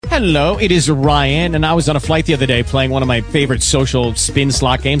Hello, it is Ryan, and I was on a flight the other day playing one of my favorite social spin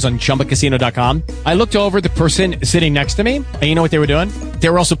slot games on ChumbaCasino.com. I looked over at the person sitting next to me, and you know what they were doing? They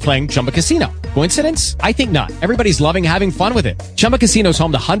were also playing Chumba Casino. Coincidence? I think not. Everybody's loving having fun with it. Chumba Casino is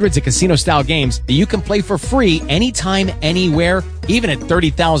home to hundreds of casino-style games that you can play for free anytime, anywhere, even at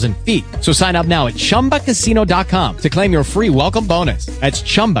 30,000 feet. So sign up now at ChumbaCasino.com to claim your free welcome bonus. That's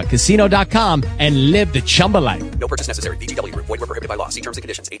ChumbaCasino.com and live the Chumba life. No purchase necessary. VGW. Void where prohibited by law. See terms and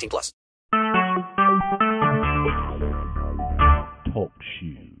conditions. 18+. Talk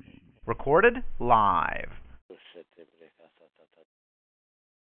shoes. Recorded live.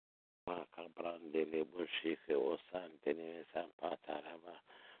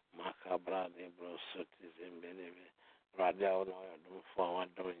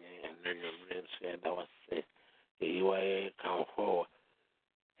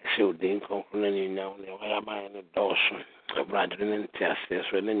 Shooting concluding now, the way I buy in the Dawson, a brother and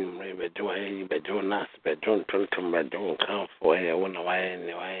Teslas, when you may be doing us, but don't come for a one away in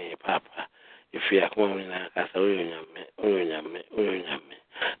the way, Papa. If you are coming, I saw you,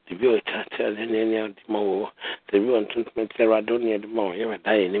 the view tell any of the more, the view on Radonia the more, you are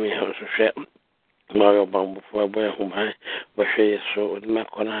dying in the house of shell. Mario Bambo for a boy whom I was so with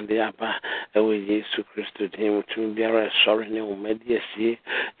Macon the Upper, and we Jesus Christ to him to be a sorry new mediacy,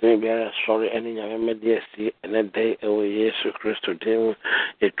 to be a sorry any young mediacy, and a day away Jesus Christ to him.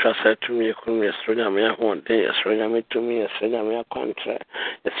 It trusted to me, a Sronamia one day, a Sronami to me, a Sronamia contract,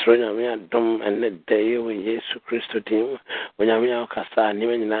 a Sronamia dom, and a day away Jesus Christ to him, when Yamia Casta,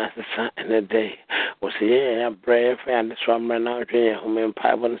 even in answer, and a day was a brave and swammer now, whom in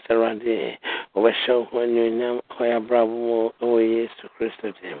Pavon Serandi. Show when you name where bravo away Jesus Christ to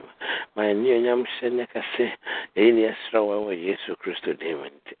him. My new name Seneca say, Elias throw away Jesus Christ to him.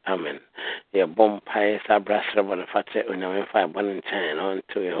 Amen. Your bomb pies are brass rubber the fatter when I'm 5 1 and 10 on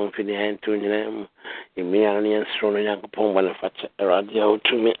to your home for the hand to name. You may only throw a young pump and a fatter a radio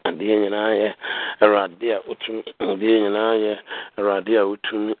to me and the end I a radio to me, the end I a radio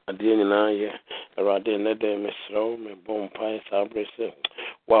to me, a the I a radio nether miss row, my bomb pies are bracing.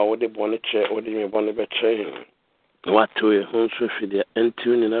 Wow, what they want to check, what do you want to betray? What to your home for the end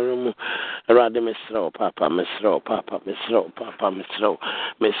tune in a room? A rather miss row, Papa, miss row, Papa, miss row, Papa, miss row,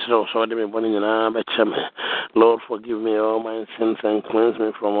 so they be born in an arm. Lord, forgive me all my sins and cleanse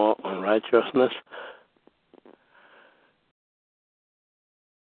me from all unrighteousness.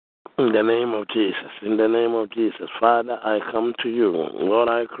 In the name of Jesus, in the name of Jesus, Father, I come to you. Lord,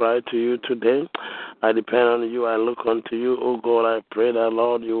 I cry to you today. I depend on you. I look unto you. Oh God, I pray that,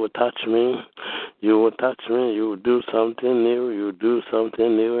 Lord, you will touch me. You will touch me. You will do something new. You will do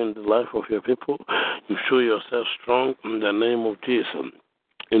something new in the life of your people. You show yourself strong in the name of Jesus.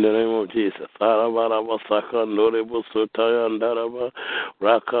 In the name of Jesus. Sarabarabasaka, Norebo Sotaya, and Daraba,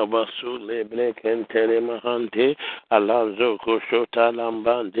 Rakabasu, Lebre, Kentere Mahante, Alonzo, Koshota,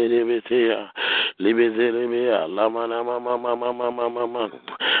 Lamban, Delivitia, Libizilibia, Lamana, Mama,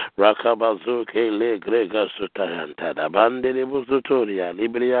 Rakabazu, Kele, Grega Sotaya, and Tadabandelibu Sotoria,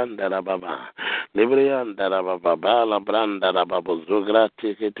 Librian, Darababa, La Branda, Rababu, Zugra,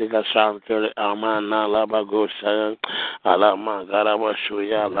 Tika, Sanctuary, Amana, Labagosha, Alama,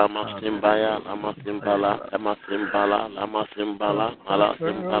 Garabashuya, Lama Simbaya, Lama Simbala,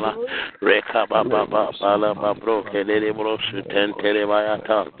 Reka Baba, Bala Babro, Kelebro, Sutan,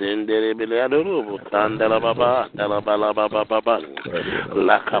 Telebayata, Dindere Biliadurubu, Sandala Baba, Dalabala Baba,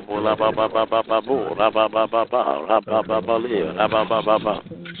 Lakabula Baba, Rababa,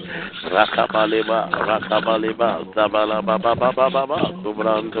 Rakabaliba, Zabala Baba,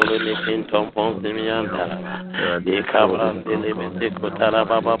 Subrandoli, Kinton, Ponsimianta, Dekabran, Delibitara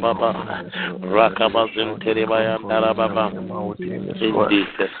Baba, Rakabazin, Teribayan, Darababa, in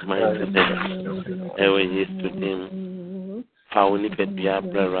Jesus' mighty name, and we used to him, Faunipet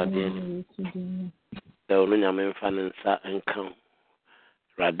Biabra Radin, the Olunaman Fanansa and Count,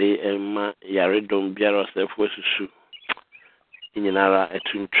 Rade Emma, Yaredon Biaros, the Fosu. Inara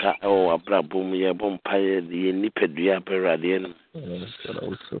etuntra o abrabum ye bompaye the nipedua beradian.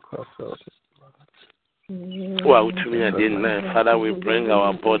 Wow, to me again, Father, we bring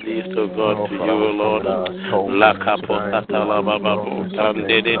our bodies to God, to you, Lord. La capota la baba,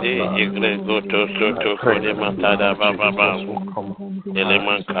 Tandede, Igrego to Soto, Kode Matada Baba,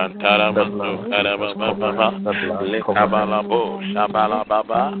 Eleman Cantara, Baba, Le Cabalabo, Shabala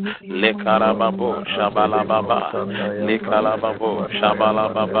Baba, Le Carababo, Shabala Baba, Le Calababo,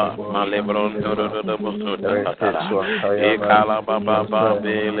 Shabala Baba, Malebron, Dodo Bosota, E Calababa,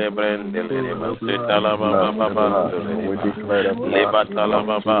 Lebren, Deletala.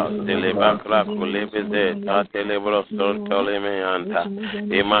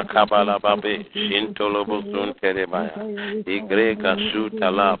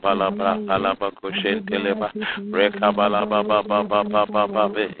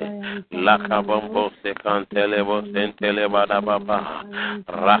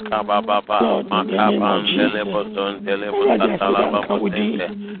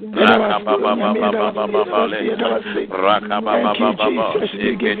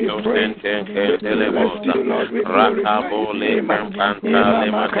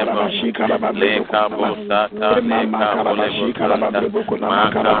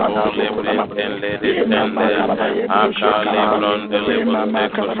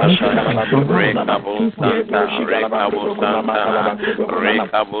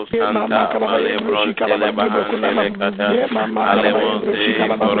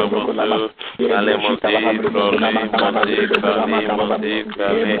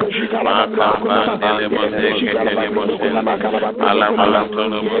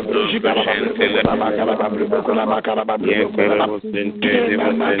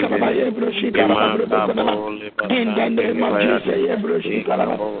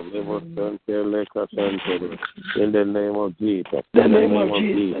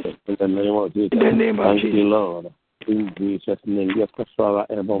 Thank you, Lord. In Jesus' name, your Pastora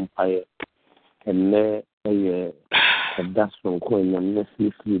Ebon Pire, and there that's from Queen and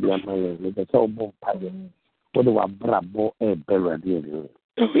Nessie, the Amaya, with the Soul Pire. What do I brabo a berry?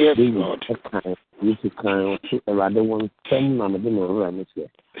 Yes, Lord. You can rather one some number them around here.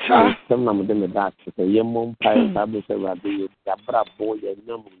 Some number them that the young pie tablet rather Dabra boy and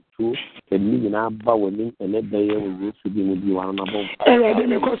number two, the million bowing and a day we used to be with you on a bomb.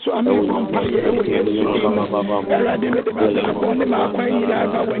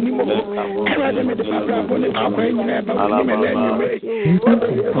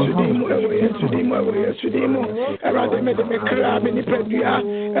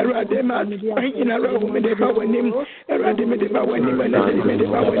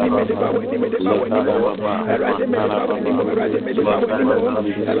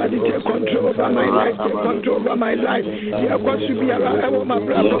 Take control over my life. Take control over my life. You are going to be around my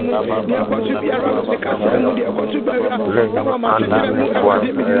brother. You are going to be around the castle. You are going to be around my my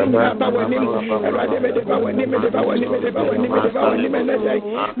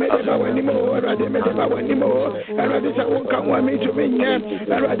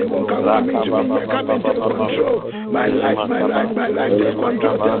life.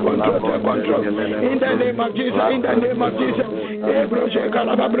 Take control. In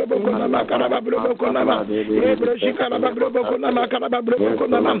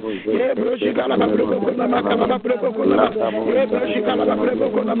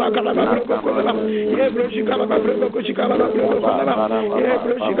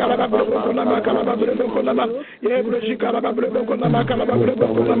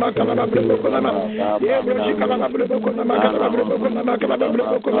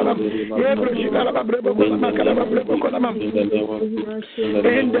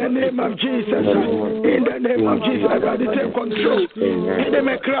the name of Jesus. In the name of Jesus. In the name of Jesus, in the name of Jesus, I got to take control. In the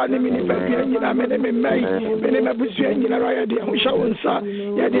Macron, in the Papian, many may, many Mabusian,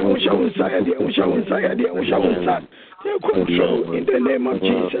 take control in the name of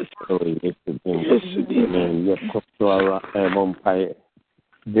Jesus.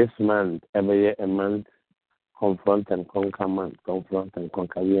 This month, every year a month, confront and conquer month, confront and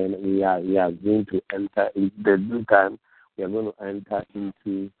conquer. We are going to enter in the due time. We are going to enter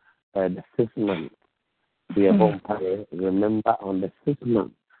into the 6th month. We are born. Remember, on the 6th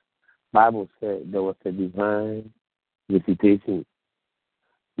month, Bible said there was a divine visitation.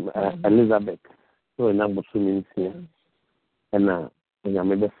 Elizabeth, so a number of means here, and now I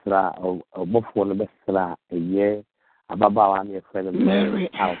made a stra or both one of the stra a year. Ababa and your friend Mary,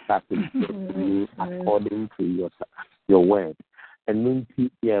 I'll start to you according to your word. And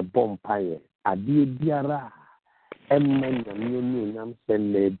then your bonfire, a dear diara, and man, I'm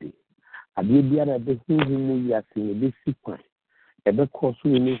saying lady. A dear diara, the thing you are seeing this sequence, a bit cause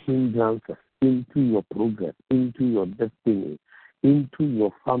you anything dancer into your progress, into your destiny, into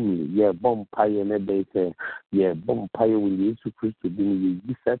your family. Yeah, bonfire, and they say, yeah, bonfire will use to Christ to be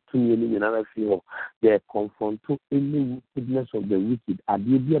you said to me in another field. They confront to any wickedness of the wicked. I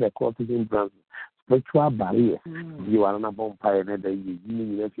did hear a cultivating branch, spiritual barrier. You are not a bonfire, and they use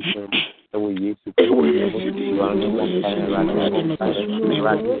ɛwɔ Yesu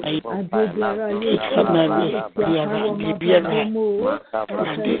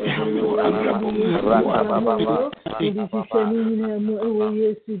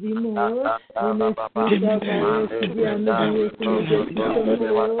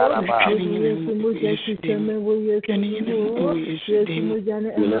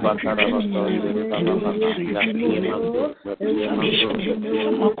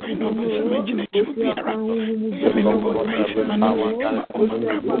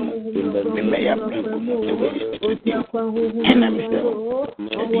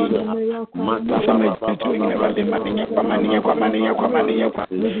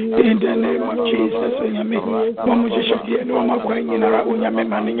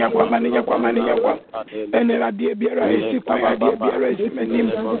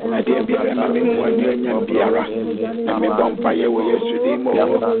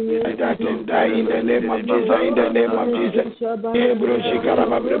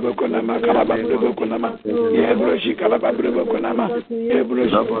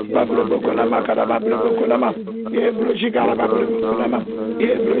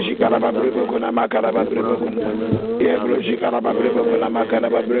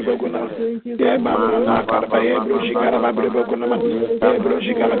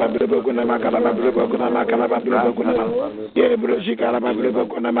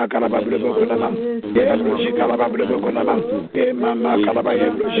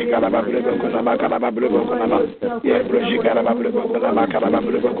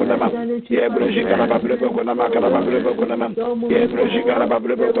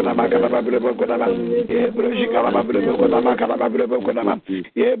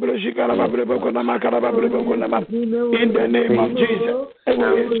in the name of Jesus,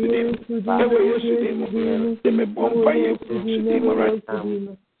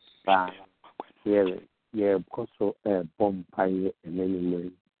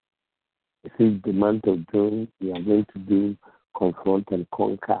 This is the month of June. We are going to do confront and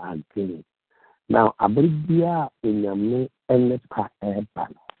conquer again. Now, Abribia in your name and the pa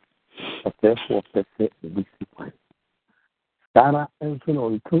airban. But therefore, perfect the sequence. Sarah,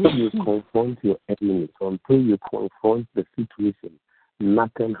 until you confront your enemies, until you confront the situation,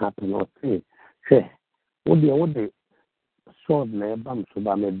 nothing happens or say, what the sword never so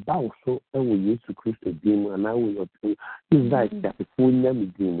by me bow so and we used to Christ demon and I will tell is like that the full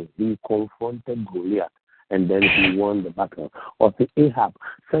name demon. He confronted Goliath and then he won the battle. Or the Ahab,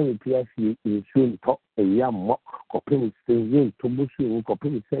 saying PSC in soon talk a young mock, copying saying to Bushi,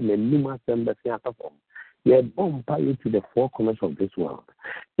 copying saying and Numa send the theater form. Yeah, bomb to the four corners of this world.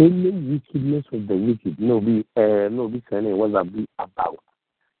 Any wickedness of the wicked, no be saying was about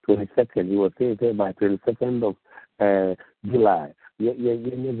 22nd. He was saying by 22nd of July. You're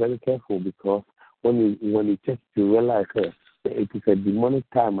very careful because when you check, you realize it is a demonic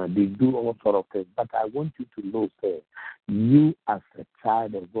time and they do all sort of things. But I want you to know, sir, you as a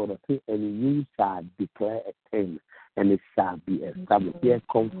child of God, and you shall declare a thing and it shall be established. Here,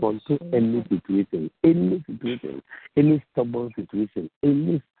 confront to any situation, any stubborn situation,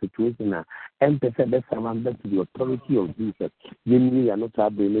 any situation, and the surrounded to the authority of Jesus. You are not a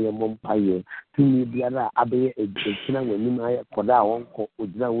brilliant umpire. To me, the other abbey, a china when you may for that one,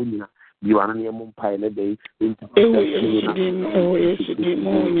 you are only a umpire day into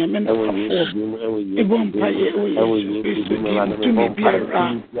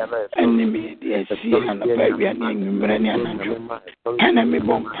enemy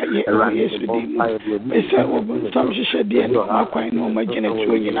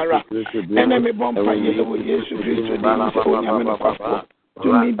bomb to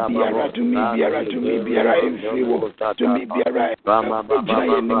me, Biara, to me, Biara,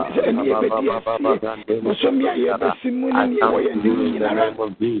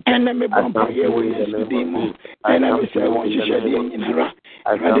 enemy bomb enemy say, won't you shed in Hara?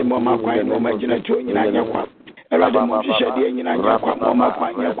 I read the Mama Quine, Mama Genetu in Anyaqua. I read the Mama Shadi in Anyaqua, Mama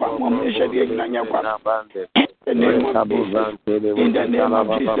Quine, Mama Shadi in Anyaqua. In the name of Jesus,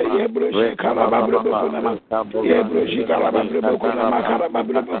 Yebrushi Karababrabunama, Yebrushi Karababrabunama,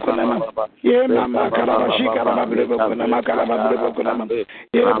 Karababrabunama, Yemama Karabashi Karababrabunama, Karababrabunama,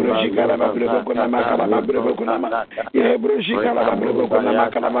 Yebrushi Karababrabunama, Karababrabunama, Yebrushi Karababrabunama,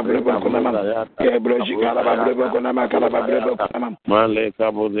 Karababrabunama, Yebrushi Karababrabunama, Karababrabunama,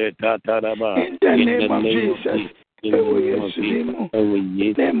 in the name of Jesus. In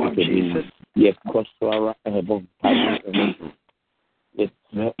the name of Jesus. Yes, Koswara above it's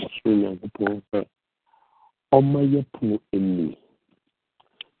not Australian poor. On my pool in me.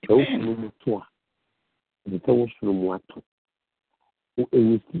 Those room tour. The toast room what? It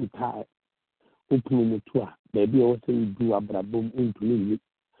was too tired. open to maybe also do a brabum into me.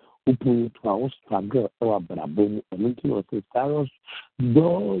 Open to our struggle or brabum and into our stars.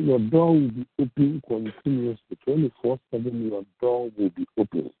 Your door will be open continuously 24/7. Your door will be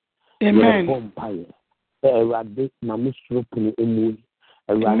open. Amen. Vampire. My mistress open. Amen.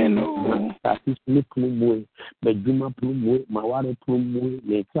 Status plumwe, Beduma plumwe, Maware plumwe,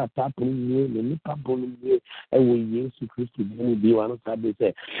 Nekata plumwe, Nenipa plumwe, Ewe Yesu Christi be one of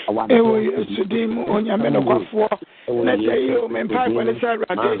the Ewe Yesu Dimo, Onyameno Kwafo, Nete yo, Mempai when it's a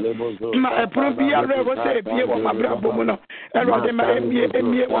Ma Probia Revo say, Bia wa Mabrabono, Eradema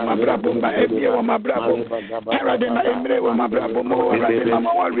Emie wa Mabrabumba, Emie wa Mabrabo, Eradema Emre wa Mabrabomo,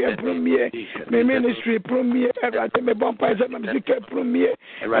 Eradema Warrior Premier, my ministry Premier, Eradema Bompires and Music Premier.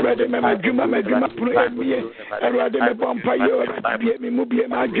 Erade me madjuma pro emie erade me bompa yo bie me mu bie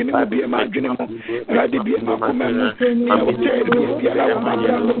ma dwene mu erade bie ma kuma mu ya wote bie la wa ma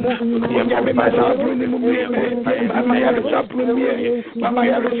ya me ma sa pro ni mu bie ma ya sa pro mie mama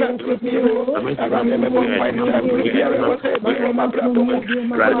ya sa pro mie erade me bompa ni sa pro bie la wote bie ma bra bo mu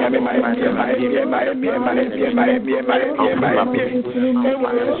erade me ma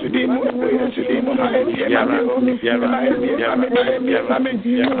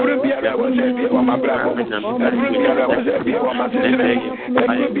Brubiara was a beer on my bravo, Brubiara was a beer on my sister,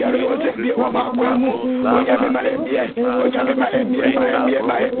 Brubiara was a beer on my grandma,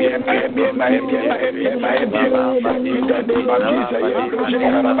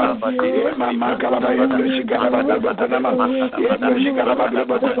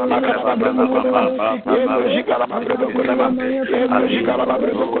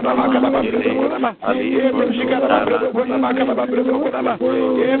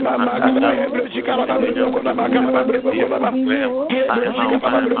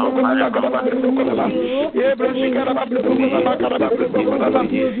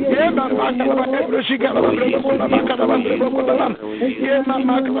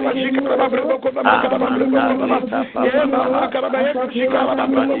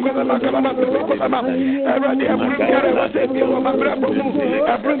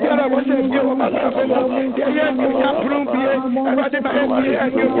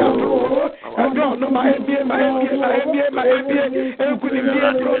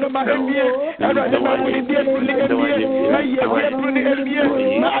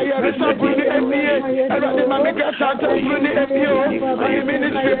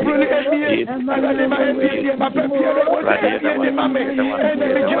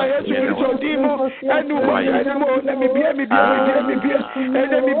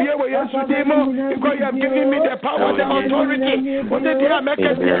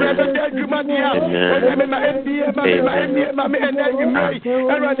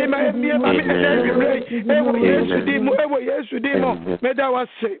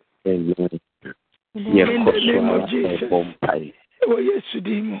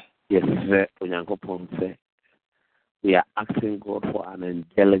 we are asking God for an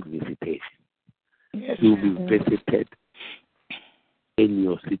angelic visitation. Yes. To be visited in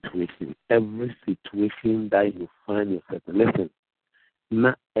your situation, every situation that you find yourself. Listen,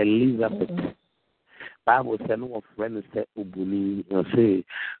 not Elizabeth. Bible said no friend said Ubuni. Say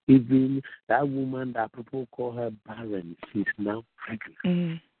even that woman that people call her barren, she's now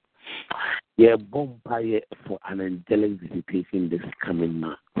pregnant. Yeah, bonfire for an angelic visitation this coming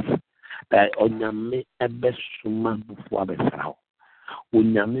month. That onyame ebesuma before besao.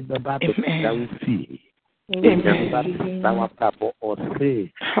 Onyame baba bedawi onyame baba papa or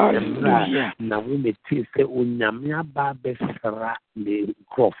say na we me say onyame aba besra le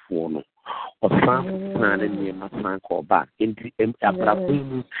crofo or something in the Masan call back into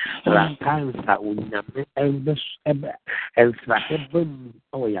Abraham times that onyame and Sahebum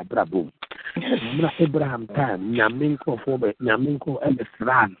or Yabrabum. Abraham time, Yaminko for Yaminko and the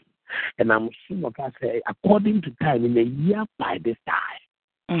Sran. And I'm sure I say, according to time, in a year by this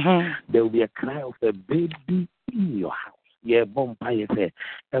time, there will be a cry of a baby in your house. Yeah, bonfire say,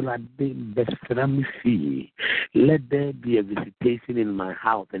 let there be a visitation in my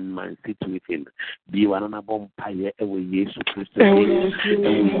house and my situation. Be one on a bonfire away, Jesus Christ.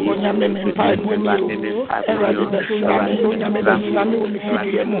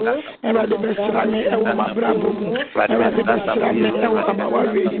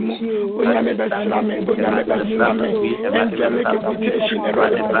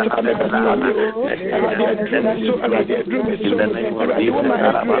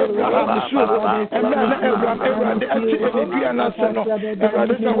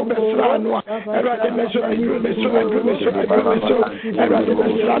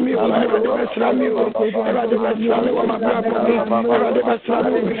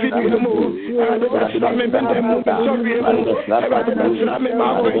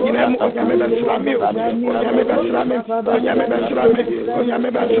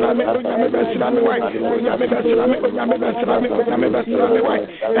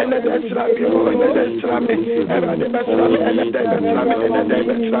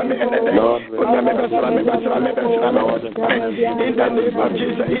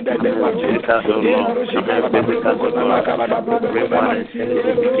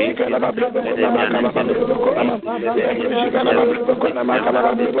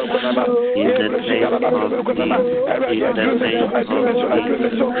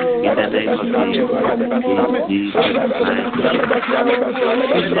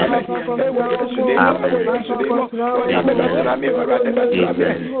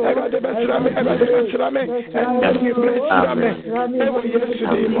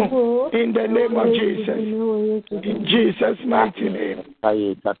 In the name of Jesus. In Jesus' mighty name.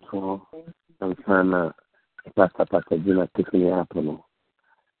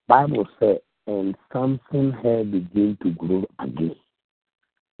 Bible said, and Samson's hair began to grow again.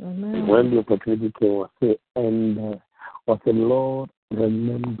 Amen. When the opportunity came, was say, and was the Lord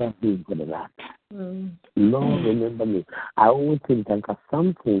remember me for that. Lord remember me. I always think that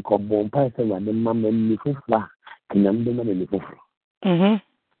something called Bompire said, "The mama and me for fla, and I'm the man in the for."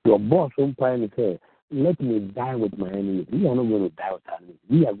 Your boss won't say, "Let me die with my enemies." We are not going to die with our enemies.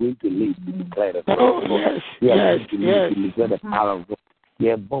 We are going to live to declare the power of God. We are going to live to declare the power of God.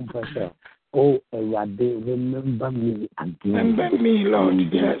 Yeah, Bompire. Oh, remember me again. Remember me, Lord.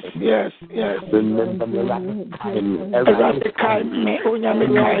 Yes. Remember me, Lord. Remember me. Oh, Lord,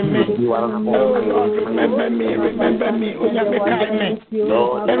 remember me. Remember me. Oh,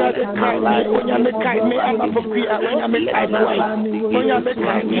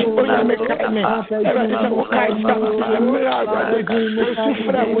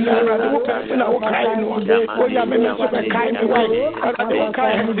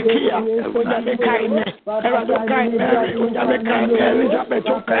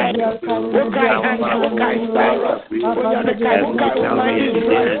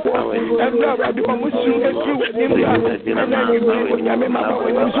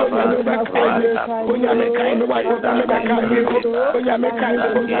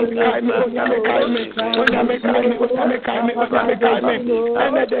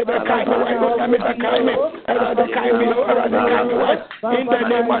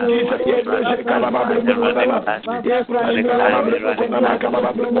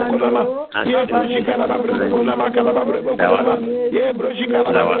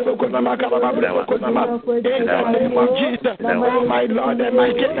 Lord, my Lord and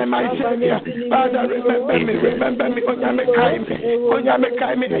my King and my Savior, Father, remember me,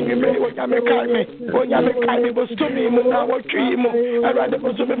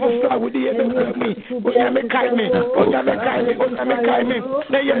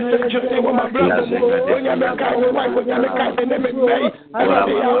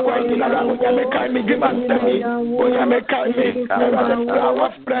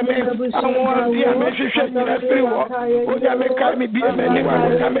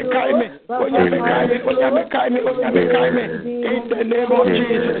 in the name of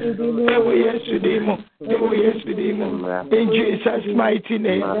Jesus. In Jesus' mighty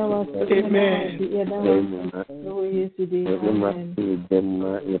name. Amen.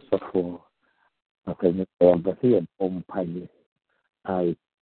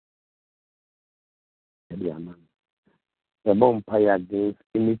 The Bompire against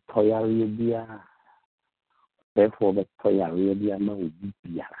any Toya Arabia. Therefore, the Toya Arabia will be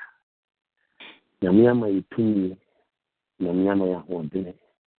Biara. Yamiama Itumi, Yamiama Yahweh,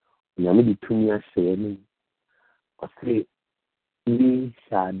 Yamidi Tumia Shane, or say, we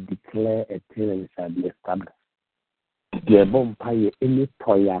shall declare a thing and shall be established. The Bompire any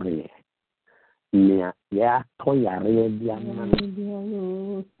Toya Arabia. Near Toya Arabia,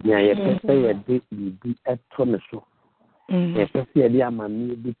 near a date be at Tonaso. Especially a dear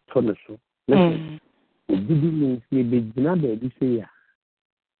man, be Tonaso. Listen, it didn't mean to be another this year.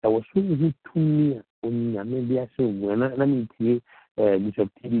 I was so good to me on maybe I saw when I mean Bishop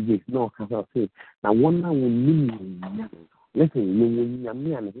TDJ. No, as I say, now one now will mean listen, you will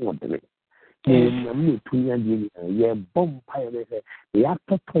me and what the name. You to me, yeah, Bompire, the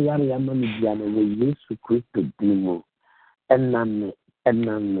after Toyari Amanidiana will use to create the demo, and none.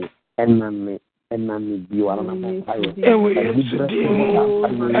 and then you are not a fire.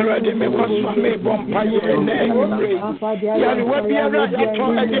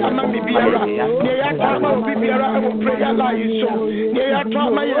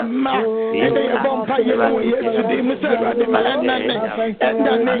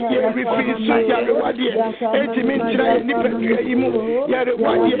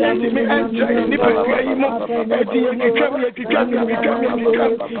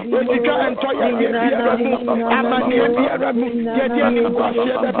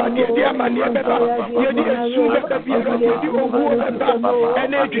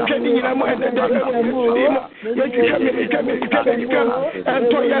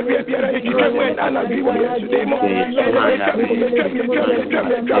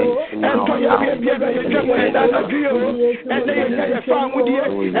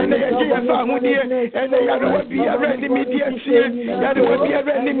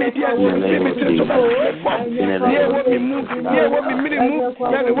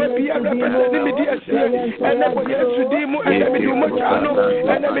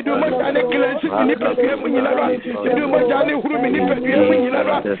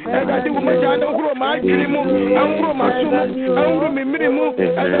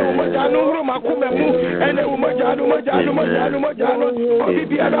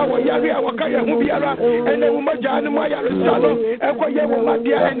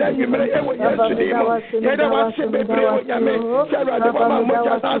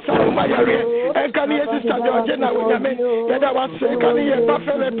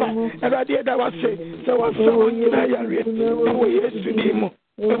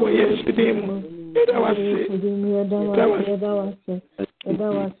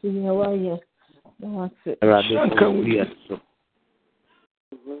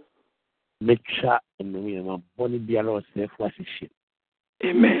 Nature and the body be a lot of worship.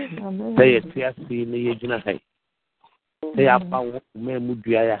 Amen. Say it, yes, see, the agent. Say, I found men would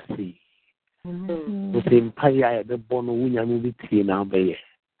be I see. The same pie, the bono winner now, baby.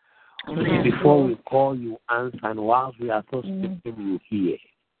 Before we call you, answer, and whilst we are so speaking, you hear.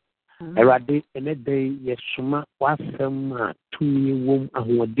 Erade in a day, yes, Shuma was some 2 womb and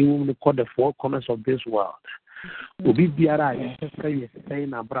who are doing the call the 4 corners of this world. Obi biara say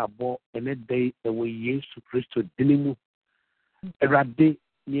saying abrabo in a day the way Jesus Christ dinimu. Erade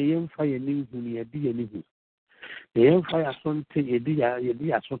ye yemfa ye ni hu ni edi ye ni hu. Ye yemfa ya sonte yedi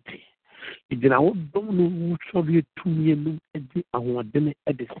asote. Idina wo dom no utsobe tumie no edi ahode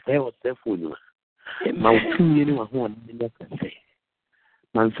edi say o sefo ma tumie ni wa ho ne ne kase.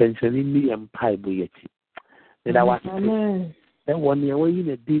 Man senseni ni empire bo yeti. That was that one year we in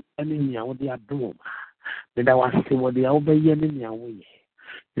a deep enemy out the adom. That was what the obey enemy away.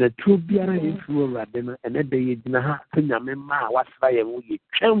 The two beer in flu radena and a day in a half thing. I mean, ma was fire we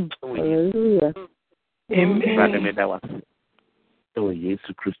champ. Amen. That was so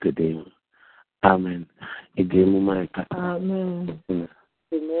Jesus Christ today. Amen. Again, my amen. Amen.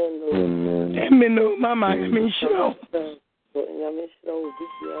 Amen. Mama, amen. Amen.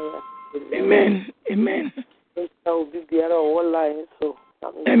 Amen. Amen.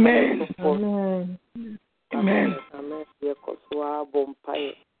 Amen. Amen.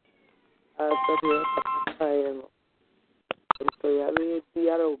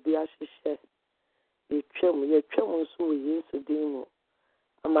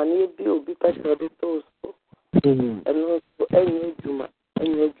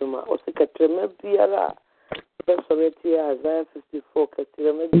 Isaiah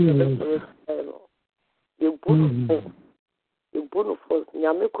 54, you bunu for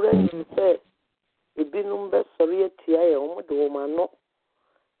Yamikura say, a binum best sorry at Tia, woman no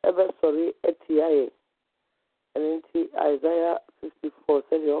ever sorry at Tia. And in Isaiah 54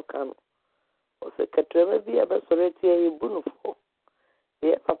 said, you can. O secretary be a best sorry at Tia, bunu for.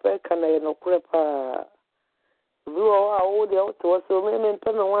 Yet, Papa can I no crepa. We are all the out to us, so many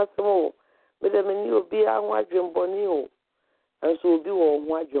pen once more. But I mean, you'll be a wajum bonio, and so be all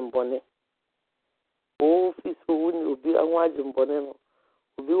wajum bonnet. Oh, peaceful wouldn't you be a wajum bonnet?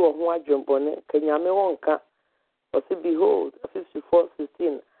 Will be a wajum bonnet. Can you wonka? Or say, behold,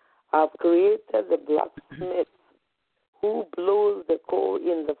 54:16. I've created the blacksmith who blows the coal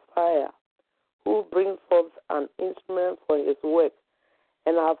in the fire, who brings forth an instrument for his work,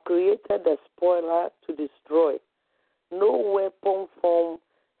 and I've created the spoiler to destroy. No weapon formed.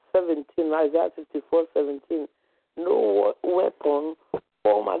 17, Isaiah 54:17. No weapon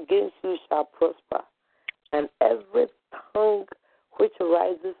formed against you shall prosper, and every tongue which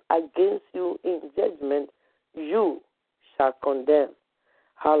rises against you in judgment, you shall condemn.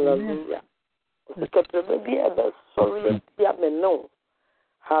 Hallelujah.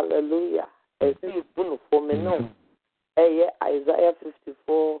 Hallelujah. ɛsɛ bunu for me no Isaiah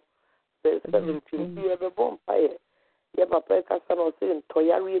 54 verse 17 bi ɛbɛbɔ mpaeɛ yɛ papa kasa no sɛ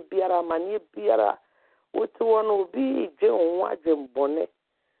ntɔyare biara amane biara wote wɔ no obi dwe ho adwembɔne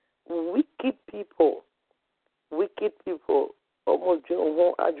wicked people almost dwe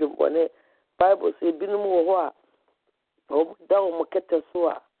ho adwembɔne Bible sɛ binom wɔ hɔ a ɔmo da ɔmo kɛtɛ so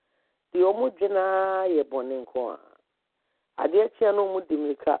a deɛ ɔmo dwenaa yɛ bɔne nko a adeɛ kyea no ɔmo di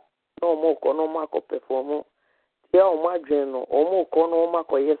mirika na ɔmo kɔ na ɔmo akɔ perform deɛ ɔmo adwene no ɔmo kɔ na ɔmo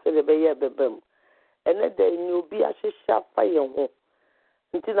akɔyɛ sɛ de bɛyɛ bɛbɛ mu ɛnɛ da ni obi ahyehyɛ afa yɛn ho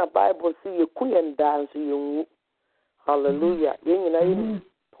nti na Bible sɛ yɛku yɛn daa nso yɛnwu hallelujah yɛn nyinaa yɛ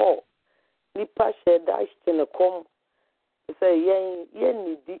Paul nipa hyɛ da ahyɛ ne kɔm sɛ yɛn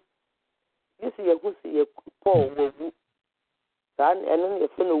nidi yɛsi yɛhu si yɛ Paul wɔwu saa ɛno na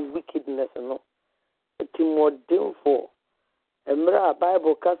yɛfɛ no wickedness no timɔdenfoɔ mmerɛ a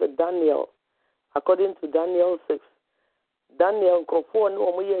Bible ka sɛ Daniel according to Daniel 6 Daniel nkurɔfoɔ ne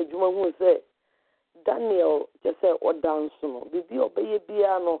wɔn yɛ adwuma hu sɛ Daniel kyɛ sɛ ɔda nso no biribi a ɔbɛyɛ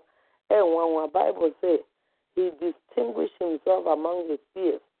biara no ɛnwanwa Bible sɛ he distinguished himself among his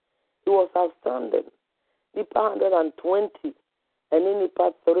peers. He was outstanding. Nipa 120 ɛne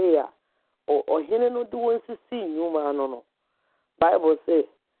nipa 3 a ɔhene no de wɔn sisi nnwuma no Bible sɛ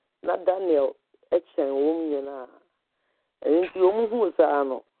na Daniel ɛkyɛn wɔn nyinaa ɛnti wɔn hu saa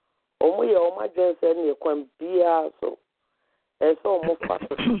no wɔn yɛ wɔn adwene sɛ ne kwan biara so ɛsɛ wɔn fa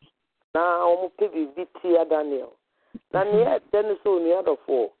so na wɔn pɛ biribi tia Daniel na nea ɛdɛ no sɛ onua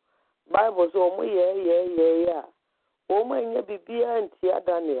dɔfoɔ Bible sɛ wɔn yɛ a wɔn anya biribiara ntia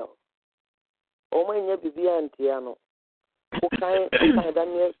Daniel wɔn anya biribiara ntia no wɔkan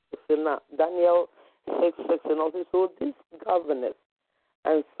Daniel 6 na Daniel 6 and also so this governors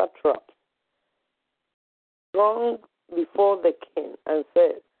and satraps strong before the king and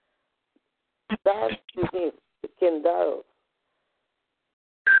said that to him King Darius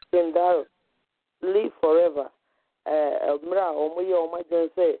live forever mra omoye omajen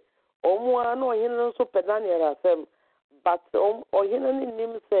say omo ano ohene no so pedaniel asem but ohene ni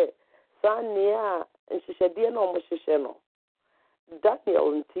nim say sania nhyehyede na omo hyehye no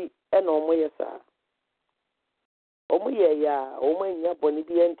Daniel nti e na omo yesa omo ye ya omo nya boni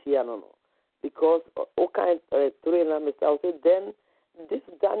bi antia no because o kind 3 na me say then this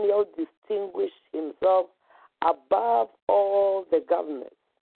Daniel distinguished himself above all the governors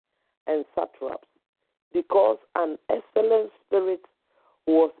and satraps because an excellent spirit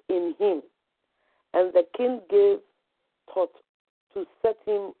was in him, and the king gave thought to set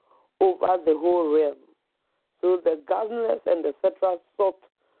him over the whole realm. So the governors and the satraps sought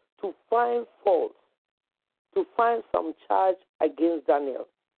to find fault, to find some charge against Daniel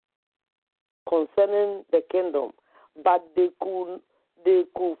concerning the kingdom, but they could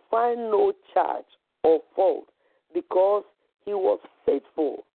find no charge or fault because he was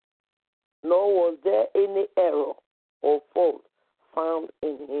faithful, nor was there any error or fault found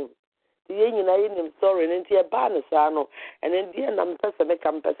in him. The yen in sorry and tia banisano, and in the end, I'm pessimistic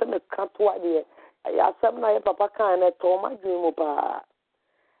to idea. I have my papa can at all my dream of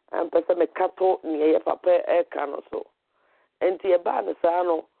and pessimistic cattle near papa air canoso. And tia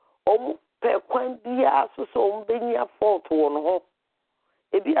banisano, per quant dia so being a fault one home.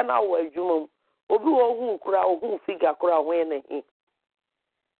 It be an hour, Jumum, obi who crowd who figure crowd when he.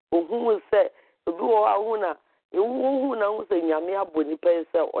 Who will say, obi who ewu na wo se nyame abɔ nipa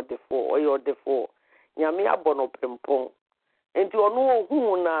sɛ ɔdefo ɔyɛ ɔdefo nyame abɔ no pempon enti ɔno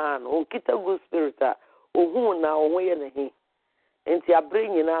ohu na no okita good spirit a ohu na ɔho yɛ ne he enti abre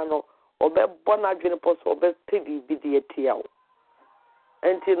nyina no ɔbɛbɔ na adwene pɔ so ɔbɛpɛ biribi de atia wo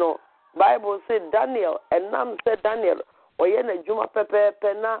enti no Bible say Daniel enam sɛ Daniel ɔyɛ na adwuma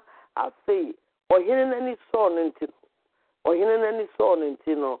pɛpɛɛpɛ na afei ɔhene n'ani sɔɔ no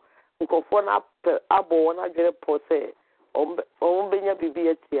nti no nkɔfoɔ no abɔ wɔn adwene pɔ sɛ ɔmo bɛnya biribi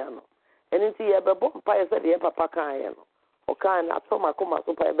atia no ɛno nti yɛbɛbɔ mpaeɛ sɛdeɛ papa kaeɛ no ɔkae no atɔ makoma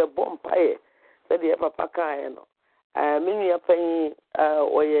so pa yɛbɛbɔ mpaeɛ sɛdeɛ papa kaeɛ no me nua panyin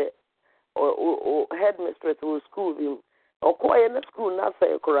ɔyɛ headmistress wɔ school bi mu ɔkɔɔyɛ na school no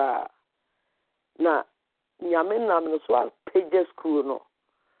asɛe koraa na nyame nam no so apagya school no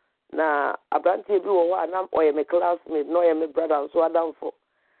na aberanteɛ bi wɔ hɔ a na ɔyɛ me classmate na ɔyɛ me brother nso adamfo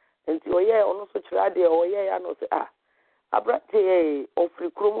nti ɔyɛ ɔno so kyerɛ adeɛ ɔyɛ ya no sɛ aberanteɛ ɔfiri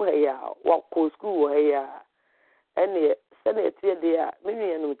kurom ha yi a wakɔ school wɔ ha yi a ɛneɛ sɛdeɛ ɛteɛ deɛ a me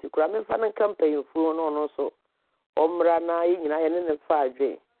nuanom ti koraa memfa no nka mpanyimfoɔ no ɔno so ɔmmra na yɛ nyinaa yɛne ne fa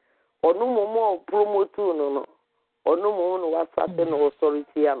adwen ɔno mmom a ɔpromotu no ɔno mmom no wasate no ɔsɔre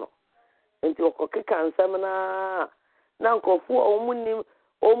tia no nti ɔkɔkeka nsɛm na nkurɔfoɔ a ɔmo nim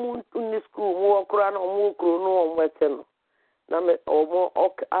omu ni school mu okura na omu okuro no omwete no na me omo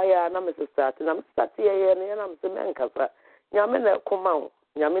aya na me start na me start ye na me se menkasa nyame na koma ho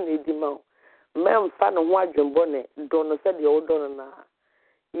nyame na edi ma ho memfa no ho adwembo ne do no se de o do no na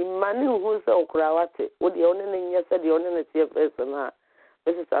imani hu se okura wate wo de one ne nya se de one ne tie person na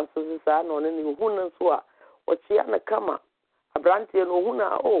me se sa na one ne hu no so a o chia na kama abrantie no hu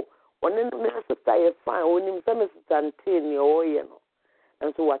na one no me sister ye fine onim se me sister ntie ni o ye no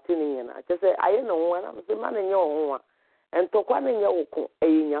enso wate ni nyina che se aye no ho na me se ma na nya ho a entokwa na nya wo ko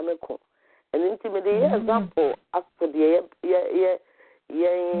eyi nyame ko and nti me de example after the ye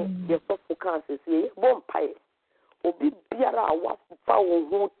so focus ye bompai obi biara wa fa wo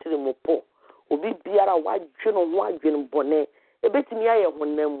ho trimopo obi biara wa dweno ho adweno bone ebetimi aye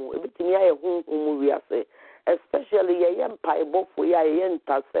honamu ebetimi aye ho mu wiase especially ye mpai bofo ye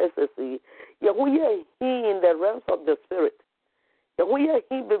intercessors ye ho ye in the realms of the spirit ye ho ye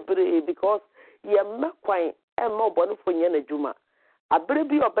bebre because ye makwan emma bonfo nye na djuma abere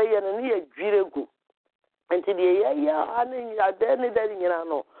bi obeye no ye dwiregu enti de ye anen ade ne dari nyina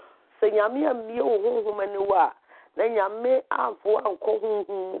no se nyame amie wo honhom ani wa na nyame amfo anko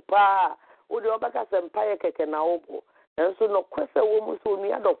honhom pa wo de obaka se mpaye keke na obo enso no kwese wo mu so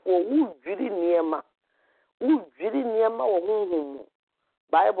mi adofo wo dwiri niema wo honhom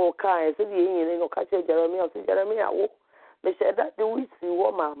bible kan se de yin no ka che Jeremia wo me se that the we see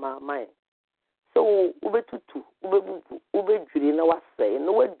wo ma so ubetutu ubebubu ubedwiri na wasai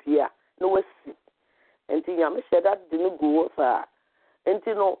na wadua na wasi enti nyame sheda de no go fa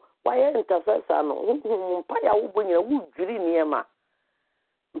enti no why intercessor no mpaya wo bonyina wo dwiri niema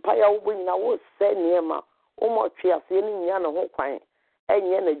mpaya wo bonyina wo se niema wo mo twe ase ni nya no ho kwan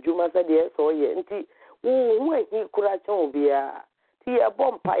enye na dwuma se de so ye enti wo hu ahi kura chen obia ti e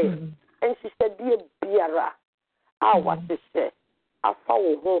bom mpaye enhihye de biara a watese afa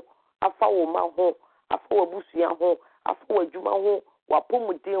wo ho afa wo ma ho afa wo busua ho afa wo adwuma ho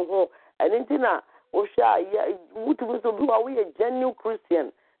wapomuden ho enentina wo hwa ya mutu so bi wa wo ye genuine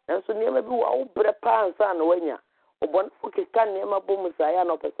Christian nanso niema bi wa wo bre pansa na wanya obonfo keka niema bom saya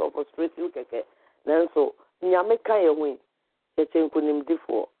na person for street you keke nanso nyame kan ye ho ye chenkunim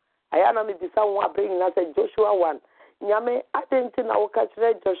difo aya na me bisa wo abring na se Joshua 1 nyame adenti na wo ka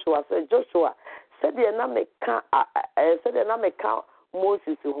kire Joshua said de na me ka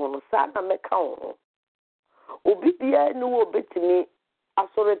Moses ho no sa na meka ho obi bia ni wo betimi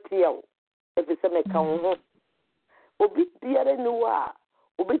asorete yawo efi se meka ho obi bia ni wa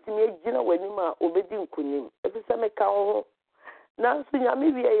obetimi agina wanima obedi nkunim efi se meka ho nanso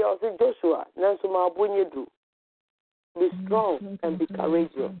nyame wie ya o se Joshua nanso ma abonyedu be strong and be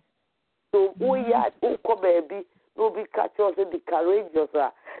courageous so we ya ko baby no be catch us be courageous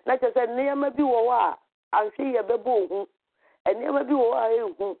na che se niam bi wo wa anhwe ye bebo hu eniema bi wo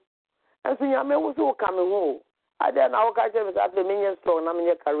ahu enso nyame wo so ka me ho ade na wo ka je me say me strong na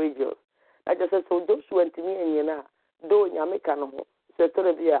me courageous na je say so Joshua ntimi enyina do nyame ka no ho se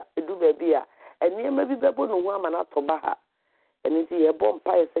tore bia edu ba bia eniema bi bebo no ho ama na to ba ha eniti ye bom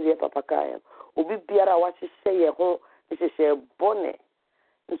pa ye se ye papa kan obi biara wa hye ye ho hye bone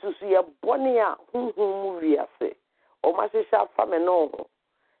nsusu ye bone a huhum mu wiase o ma hye afa me no ho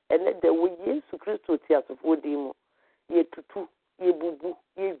ene de wo Yesu Kristo ti asofo di mu ye tutu ye bubu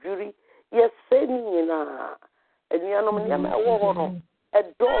ye juri ye seni nyina enuanom nyama wo ho no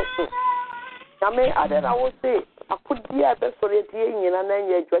edoso nyame ade na wo se akodi a be soreti nyina na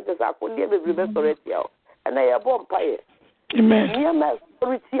nya adwa je akodi bebre be soreti a ena ye bom paye amen nyama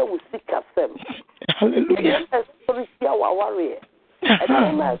soreti wo sikasem hallelujah soreti wa ware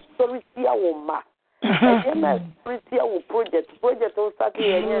nyama soreti wo ma nyama soreti wo project o start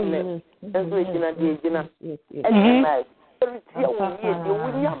ye nyene enso ejina de ejina nyama soreti wo ye de wo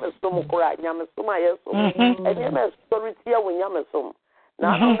nyama som kora nyama som ayeso nyama soreti wo nyama som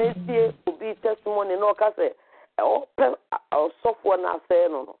na metie obi testimony no ka se o sofo na se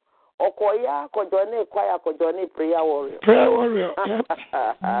no okoya kojone kwaya kojone prayer warrior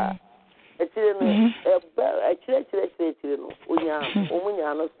etire no etire no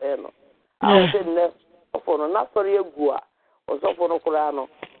omunya no se no awo se ne ofo no na sori egu a osofo no kura no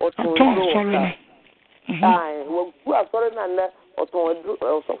otonro ai wo gu asori na ne otonro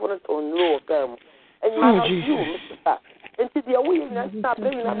osofo no tonro kam enyi na you mr enti dia wo yin na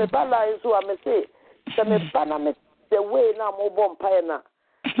bring na me balance so am say se me bana me the way na mo bom pae na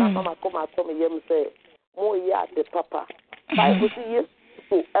mama come me yem say mo ya de papa bible say yes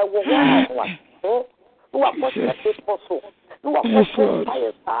so e wo ho wa post the poso no wa post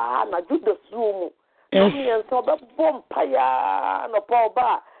pae na do the room no me so be bom pae no pa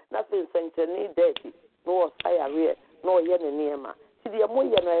ba na se senteni daddy no was fire no ye ne niema ti ye mo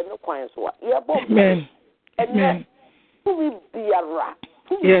ye na no kwan so a ye bo amen amen we biara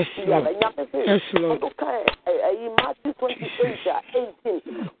yes yes Lord okay Matthew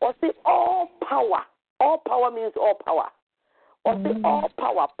 28:18 or say all power means all power or say all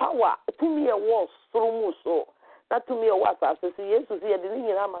power to me a was through so that to me a was as say yes to see the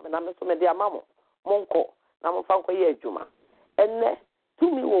nyina ma na me so me de amamo monko na mo fa nko ye adwuma enne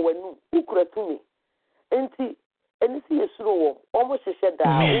to me wo wanu ukura to me enti eni si yesuro wo omo hyehyɛ da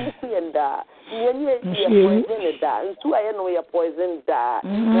omo si yenda nye poison da ntu aye no ye poison da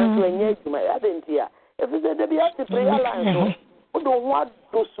nso enye adwuma adenti a efise de bia ti prayer line so do wa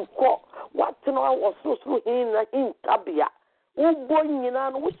do suko watno osoro hin na hin kabia ubo nyina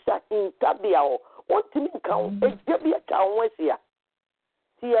no wucha hin kabia o otimi kan eje bia ka wonsia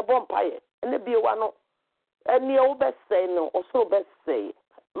ti ye bompaye ene bia wa no eni o be say no osoro be say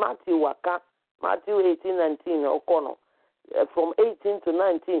Matthew 18:19 okono from 18 to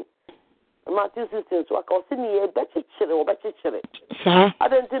 19 Matthew 16 so aka osi ni e bechichire sa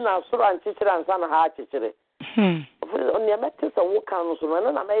adenti na soro anchichire ansa na ha achichire on ya mette so wo kan so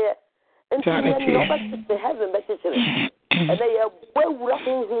na meye enti ni no bechichire heaven bechichire e dey wura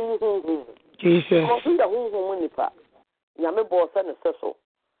hu Jesus ko fi da hu nipa nyame bo se ne seso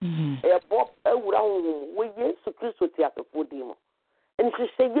e bo wura hu wo Yesu Kristo ti afefo di mo enti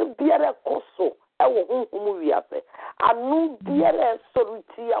se ye biara koso ewo honhom wiase anu biara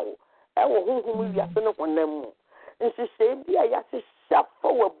soruti awo ewo honhom wiase no honam nsi se bia ya se shafa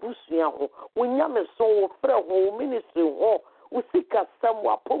wa busua ho wonya me so wo frɛ ho ministry ho usika sam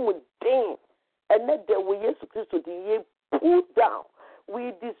wa pomu den ene de wo Yesu Kristo di ye pull down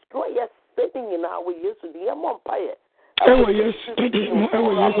we destroy your setting in our Yesu di ye mompaye ewo Yesu di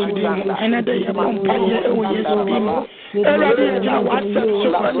ene de ye mompaye ewo Yesu di Erade ya WhatsApp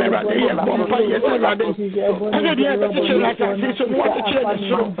super erade ya bomba yes erade. Erade ya teacher like so what to check the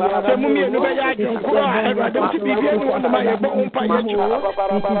show. The mummy no be ya do ko erade ti bi bi no na ya bomba ya ju.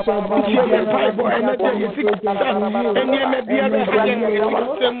 Ti ya Bible erade ya sika. Eni me bia re ha ya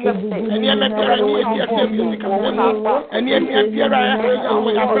WhatsApp. Eni me bia re ya WhatsApp sika. Eni me bia re ha ya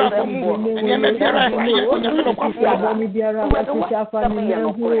o ya bra ko mu. Eni me bia re ha ya ko ya so ko fu. Mi bia re wa ti shafa ni na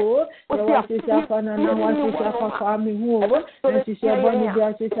hu. Wa ti shafa na na wa ti shafa family. So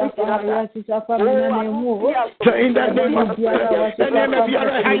in the name of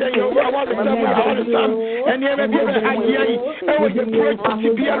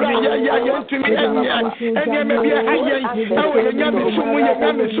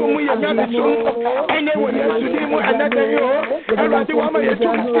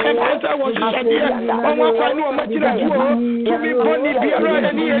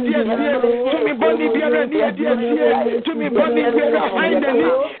to me body biara find any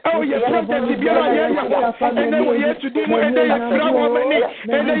oh you prophet biara ya and then we to do and then you flower money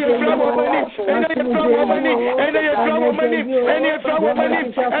and then you flower money and then you flower money and then you flower money and you flower money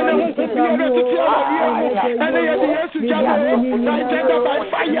and then you to tell you and then you to jam by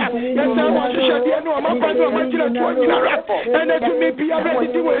fire yes I want to share the no my brother my children and then to me be ready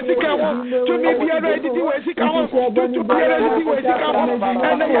to do it to me be ready to do it to be ready to do it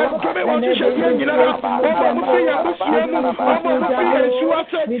and then you to me want to share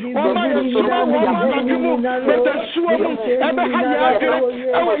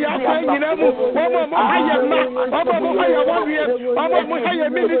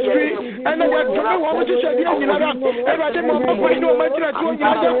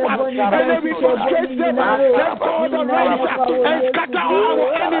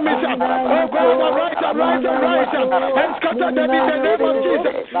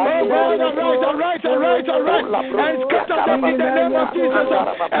and scatter them in the name of Jesus.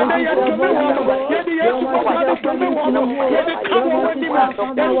 And they are to me one. Yet the yes to me one. Yet the come over the man.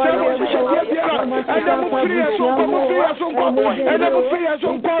 And then free as on and then free as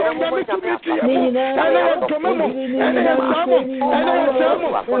on and then to meet you. And they are to me and they are Samo. And they are Samo.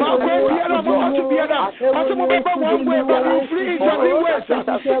 Now go here and to be other. As a moment one way, but you free in the West. In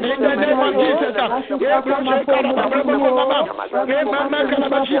the name of Jesus. Yeah, in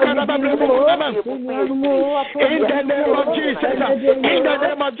the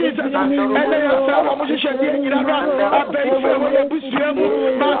name of Jesus, in the name of Jesus, and then you say, "What you should be in around." I pray for the Muslim,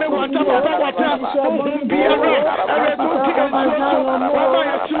 but what be around. I will do it. Mama,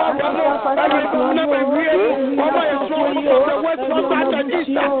 you small, I will never real. Mama, you small, the West was and East,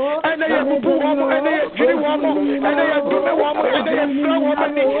 and then you put one more, and then you drink one more, and then you do one more, and then you throw one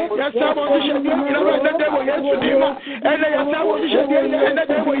more. Yes, I want to should be in around the devil, yes, to them, and then you say, "What you should be in the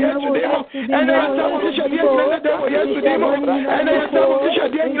devil, yes, to them," and then you say, "What you should be in the devil, yes, to them." And I saw what you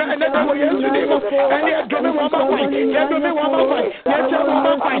should do, and I know what you do, and you do me one more way. You do me one more way. You tell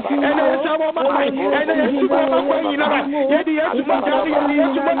ɛna yɛsa wɔ ma kwan ɛna yɛsi wɔ ma kwan nyinara yɛde yɛsu mɔgya yɛde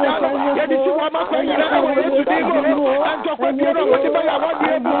yɛsu mɔgya yɛde si wɔ ma kwan nyinara wɔ yɛsu din mu ɛntɔkwa biara ɔmode bɛyɛ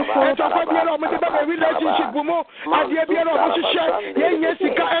awadeɛ mu ɛntɔkwa biara ɔmode bɛyɛ relationship mu adeɛ biara ɔmohyehyɛ yɛnyɛ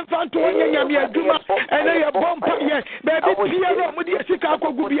sika ɛmfa nto ɔnyɛ nyame adwuma ɛna yɛbɔ mpa yɛ baabi biara ɔmode yɛ sika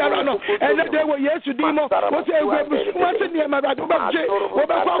akɔgu biara no ɛnɛ dɛ wɔ yesu din mu wɔsɛ ɛgu abusuma sɛ nneɛma awurade wobɛgye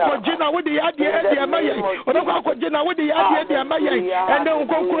wobɛkɔ akɔgye na wode yɛ adeɛ adi ama yɛn wobɛkɔ akɔgye na wode yɛ adeɛ adi ama yɛn ɛnɛ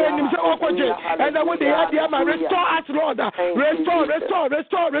nkɔnkoro anim sɛ wɔkɔgye ɛnɛ wode yɛ adeɛ ama restore us Lord restore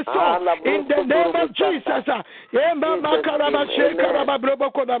in the name of Jesus in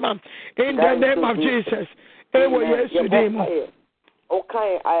the name of Jesus ɛwɔ yesu din mu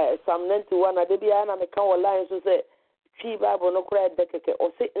okay Psalm 91 na de bia na meka wɔ line so sɛ twi Bible no kora de keke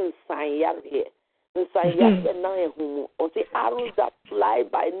o se nsanyare na ehumu o se arrows that fly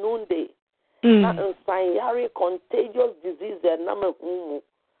by noonday na nsanyare contagious disease na mehumu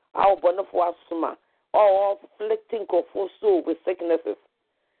aw bonofo asoma or afflicting kofo soul with sicknesses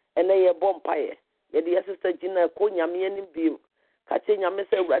and ye bompaye ye de sister Gina ko nyame anim biem ka che nyame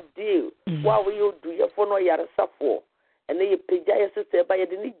se awrade wa we odu ye fo no yaresafo and ye pagya ye sister ba ye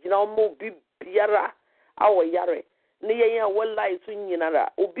de ni gina mo bi biara awo yare ne ye yan wallahi so nyinara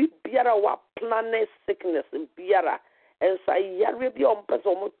obi biara wa planet sickness biara and say yare bi on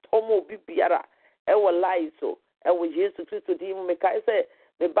person mo tomo obi biara e wallahi so e wo Jesus Christ di me kai se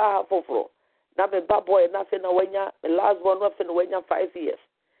me ba foforo na me ba boy na fe na wanya me last one na fe na wanya 5 years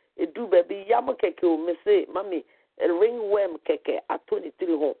e du baby yam keke o me say mami ringworm keke at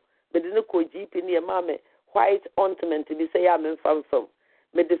 23 home me de ne ko GP ne ma me white ointment bi say ya me fam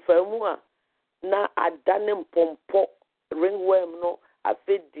me de famu a na adane mpompo ringworm no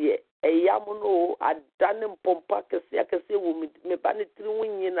afedie eyam no adane mpompa kese wo me ba ne tiri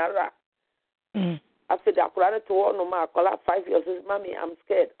wunyinara after the Quran to one ma kola 5 years mommy I'm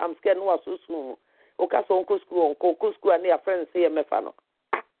scared no was so soon oka so onko school and their friends say me fa no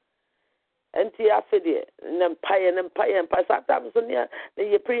enti after the empire sometimes so near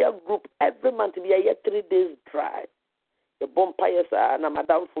the prayer group every month be a 3 days dry the bonfires na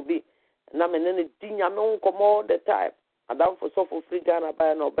madam for be na me ne dinya me nkom all the time madam for so for free Ghana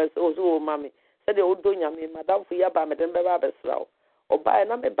buy no best also mommy said the odo nya me madam for ya ba me den be ba besra o buy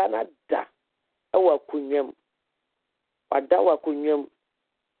na me banada ewa kunyam wada wa kunyam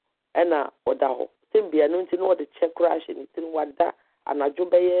ena oda ho simbia no nti no de check crash ni tin wada anajo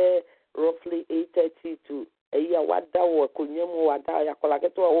beye roughly 8:30 to eya wada wa kunyam wada ya kola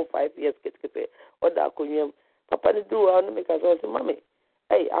keto o 5 years ketekete oda kunyam papa ni do on me ka so mami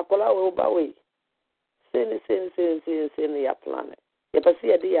hey akola we ba we sen ya plan ya pasi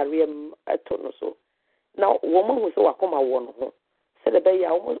ya de ya rem eto no so na wo mo hu so wakoma wo no ho Celebrate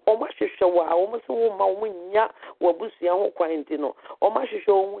almost show almost nya wabusia ho kwanti no almost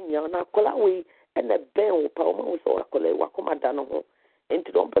show nya na kola we and the ben pa almost so akola wakoma da no ho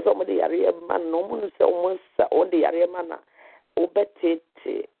enti don pese mo de yare man no mo se almost on de yare man na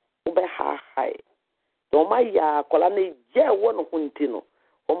obetete obe ha hai do ma ya kola na je wo no hunti no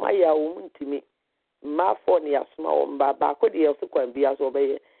o ma ya wo ntimi ma fo ne asoma o mba ba ko de yeso kwan bia so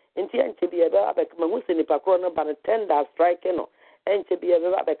be enti anche bia be abek ma hu se ni pakro no ba tender strike no enche bia be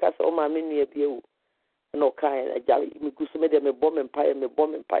ba ka so ma me nua bia wu no kai na ja mi gusu me de me bom empire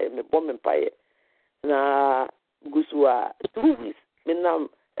na gusu a 2 weeks me nam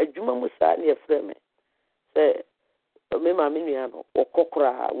adwuma mu sa na efre me se me ma me nua no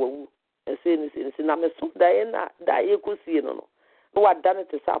okokora wawu ese ni na me so da ye kusie no wa dane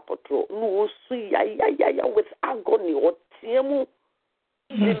te sa potro no wo su ya with agony o tiemu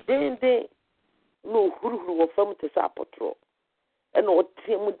de no huru wo fam te sa potro and o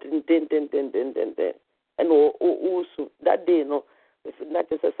tiemu den and o so that day no if not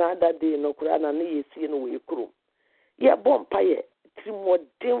just that day no kura na ye see no we krum ye bompaye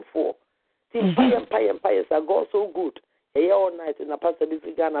trimodemfo empire are God so good ye all night na pastor this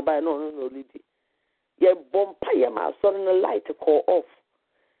Ghana by no lady ye bompaye ma so no light call off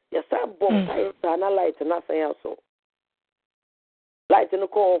ye sa bompaye na light na say so light no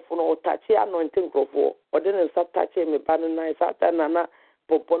call off no touch anointing crofo or then start touching me ban nice after na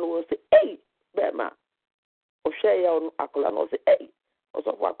popon will say hey bema o share ya akola no say hey o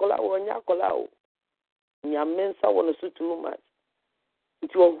so akola o nya akola o nya mensa won so too much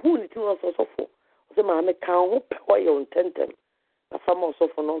nti o hu ni ti o so so o say ma me kan ho pe o ye ontentem na fama o so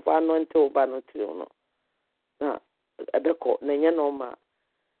fo no fa anointing o ba no ti no na adeko na nya no ma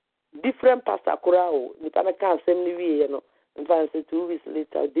different pastor kura o ni pa me kan sem ni wie no in fact 2 weeks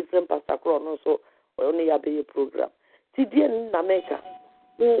later different pastor kura no so only ya be program ti die na meka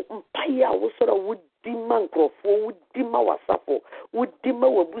o mpaya wo so wo ma nkrofo wodi ma wasafo wodi ma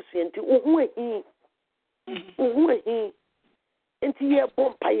wabusu nti ohu ahi nti ye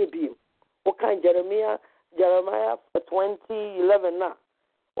bompa ye bi o kan Jeremiah 20:11 now.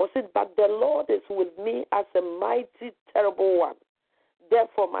 Or said, but the Lord is with me as a mighty, terrible one.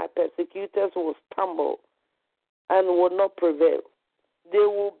 Therefore, my persecutors will stumble and will not prevail. They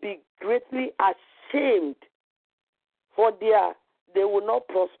will be greatly ashamed, for they will not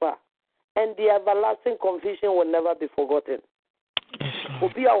prosper, and the everlasting confusion will never be forgotten.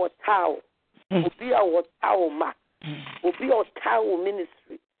 Will be our tower, will be our tower mark, will be our tower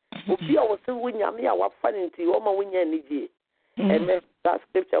ministry, will be our Winyami, our fancy, Oma Winyani. And then that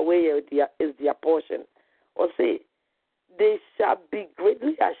scripture where is their portion. Or say, they shall be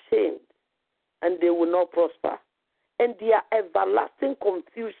greatly ashamed, and they will not prosper, and their everlasting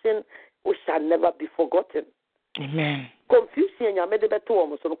confusion shall never be forgotten. Amen. Confusion,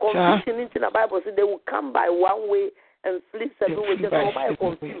 confusion in the Bible says they will come by one way and flee seven ways. They're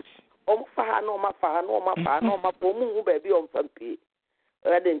confused. If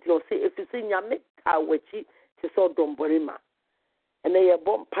you say Yameka Wechi, to so Domborima. And they are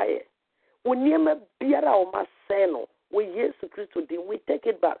bomb pie. We never bear our maseno. We yes to Christ we take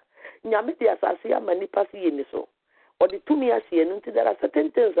it back. Nyamiti asasia manipasi yeniso. Or the 2 years here, until there are certain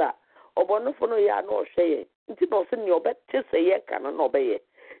things that Obonofono ya no share. Until no send your bet to say ye cannot obey.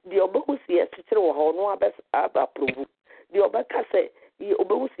 The Obosi yes to or no best approve. The Obeka say, ye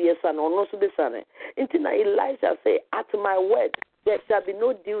Obosi yes and or no to the son. Until Elijah say, at my word, there shall be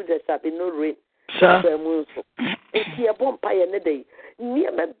no dew, there shall be no rain. If you bomb pie any day,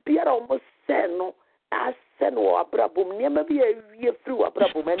 near me be almost seno, as send or abrabum, near me be a year through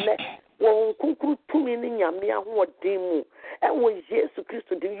abrabum, and one cuckoo 2 million yamia who are demu, and when Jesus Christ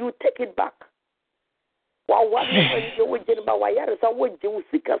do you take it back. While one you would get about why I would you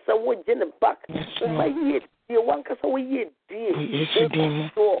seek us, I would get it back. My year, you want us away, dear.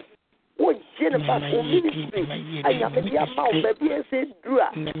 What Jennifer ministry? I am the amount that you said, Dra,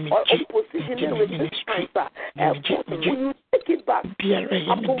 or opposition with this answer. And when you take it back, we are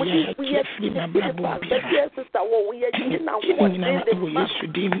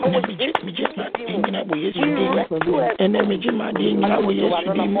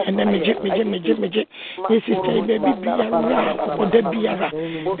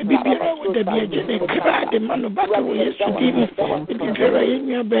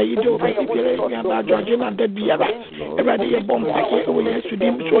Georgina de Biara, everybody a bomb like we used to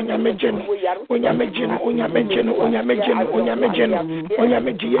dim to Onyamejin,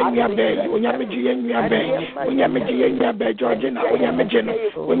 Georgina,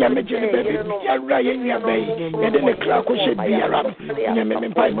 Onyamejin, baby, Ryan, and then the clock was a Biara, Onyamejin,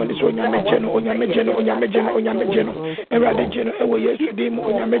 everybody, we used to dim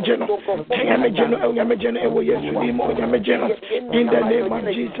Onyamejin, we used to dim Onyamejin, in the name of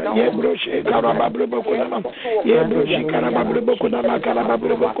Jesus. Yebroshi Karababrubokunama, Yebroshi Karababrubokunama,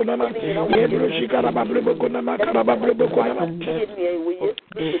 Karababrubokunama, Yebroshi Karababrubokunama, Karababrubokunama.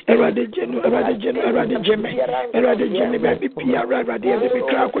 Eradijenu, baby Piara, baby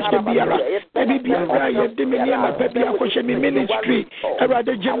Krakosh, Biara, baby Biara, Yediminia, baby Akoshe ministry,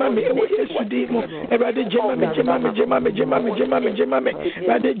 Eradijemami, Esudimo, Eradijemami,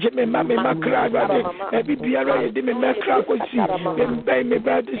 Radijemami, Makra, baby Biara, Yedimina Krakosi, me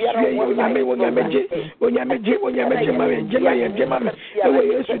bad Onyame,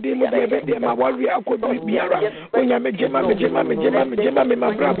 my warrior, I could be Biara, Onyame,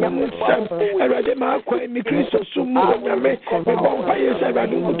 my brother, I read my me Christ Sumo, Onyame, the vampires, I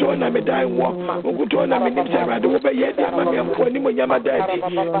read Utona, me die walk, Utona, me nips, I read over yet, Mammy, I'm calling Onyama daddy,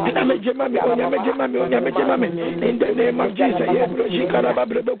 Onyame, in the name of Jesus, Yebroshi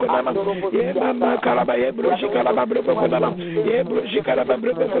Karababrubokunama, Yemama Karabayebroshi Karababrubokunama, Yebroshi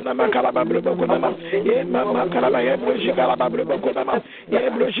Karababrubokunama, Karababrubokunama, Yemama Karabayebroshi Karababrubokunama,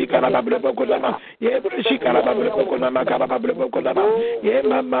 Yebroshi Karababrubokunama, Yebroshi Karababrubokunama, Karababrubokunama,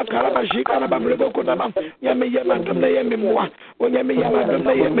 Yemama Karabashi Karababrubokunama, Yamiyamandum, Yemimwa, Onyamiyamandum,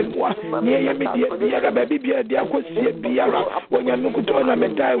 Yemimwa, Yemi, Biara, baby, Biakosi, Biara, when Yamukutona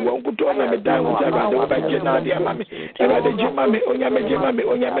Medai, Wonkutona Medai, whatever, the Bajana, dear Mammy, Eradijimami, Onyamejimami,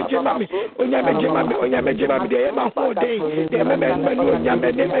 they are my whole day, they are my men,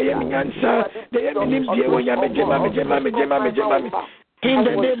 Onyamejimami, they are Onyamejimami. In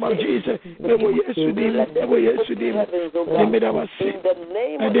the name of Jesus, they were yesterday, they made our sin,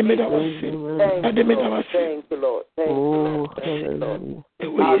 and they made our sin, and they made our sin. Thank you, Lord. Thank you, Lord.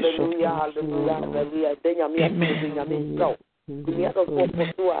 Hallelujah. Amen.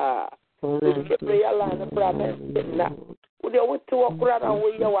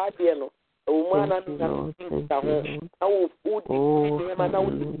 Umana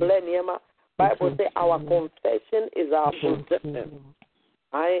Bible say our confession is our possession.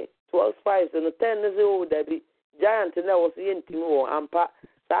 12:5 and 10 is old Debbie. Giant and I was in Timo Ampa,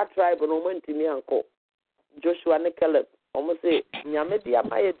 that tribe and went to me uncle. Joshua and Caleb. Almost say, Yamedia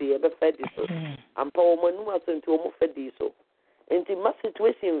Maya dear, the Fediso. And Paul Manumas into Homo Fediso. Into my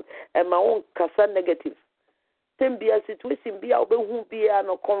situation and my own casa negative. Then be a situation be out who be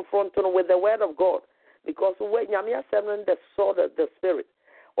no confronting with the word of God. Because when Yamia seven the sword of the spirit.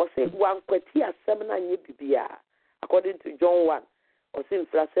 Or say one quetia seven and yibia, according to John 1. Or say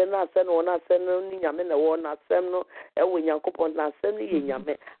Frasena, Senona, Senon, Yamena, Wana, Semno, and when Yankopon, Semi,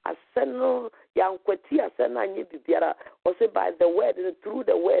 Yame, a Seno, Yanquetia, Sena, and yibia, or say by the word and through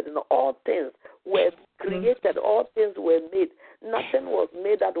the word, and all things were created, all things were made. Nothing was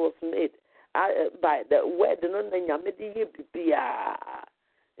made that was made by the word, and Yamedi yibia.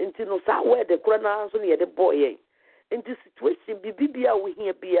 Into no sa word, the Corona, so near the boy. In this situation, Bibia we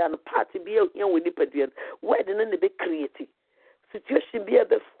hear be and party be here with the pedian. Where the name be creative. Situation be a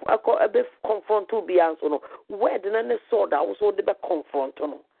bit confront to be answer. Where the name saw that was all the be confront.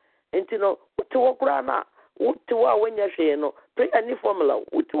 And you know, to walk around, what to when you say no, pray any formula,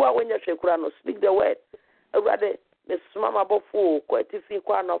 what to when you say Kurano, speak the word. Rather, Miss Mama Bofo, quite if you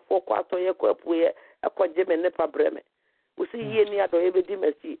can't afford quarter year queer, a quadjem and nepa breme. We see ye near the every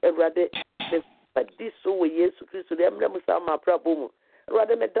dimity, rather. But this so we yes to Christ to them my problem.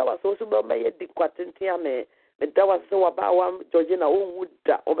 Rather me that was also about my me that was so about Georgina would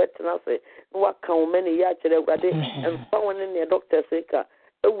over say no account many years and found in the doctor seeker.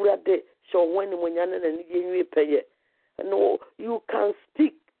 Show when you pay. No, you can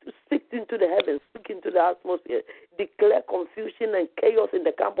speak into the heavens, speak into the atmosphere, declare confusion and chaos in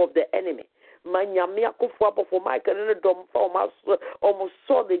the camp of the enemy. Manyamia kufuapo for Michael and the dom for almost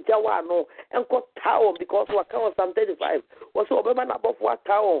saw the Jawano and got town because we count some 35 was over above what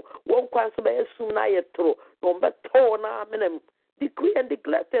town one cancel by soon I throw no better na menem decree and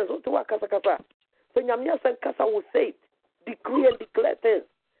declare things to a casa. When Yamia and Casa will say decree and declare things.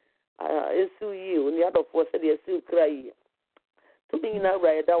 It's you and the other force said yes you cry to me now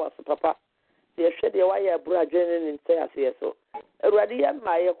right that was papa. They shed the wire brother and say as so. Already,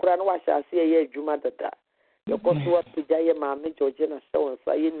 my Quran wash I see a Jumadata. Your cost was to Jaya Mammy Georgina Show and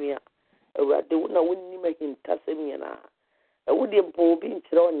Sayenia. A raduna wouldn't make him Tassimiana. I wouldn't pull being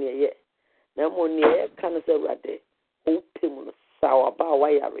thrown near yet. No more near Canasa Rade. Open sour bar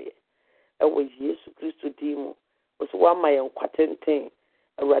wire. I was Jesus Christ Demo. Was one my own quatentin.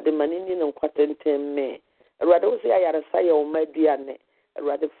 A radamaninian and quatentin me. A rado say I had a say on my diane. A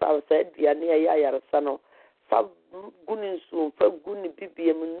radical said Diane Yayarasano. Fa gunin soon, fa guni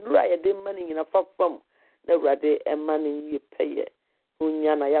BBM, Raya de money in a far from the Rade and money you pay.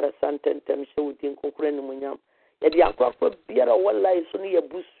 Unyana Yara Santentem show in Concurrent Munyam. Yet the Aqua Biara one lies on your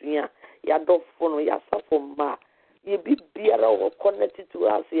busuya, Yadofono, Yasafo Ma. Ye be Biara or connected to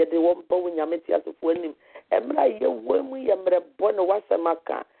us, yet they won't bow in Yametias of winning. Emra, you when we am born a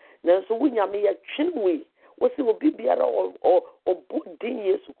Wasamaka. Then so we yammy a chinwe. What's it will be Biara or Budin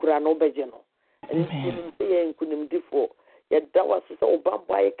Yes Ukrano Bejano. And it's couldn't differ. Yet that was so bad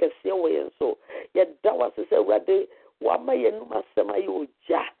by a Cassia and so. Yet that was a rather what my Numa Samayo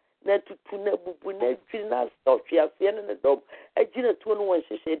Ja. Net to Tunebu, Gina, Sophia, Fian and the dog. A Gina 21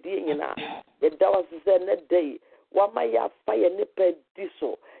 she said, yet that was a net day. What my fire nipper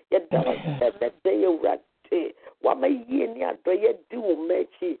diso. Yet that was that day a rat. What my year near Drea do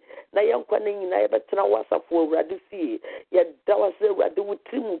mechi. Na young quaning in Ibertana was a for Radisi. Yet that was a radu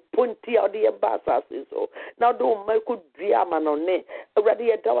trim punty out the ambassadors. So now don't make good diamond on it. A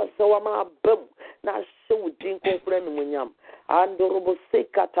radia that was so a bum. Now show drink friend Munyam. And the robo say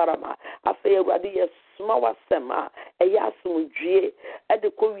Catarama. I say radia small sema. A yasum G. At the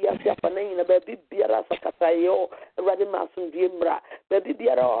Korea Japanese, a baby Biara Sakatayo. Radimasum Dimbra. Baby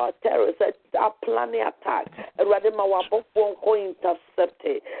Biara terrorists are planning attack. Radima Wabo phone call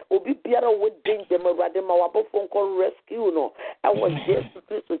intercepted. Obi Biara with danger. Radima Wabo phone call rescue. No, I was Jesus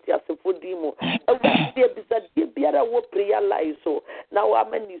Christ with Yasifodimo. I was there beside Biara wo prayer life. So now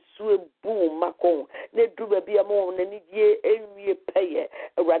I'm in the boom Macon. Ne do baby a more than ye any pay.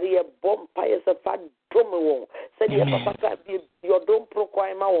 Radia bomb pious a fat drum. Said your papa your don't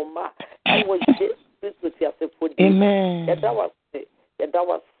proclaim my ma. I was Jesus Christ with Yasifodimo. Amen. That was it. That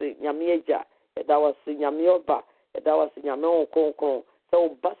was it. Yamieja. That was Yamioba. That was Yamon Concon.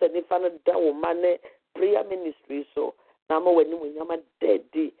 So, Bass and if I know money prayer ministry. So, now when you are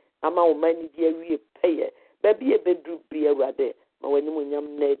dead, I'm a man, dear, we pay it. Baby, a bedroom be a rade. But when you are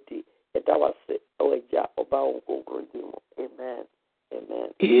netty, that was it. Oh, a job about Concon. Amen. Amen.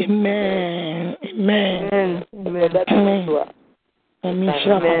 Amen. Amen.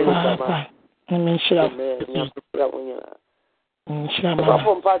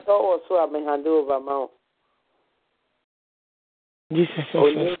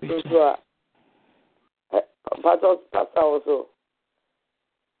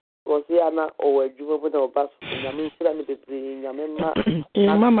 Was Yana or juvenile bus? Yamin Shirani between Yamima,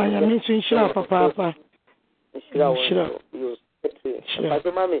 Mamma, Yamin Shira, Papa. You,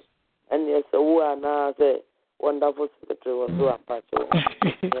 Mammy, and yes, who are now the wonderful secretary was so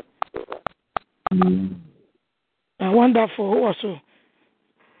wonderful also.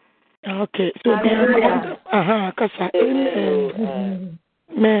 Okay, so Kasa.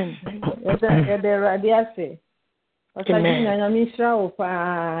 Amen. The radiasi. Amen. Nyamisra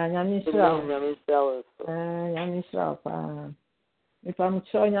pa. If I'm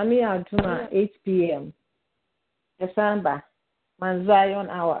sure Nyami Aduna 8 p.m. December, MOUNTZION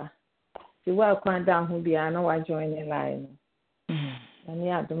hour. The work went down who be I know I join the line.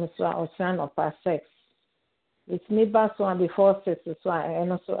 Nyami Aduna or son of past 6. It's me back one before 6 so I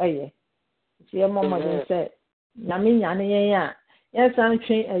also aye. It's your mama then said Nyami Yana yes I'm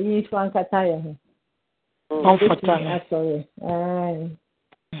trained a youth one kataya. Sorry.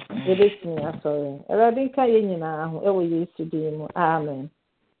 It is me, sorry. I think I know how we used to do. Amen.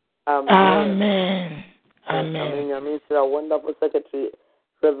 Amen. I mean, a wonderful secretary.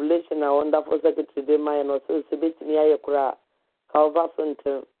 Revelation, a wonderful secretary. They might not say, "Submit me, I cry." Calvin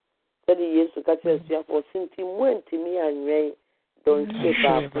said he used to catch us for since went to me and Ray. Don't skip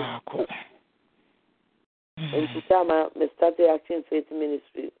up. And to time, I started acting faith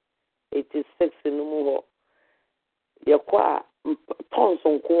ministry. 86 in Numuho. Yakwa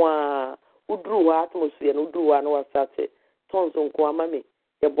Tonson Kwa Udru atmosphere, Udru no started. Tonson Kwa Mammy,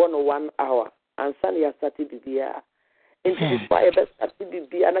 you're born 1 hour, and Sunday I started Bibia. And to be fire best started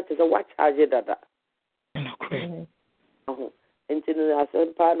Bibia, and that is a watch charger dada. And to I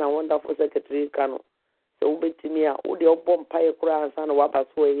said, Pan, a wonderful secretary Cano. So, with me, would your bomb pie crown, and Wabas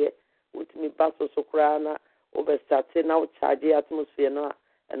way, with me, Basso Socrana, over starting now charge atmosphere now,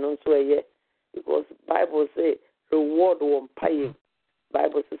 and also a year. Because Bible say reward won pay.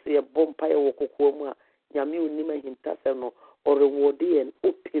 Bible say a bomb pay wo kokoma nyame onima hintase no or reward and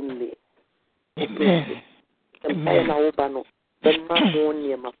openly. Amen. Empire na wo ba no the man won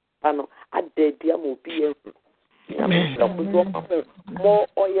yema ano ade dia mo bi more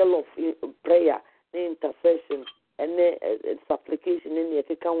oil of prayer, intercession and supplication in the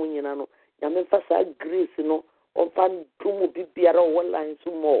keka wonyina no nyame fasa grace no on fan drum bibiara online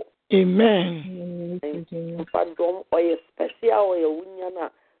so more. Amen. Pardon or a special or a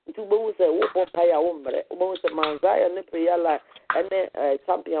wunyana to both a whoop pay a woman, both a MOUNTZION and prayer life and a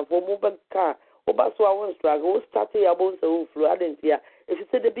champion for moving car. Obaso I won't struggle, starting about the flooding here. If you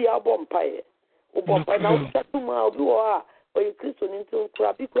said to be a bomb pie, Obon pie now, that's tomorrow you are or you Christian into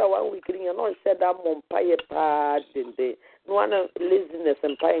crappy 1 week and not said that mom pie pad in day. No one laziness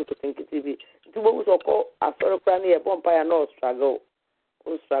and pie to think it TV. To both or call a fellow cranny a bomb pie and no struggle.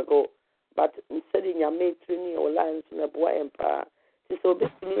 Struggle, but instead in your mate training or lines in a boy empire. She so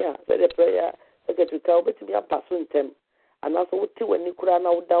bit me, said a prayer, secretary, bit me a passing them. And also, what you when you could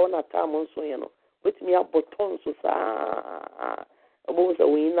now down at time on so you know, with me a button so about a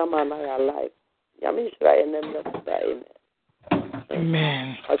winner man I alive. Yamish Ryan and never die.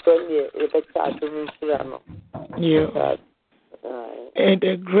 Amen. I told you if a child to me, you. And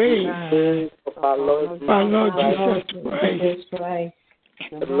the grace of our Lord Jesus Christ.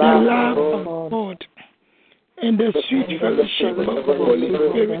 The love of God and the sweet fellowship of the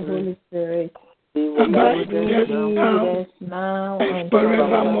Holy Spirit abide with us now and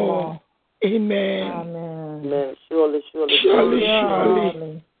forevermore. Amen. Amen. Surely.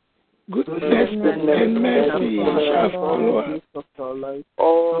 Goodness and mercy shall follow us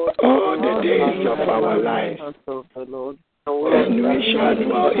all the days of our life. And we shall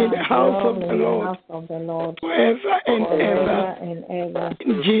dwell in the house of the Lord forever and ever.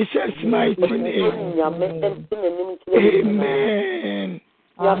 In Jesus' mighty name. Amen. Amen.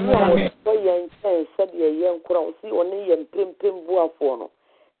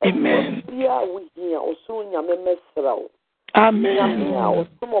 Amen.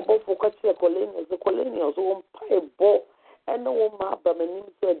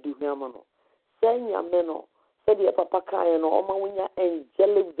 Said your papa kind or Omawina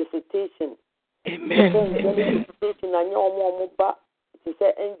angelic visitation. Amen. Angelic visitation and your mom to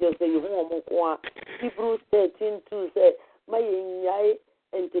say angels say you home. Hebrews 13:2 say my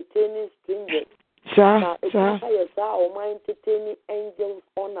entertaining strangers. Sir. Or my entertaining angels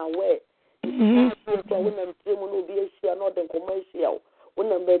unaware. When I'm be a share not the commercial.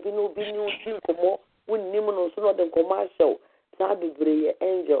 When I'm new team komo when nim no so no the commercial na bebree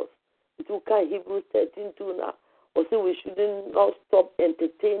angels it will can Hebrews 13:2 now or say we shouldn't not stop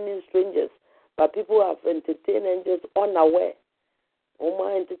entertaining strangers but people have entertained angels unaware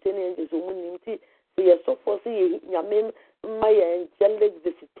entertaining angels nim ti so yes so for say nyame my angelic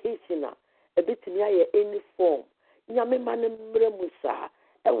visitation a bit near any form nyame man mremusa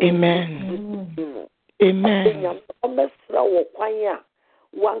amen amen omesra wo kwan a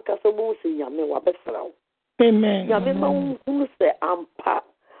wankasa bo se nyame wabesra wo amen nyame ma hu se ampa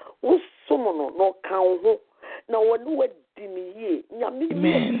wo somo no kan ho na wone wadi mi ye nyame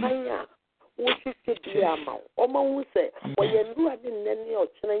kwan a wo hwehwe bi ama o ma hu se wo ye nura de nnene o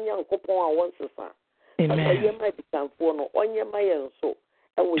kyena nyankopon a won sesa amen ye ma bitanfo no onye ma ye nso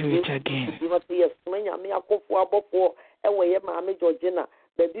ewo ye bi ma se yes ma nyame akofo abofo ewo ye ma me Georgina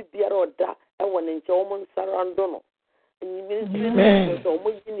baby biara oda ewo ne nche o mo nsarando no nyimiri so mo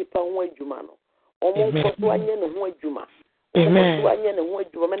yini pa ho adwuma no o mo nkoto anye ne ho adwuma amen anye ne ho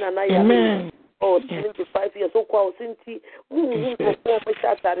adwuma me na ya oh 25 years so kwa osinti mu ko mo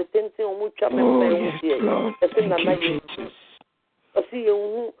chatare tenten o mo twa me pa ho die ese na na ye osi ye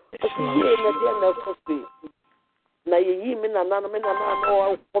hu osi ye na dia na kofi na ye yi me na no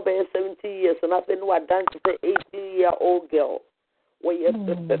o be 70 years na fe no dance say 18-year-old girl we yes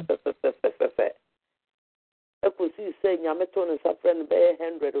ekusi say nyame to no safren be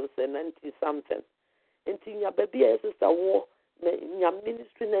 100 or 90 something enti nya baby e sister wo nya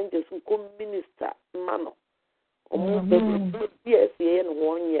ministry na just ko minister mano omo baby yes ye no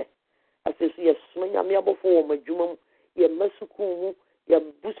wonye asesi yes nyame abofo wo madwuma ye masuku mu ye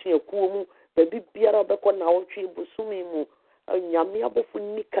busuaku mu baby biara be ko na wotwe busumi mu nyame abofo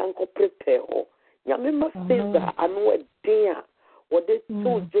nika nko prepare ho nyame ma favor anu edin a wode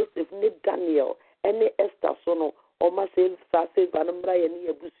to Joseph ne Daniel ene Esther so no o ma save anambra ye ne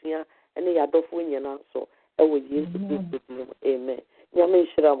abusua ene yadofo nyina so ewo Yesu Kristo amen nyame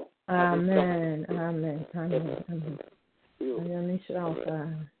nhyira mo amen amen amen nyame nhyira mo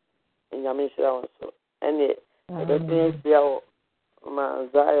nyame nhyira mo so ene the thing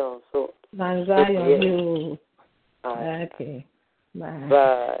MOUNTZION so MOUNTZION okay bye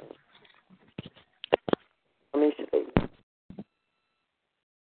bye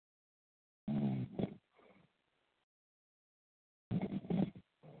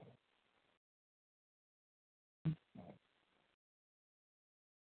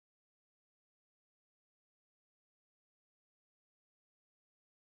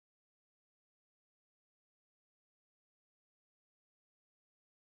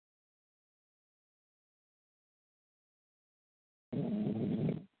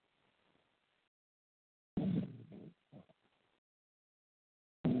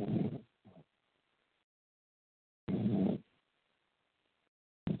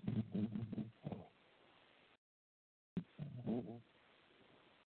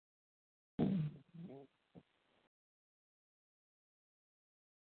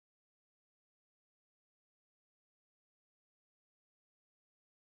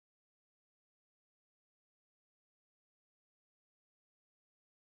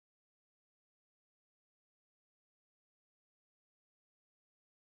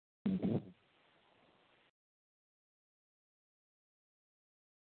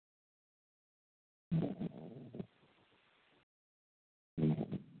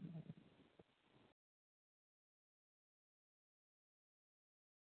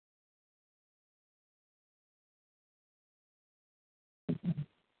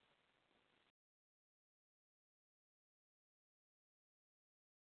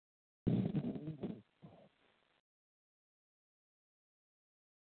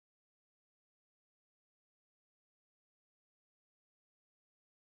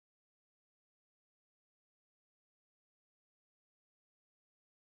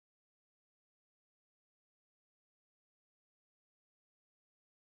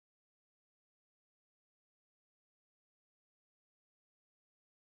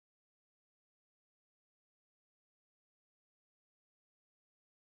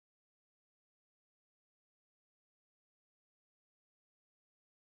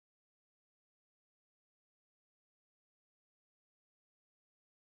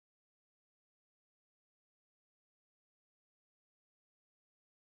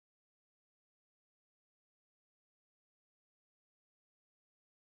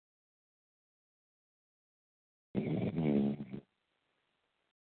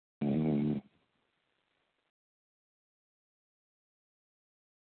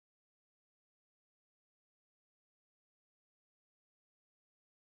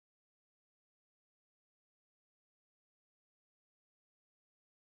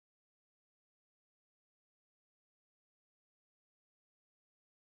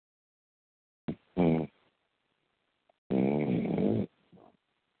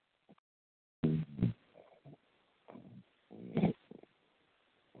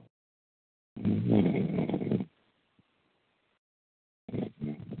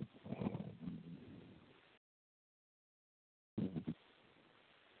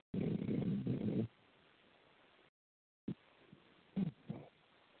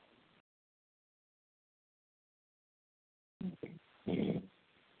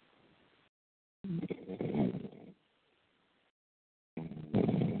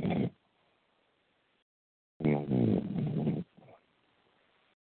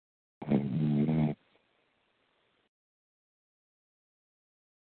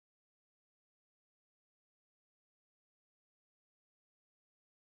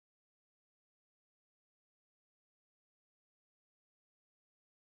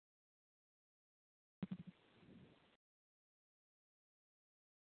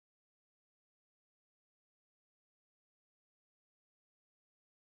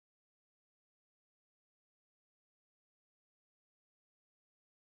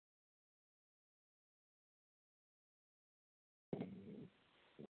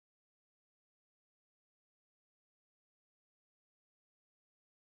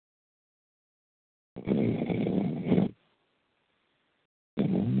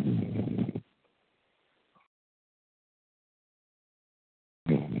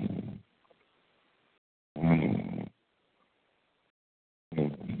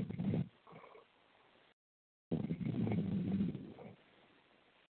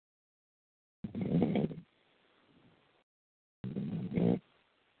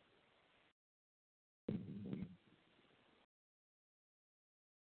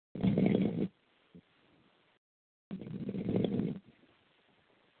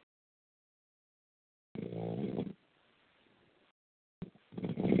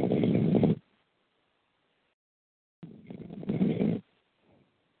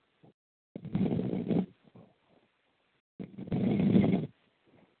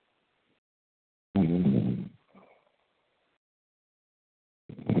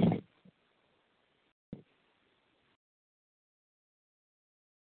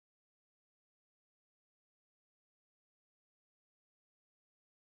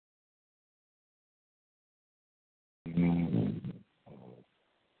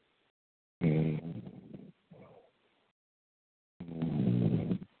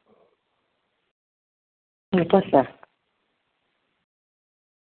Pastor.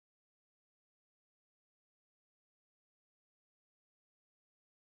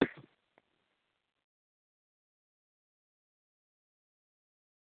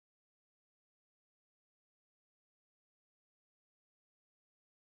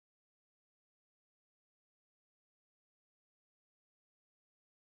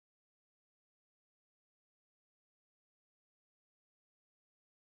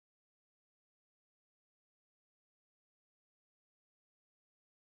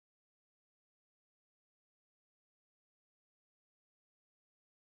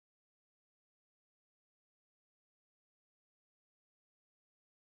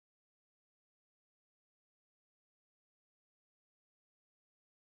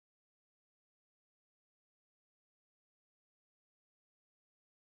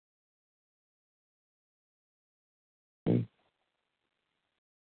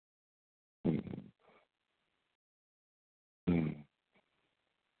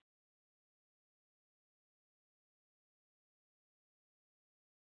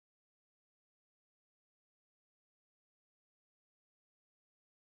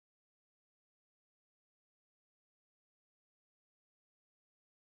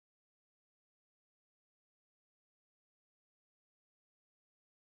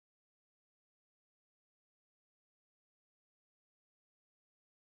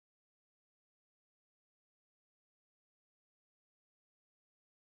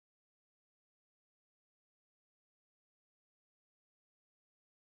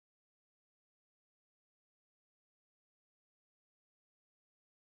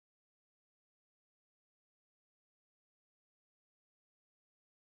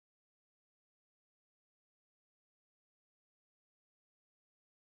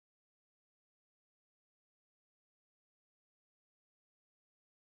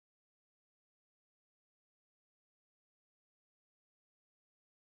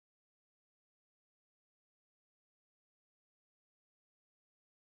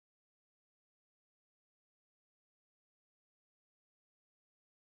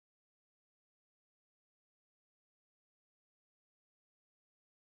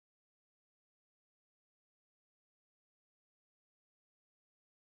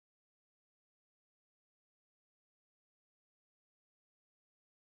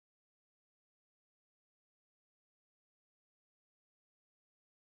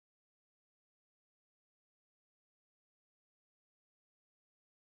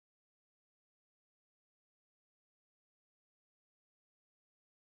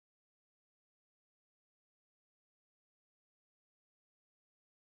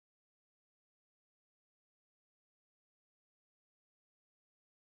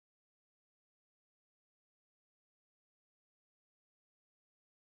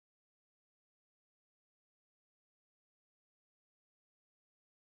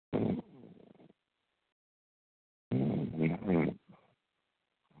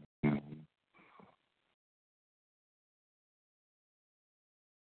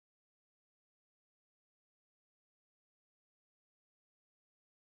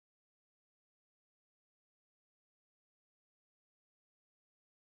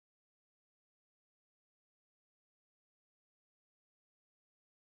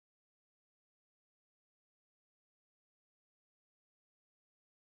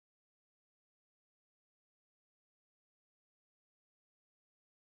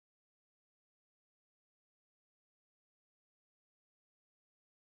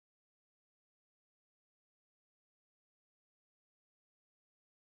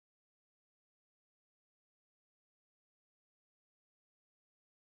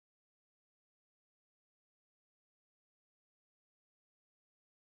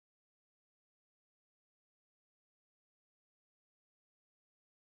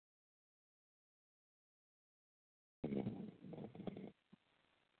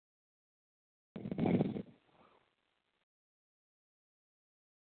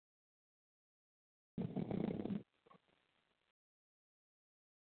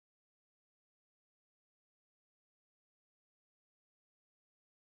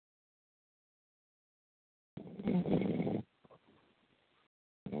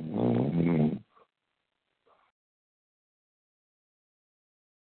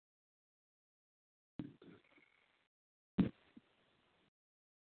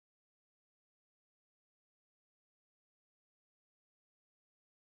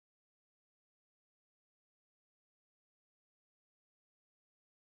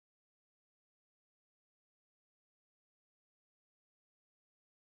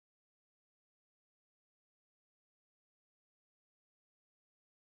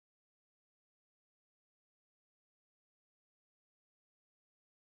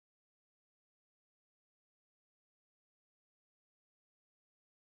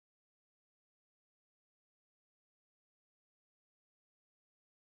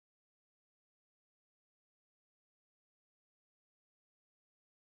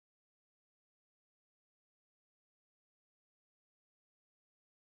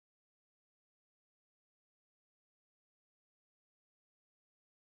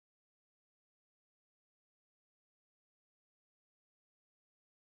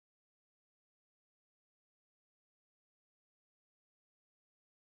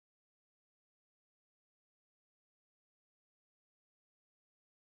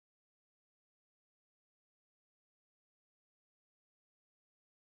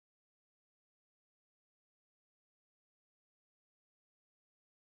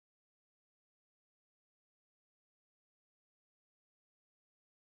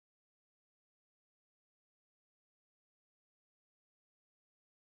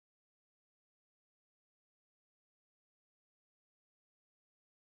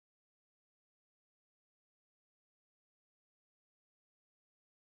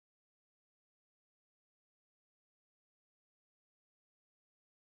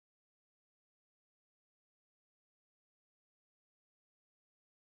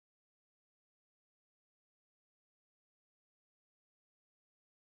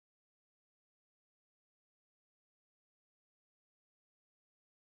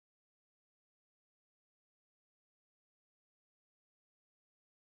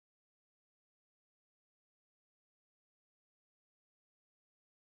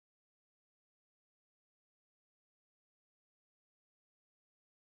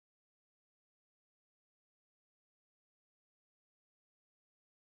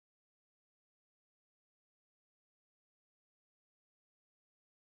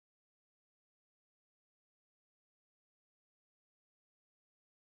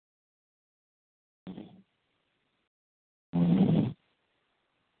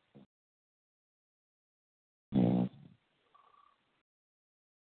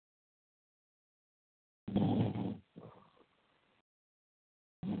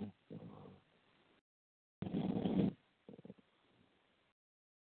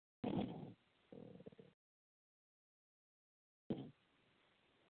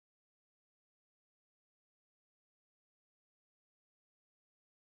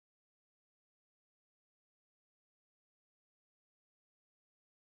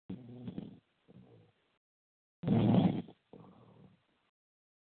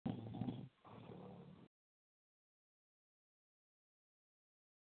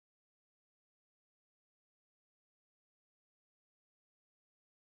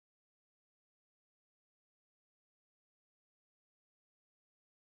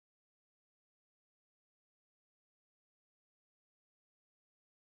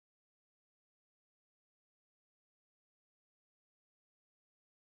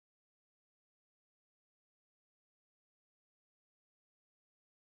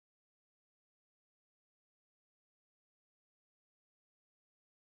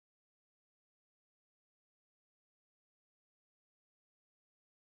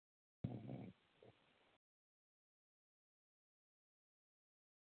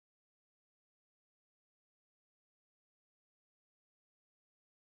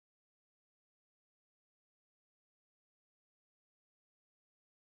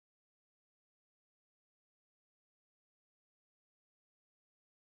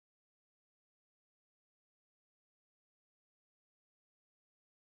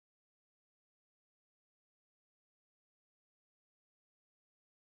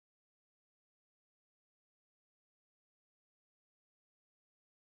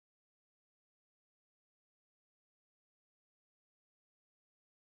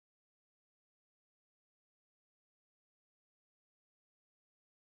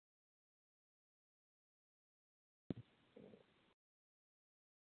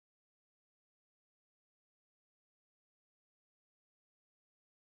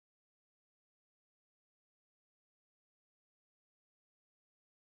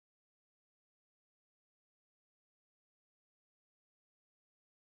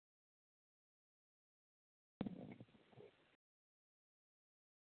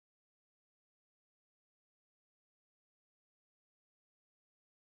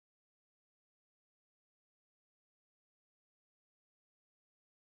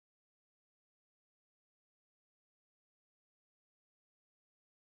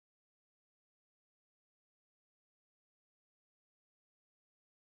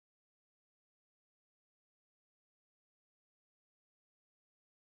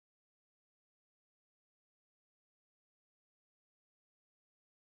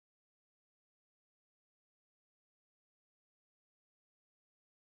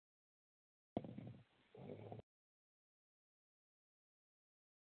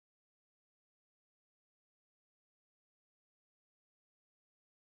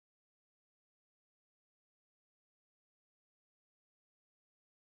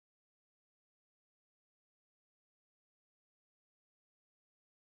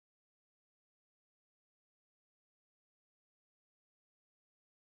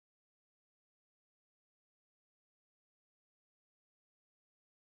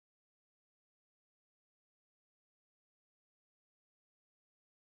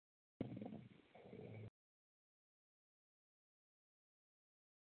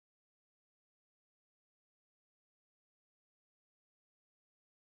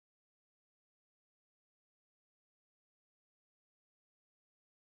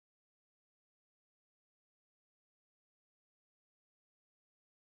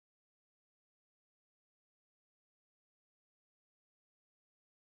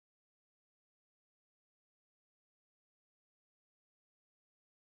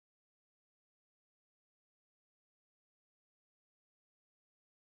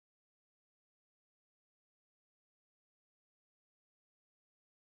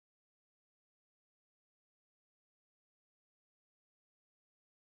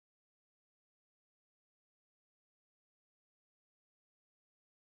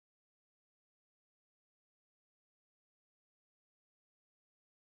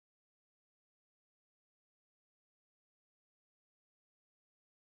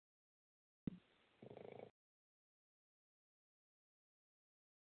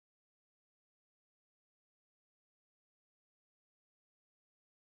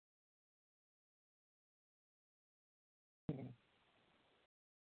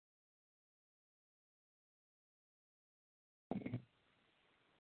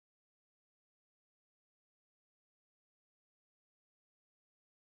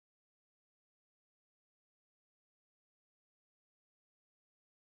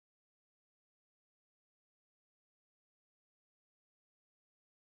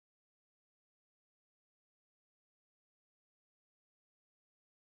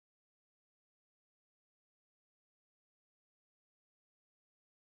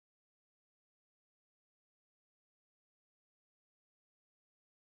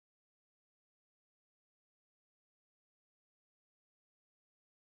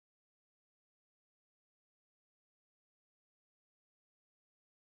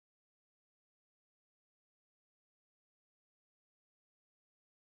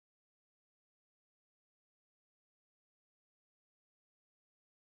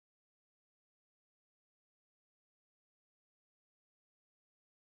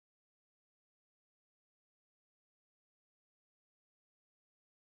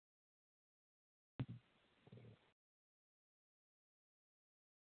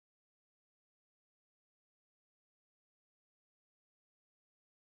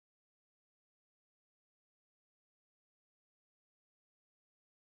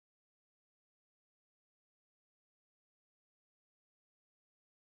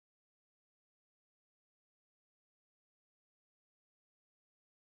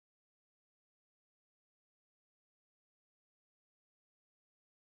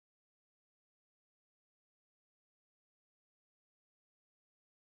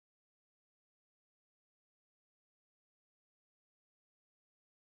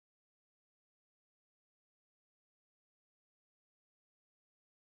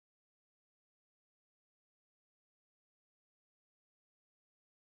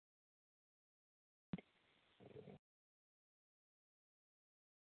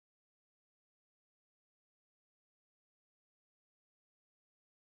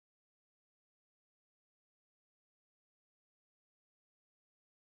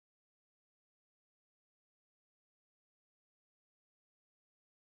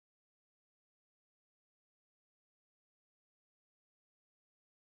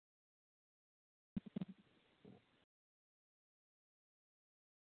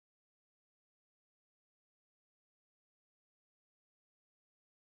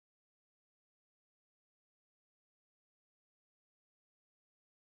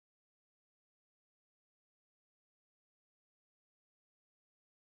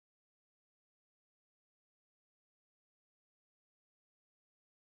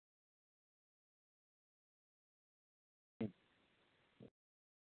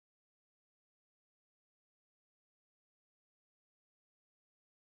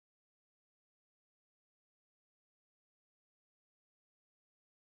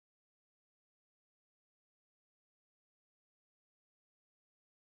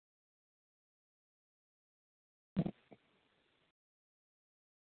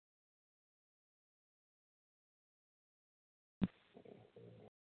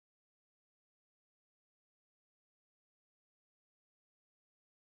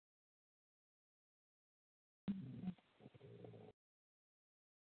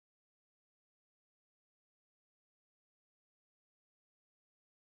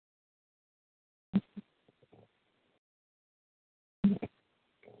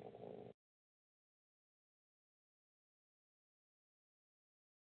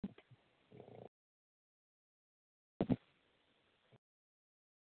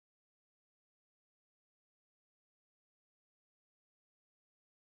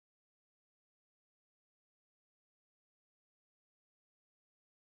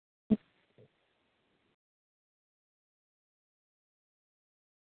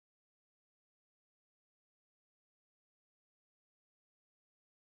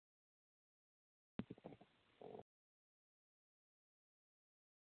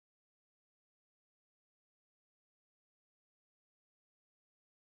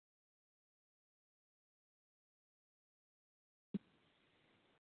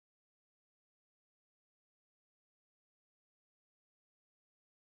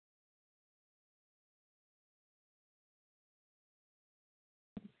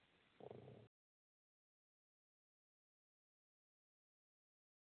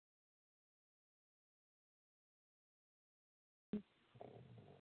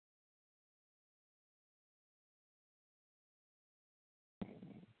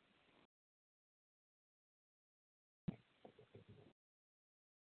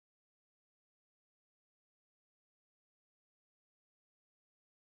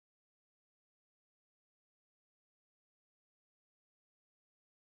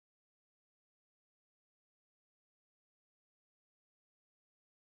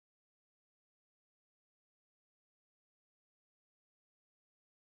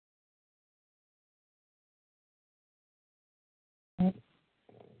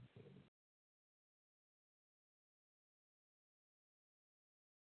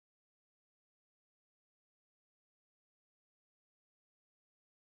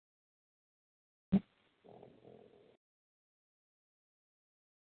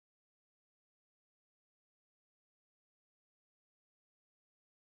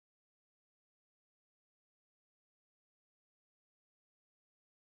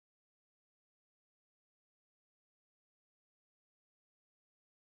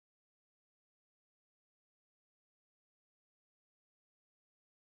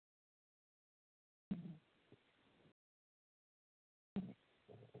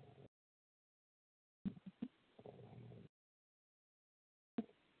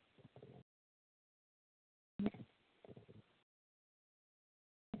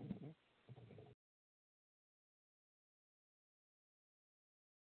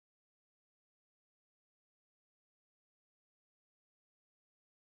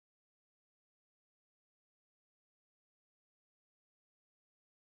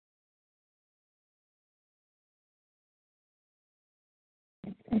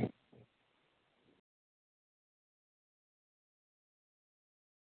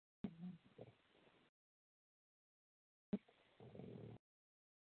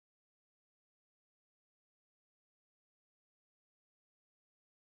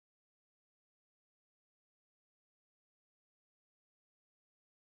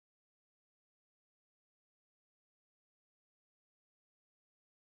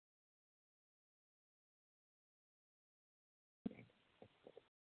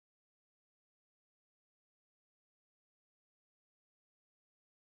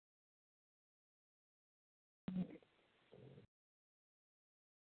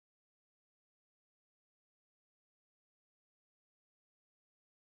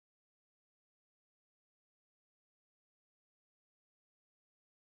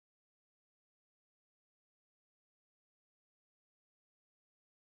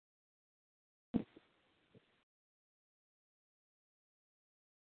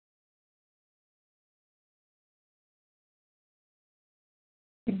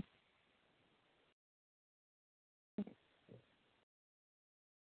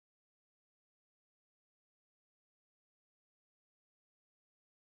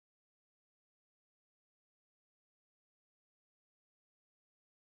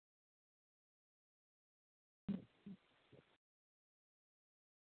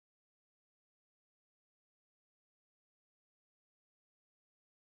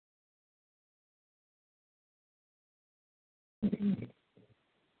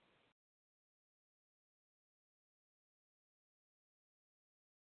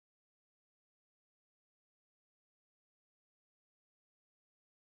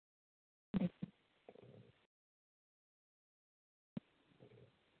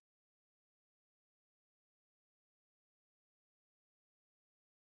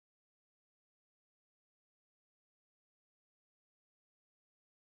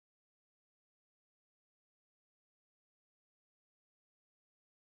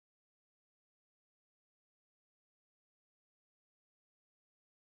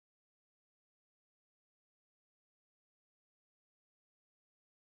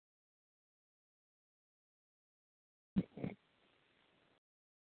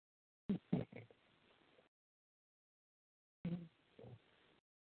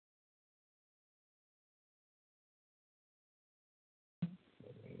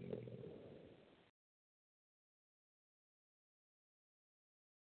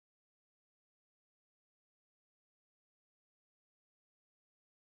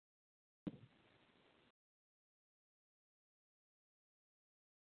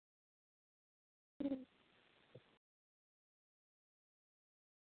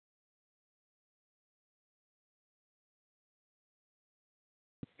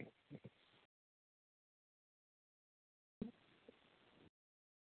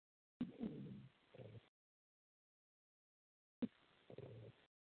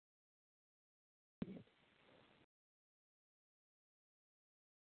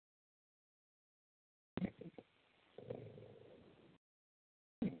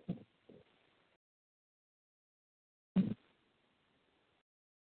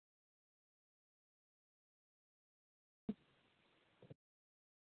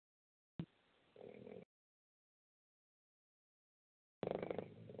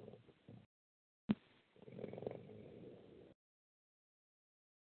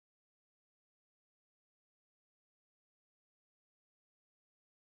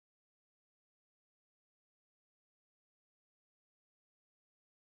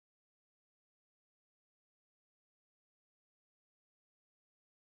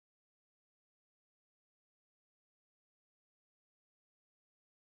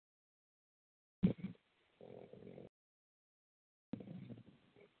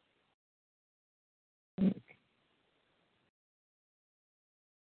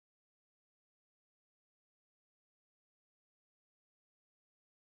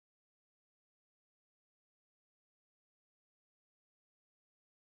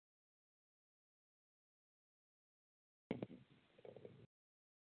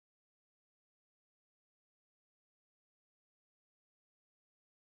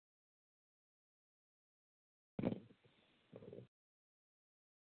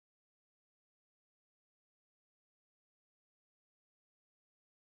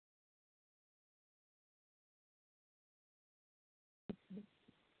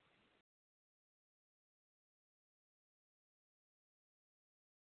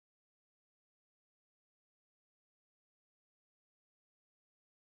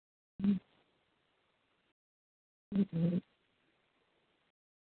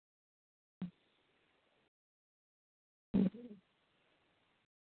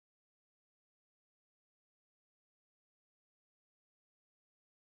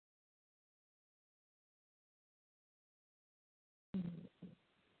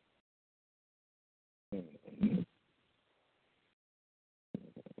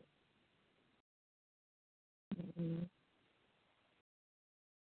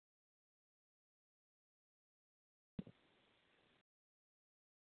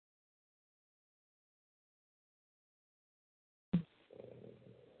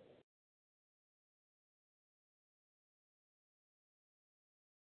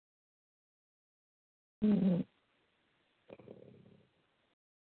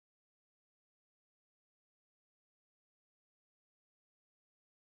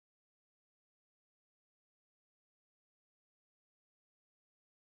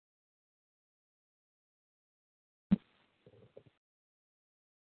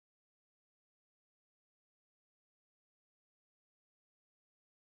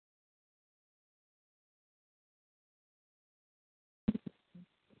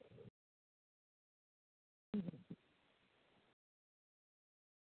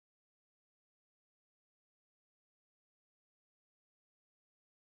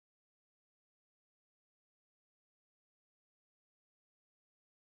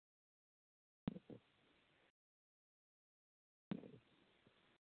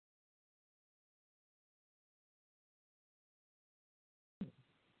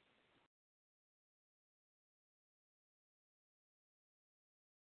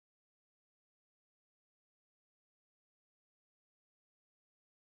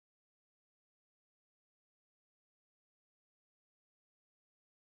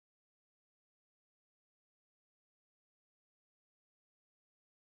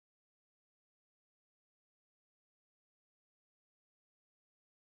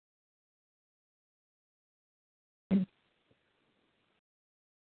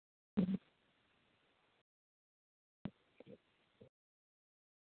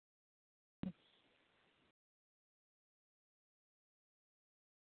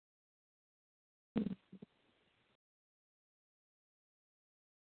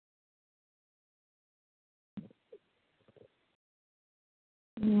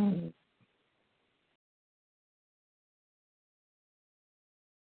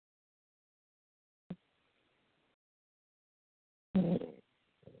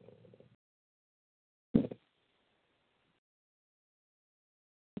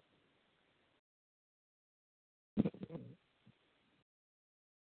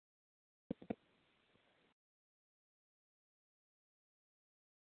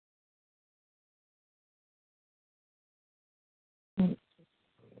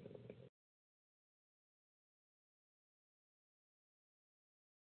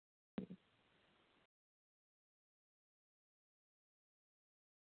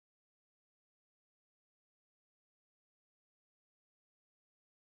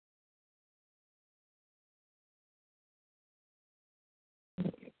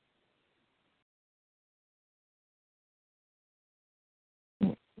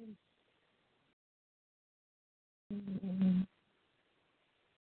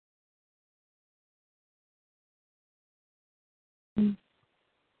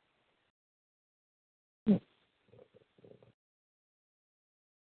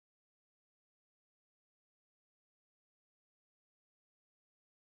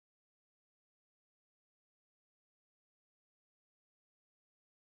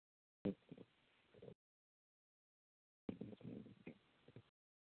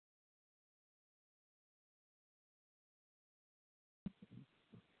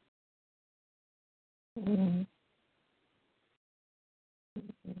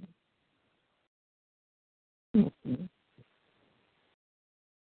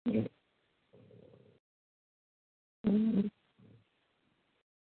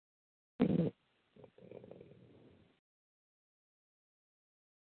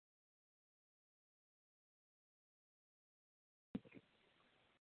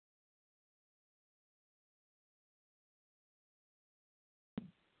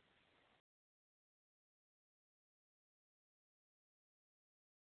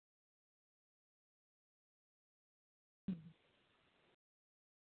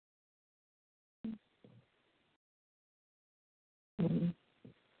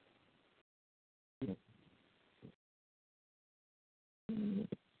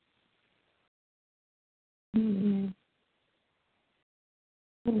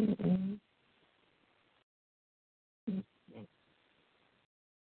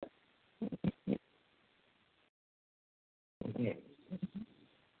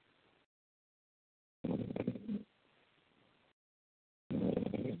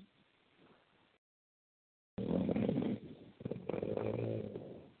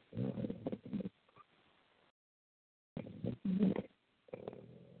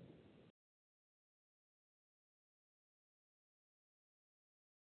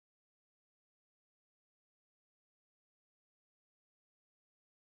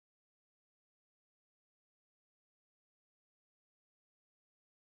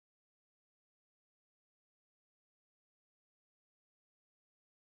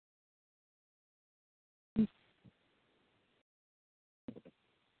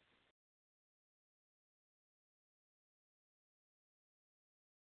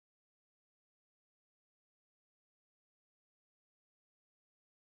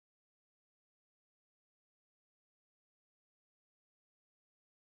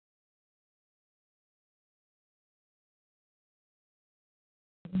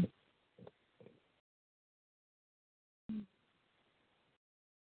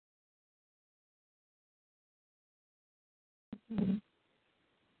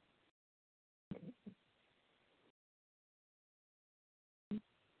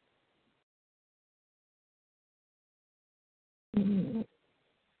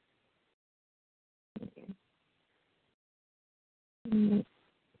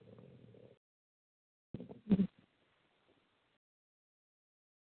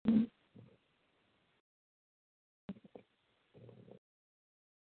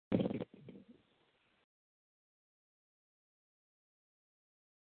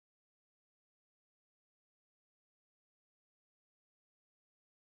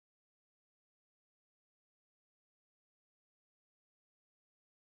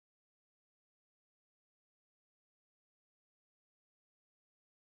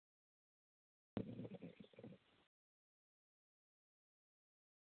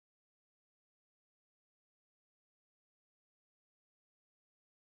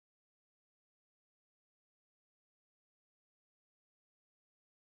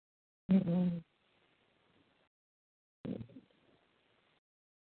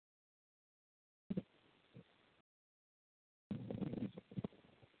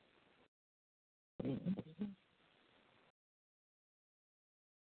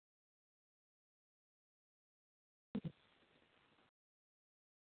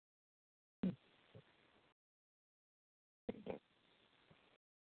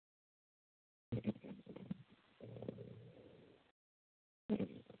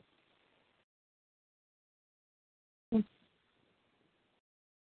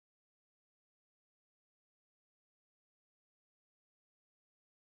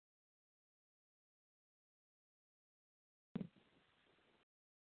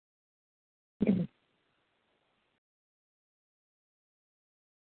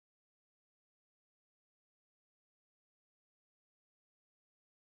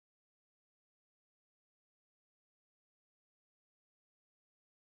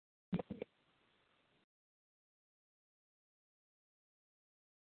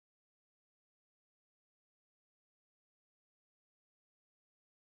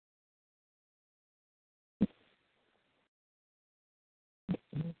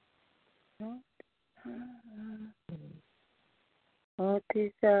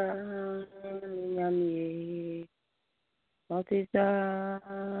 Otisa Yami Otisa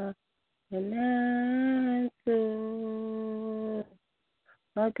Enesu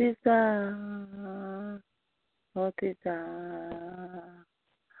Otisa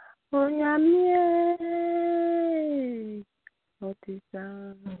Onyamie Otisa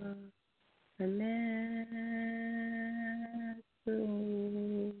Enesu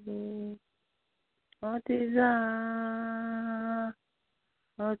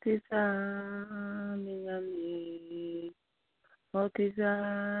Otisa Miami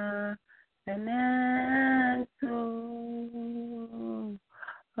Otisa Enesu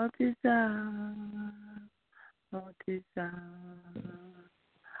Otisa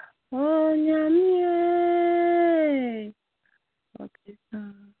Onyamie Otisa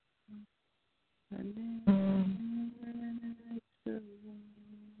Enesu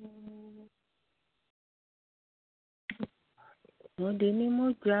Odini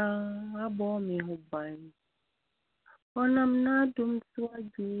moja abo mi hubai Onamna dum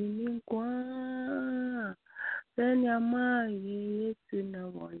swaji mi kwa Seni amaye Yesu na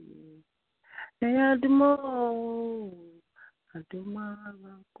waye Admo Aduma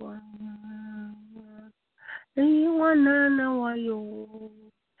kwa Wana na wayo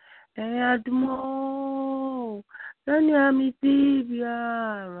Admo Seni amiti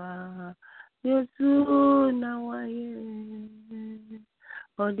biara Yesu na waye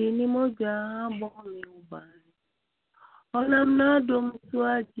Odini moja bomi ubai Onamna dum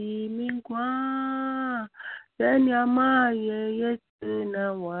swaji minkwa Seni amaye Yesu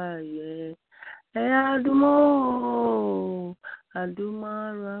na waye Adumo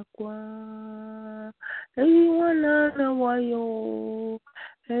Adumara kwa Wana na wayo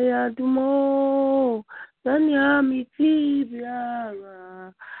Adumo Seni amiti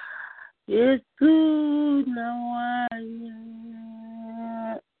biara Yesu na waye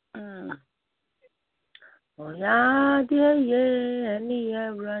Oya ye ni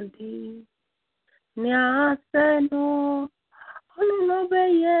erandi ni aseno onu no be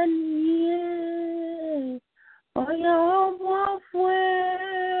ye ni Oya omofwe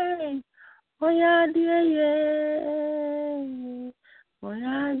Oya ye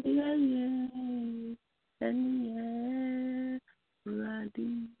ni erandi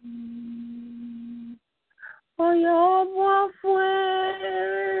Oya omofwe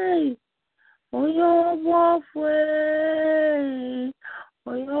Oyo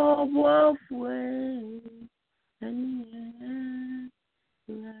wafwe eniye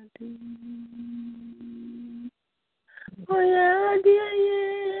yadi Oya diye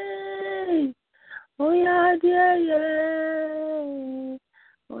eniye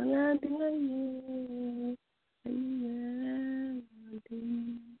yadi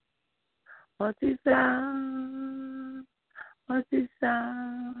Otisa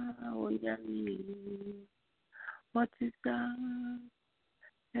Onyami Otisa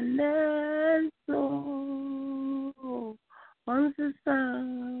Eleso Onsisa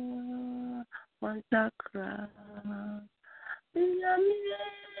Onsakra Onyami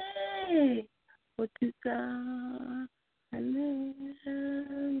Otisa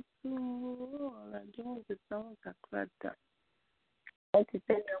Eleso Rajon Otisa Onsakra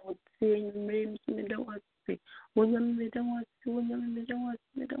Otisa the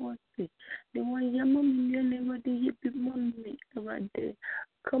one Yama never did be money about there.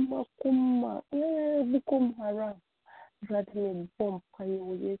 Come up, become haram. Rather bomb pie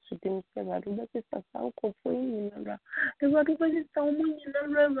with to themselves. That is a sound of free. Everybody someone in a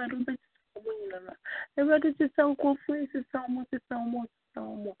river. Everybody is sound of free. Someone.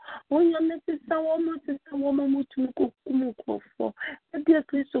 When you met someone to cook for a dear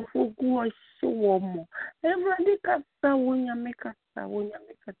Christopher go show more. Everybody can say when you make us.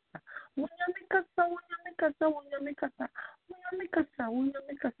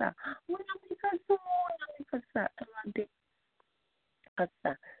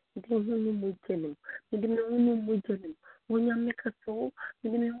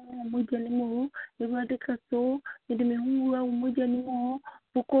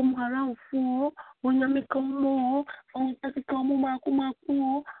 Bukom haram fu wonyame komo fonsa ke komo maku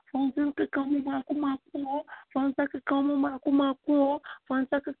fonsa ke komo maku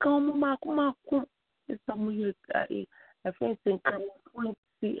fonsa ke komo maku isamu ye kai afen sen kan point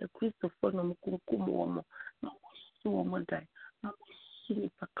see a Christopher no kunkumo mo no so mo dai no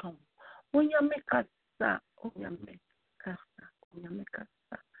shiri pakam wonyame kasa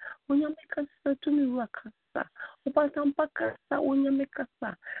Onyame kasa tumi wakasa upatampa kasa onyame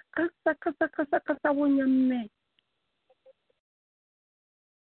kasa onyame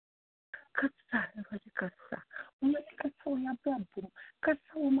kasa Awurade kasa Onyame kasa wo ya brabom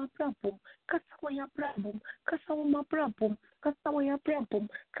kasa wo ma brabom kasa wo ya brabom kasa wo ma brabom kasa wo ya brabom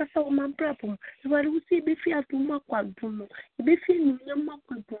kasa wo ma brabom Awurade wo si be fi adum akwadum no be fi nunyam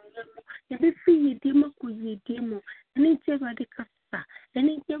akwadum no be fi yedi makoyedi mo ene ti Awurade kasa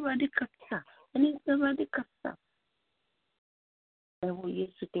ene ti Awurade kasa ene ti Awurade kasa ewo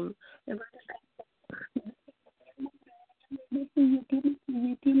Yesu dim Awurade kasa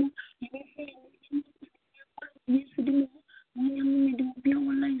Yesu dim Nyame de obi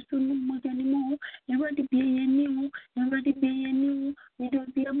awala iso no mogani mo Awurade bia yeni mo Awurade bia yeni mo me de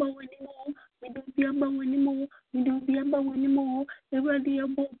obi abawani mo me de obi abawani mo me de obi abawani mo Awurade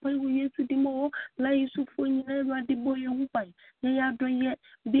abo pai wo Yesu dim mo la Yesu fo nyina Awurade bo ye hu pai ye ya do ye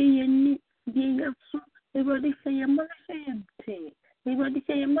be yeni be yaso Awurade fe ye ma fe ye te Awurade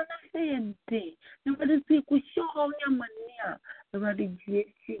fe ye ma fe ye te Awurade si ku sho ho nyamania Awurade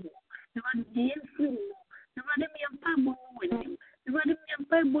Yesu Awurade Yesu Awurade mi ampa bo wenim Awurade mi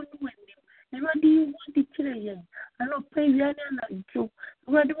ampa bo wenim Awurade you want the children alo pay ya na jo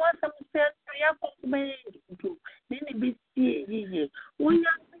Awurade wa sam se ya ko be do then be see ye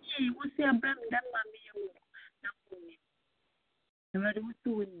wonya ye wo se abram dan ma me ye wo na woni Awurade wo so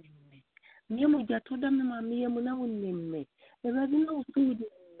wenim me mo ja to da me ma me ye mo na wenim me Awurade na wo so wenim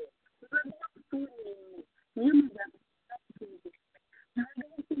Awurade na wo so wenim me mo ja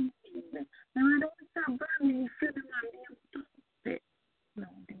Awurade wo sa abram ni fe de ma me ye to se na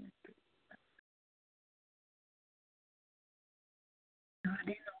wo de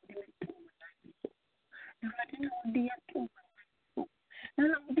Awurade na wo de to Awurade na wo de to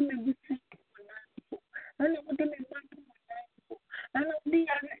Ana wo de me busi to Ana wo de me ba to Ana wo de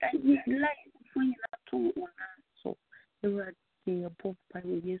ya life for you to ona so Awurade abo pa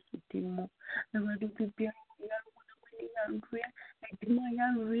Yesu dimo Awurade bibia ya Andrea edima ya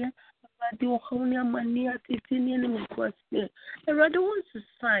Andrea Awurade o hawni amani atitini ne mkwase Awurade won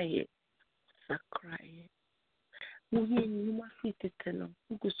society sakraye wo ye nyuma fitete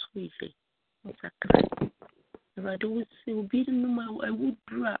ugusuife sakraye Awurade wo si obi numa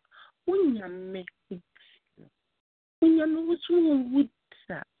awudura unyame wo so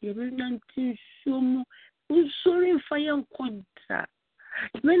wudsa yebe nanti shomu usori fire nkodza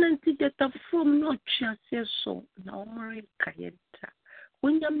menanti data from no chance so na omre kayenta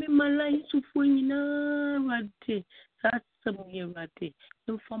unyame malai sufu nyina rade sasamu ye rade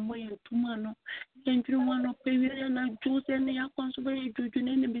mfamo ye tumano ndri wano pewere na jose ne yakonso be juju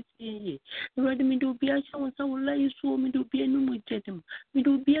ne bisiye rade mi do bia cha wonsa wala isu mi do bia nu mujetem mi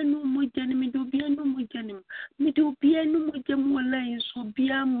do bia nu mujene mi do bia nu mujenem mi do bia nu mujem wala isu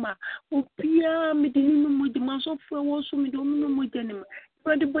bia ma o bia mi de nu mujem so fo wo so mi do nu mujenem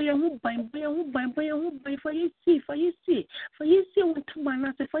rade boya hu ban fa yesi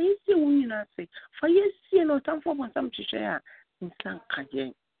wontumana se fa yesi wonyina se fa yesi no tamfo bonsam hwehwe a nsan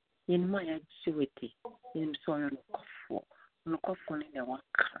kaje yen ma ya siwete yen so no kofo ne de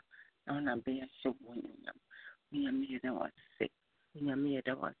waka na na be ya se wonyam nyame ye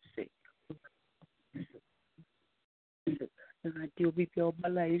da wase rade obi pe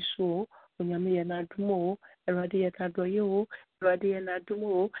obala iso onyame ye na dumo rade ye ta doyo Awurade ye na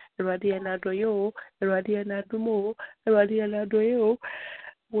dumo Awurade ye na doyo Awurade ye na dumo Awurade ye na doyo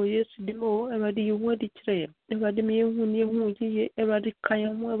wo Yesu dimo Awurade ye wodi kire Awurade me hu ne hu ye Awurade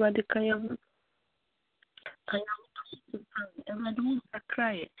kan ho Awurade kan ho Awurade won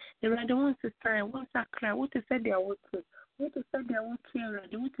sakrai Awurade won sakrai what is said there what is said there what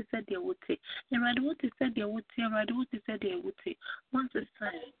Awurade what is said there what Awurade what is said there what Awurade what is said there what won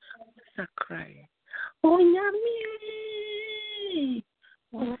sakrai oh nyame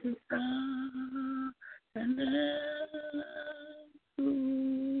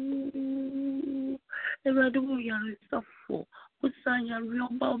Awurade wo yare safo usanya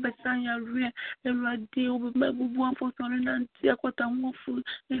riomba obesanya rie Awurade obebubu afotore nanti akwata nwofu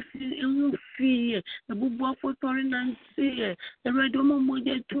efi ebubu afotore nanti Awurade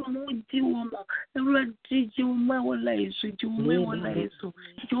omomoje tu omodi womo Awurade jiwma wala Yesu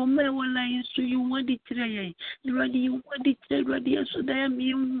jiwma wala Yesu yuwadi tireye Awurade yuwadi tireye Awurade Yesu daya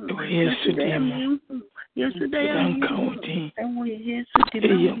mihu Yesu daya mihu ewo Yesu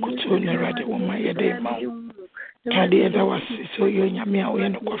daya kutu na Awurade wo ma yede ma Awurade da wase so yo nyame a wo ye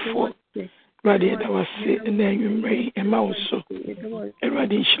nokofo Awurade da wase na anwumre e ma wo so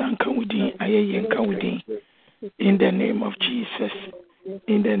Awurade nshranka wudi ayeye nka wudi in the name of Jesus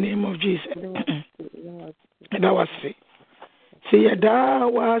da wase se ya da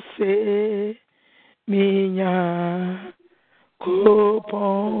wase minya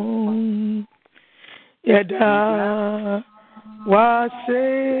kopon ya da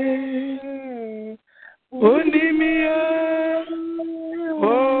wase unimia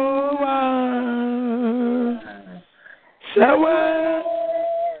owa sawa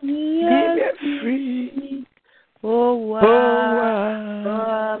be free owa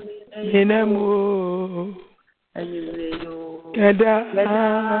minamo kada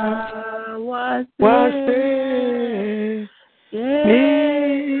wase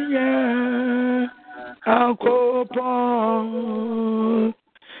niya akopon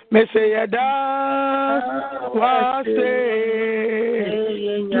meseyada wase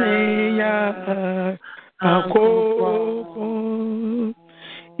niya akopon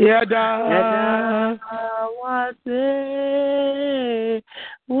yada wase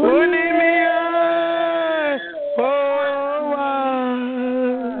unimia owa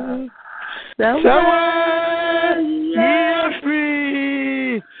sawa ye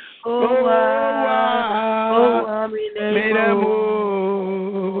free owa minamo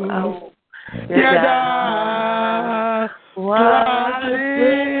yada wase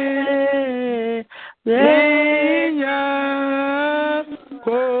niya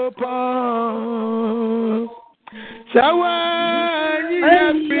kopon sawa ye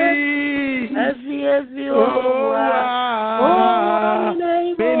free owa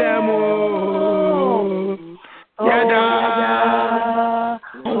minamo yada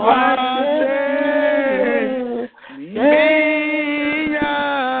wase niya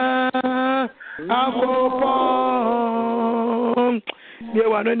akopon ye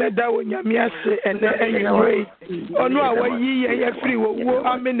wano na da onyame ase ene enwere ono a wayi ye free wo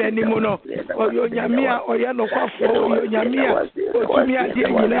amena ni mu no oyo onyame a oye no kwafo oyo onyame a otumi ade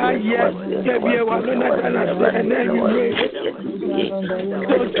nyina ye ye bie wano na da na se ene enwere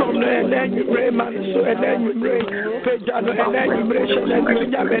tom no ene enwere man so ene enwere peja no ene enwere shele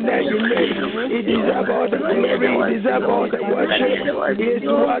onyame ene enwere it is about the glory, it is about the worship. He is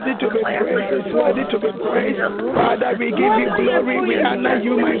worthy to be praised, it's worthy to be praised. Father, we give you glory, we honor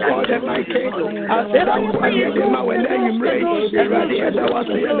you, my God and my King. I said, I'm going to give my when you pray. And ready, and I was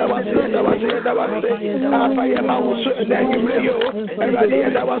here, and I was here, and I was here, and I was here. I am also, and then you pray, and ready,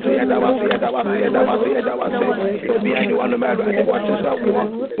 and I was here, and I was here, and I was here, and I was here, and I was here. To be anyone who matters, what is that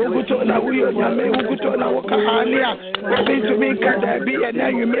one? Who could turn out who you are, who could turn out Kahania, to me, can there be, and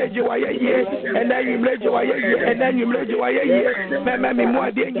then you made you a year, and then you made you a year, and then you made you a year. Mamma, me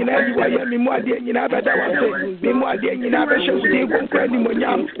more than you know, you are me more than you know, but I was saying, me more than you know, I should be complaining when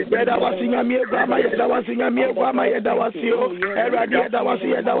I'm, that I was singing a mere grandma, that was singing a mere grandma, that was you, and I did that was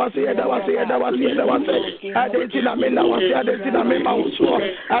here, that was here, that was here, that was here, that was it. I didn't see a man, I was here, I didn't see a man, I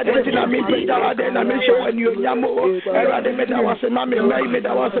didn't see a man, I didn't mention when you Yamo, and I didn't that was a mammy, made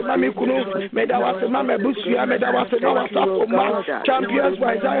that was a mammy Kunu, made that was a mammy Busia, made that was a Mama Champions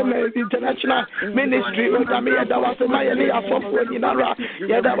by Diamond International Ministry, Yamia, that was a Mayali, a software in Ara,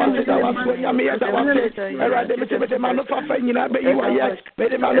 that was Yamia, that was it, and I didn't the man of Fafina, but you are yet,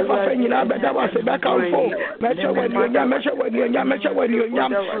 made a man of Fafina, but that was a back and forth, measure when you yam, measure when you yam, measure when you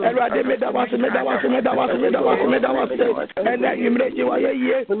yam, and I did that was and then you made you a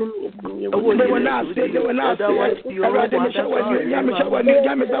year, they were not, and I did measure when you yam, measure when you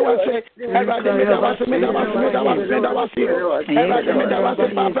yam, that was it, and I did that was and I did that was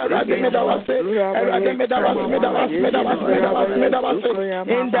Papa, I did that was it, and I did that was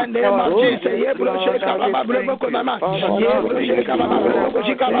in the name of Jesus, ye bloshek Baba Brebokonama, ye bloshek Baba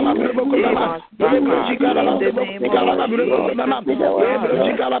Brebokonama, ye bloshek Baba Brebokonama, ye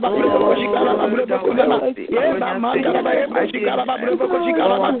bloshek Baba Brebokonama, ye Mama Baba bloshek Baba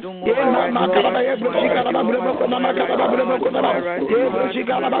Brebokonama, ye Mama Baba bloshek Baba Brebokonama, ye bloshek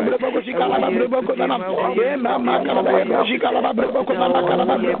Baba Brebokonama, ye Mama Baba bloshek Baba Brebokonama,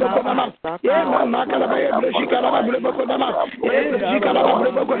 ye Mama Baba bloshek Baba Brebokonama, ye bloshek Baba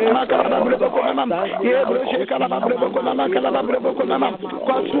Brebokonama, ye bloshek Baba Brebokonama,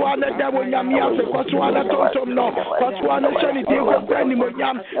 Kwaswana Dabo Yamia, Kwaswana Totom no, Kwaswana Shanity, Kwani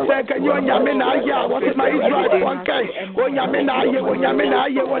Monyam, Second Yamina, what is my Israel one kind? When Yamina, when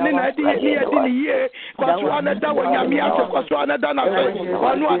I did year, Kwaswana Dabo Yamia, Kwaswana Dana,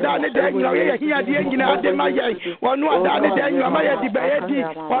 one more than a day, here, the Maya, one more than a day, you are Maya di Bayeti,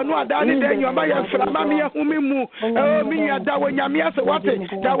 one more than a day, you are Maya Flamamia Humimu, oh, me, Dawo Yamia, what it,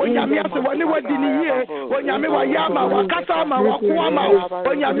 Dawo Yamia, when you were in the year, when Yama Yama, Wakatama, Wakuama,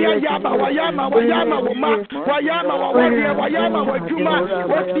 when Yamia Yama, Wayama, Wayama, Wajuma,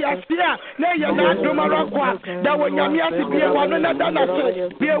 what's the Asia, Nay, you're not Dumarakwa, Dawo Yamia, be one another,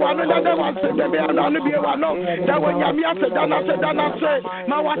 be one another, one said, be one, Dawo Yamia, Dana,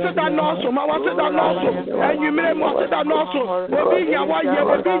 Mawasa, and you may want that also, Wabinya,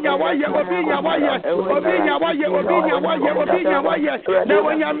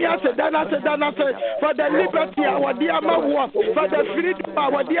 for the liberty our dear war, for the freedom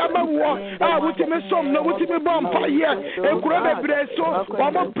our dear war. I would me some no would me bomb fire. A crab breso,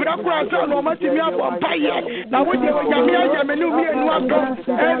 one more procura, no much me up on fire. Now with you, Yamia,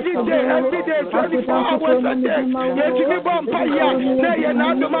 every day, 24 hours a day. Yet you bomb fire. Nay,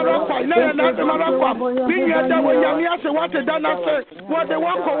 not the Morocco, nay, not the Morocco. We hear that when Yamia say what the done after, what they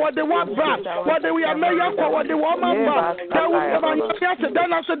want for, what they want back, what they are mayor for, what they want back. That was the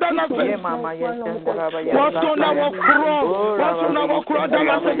done after. What's on our cross? What's on our cross? In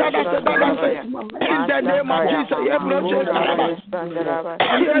the name of Jesus,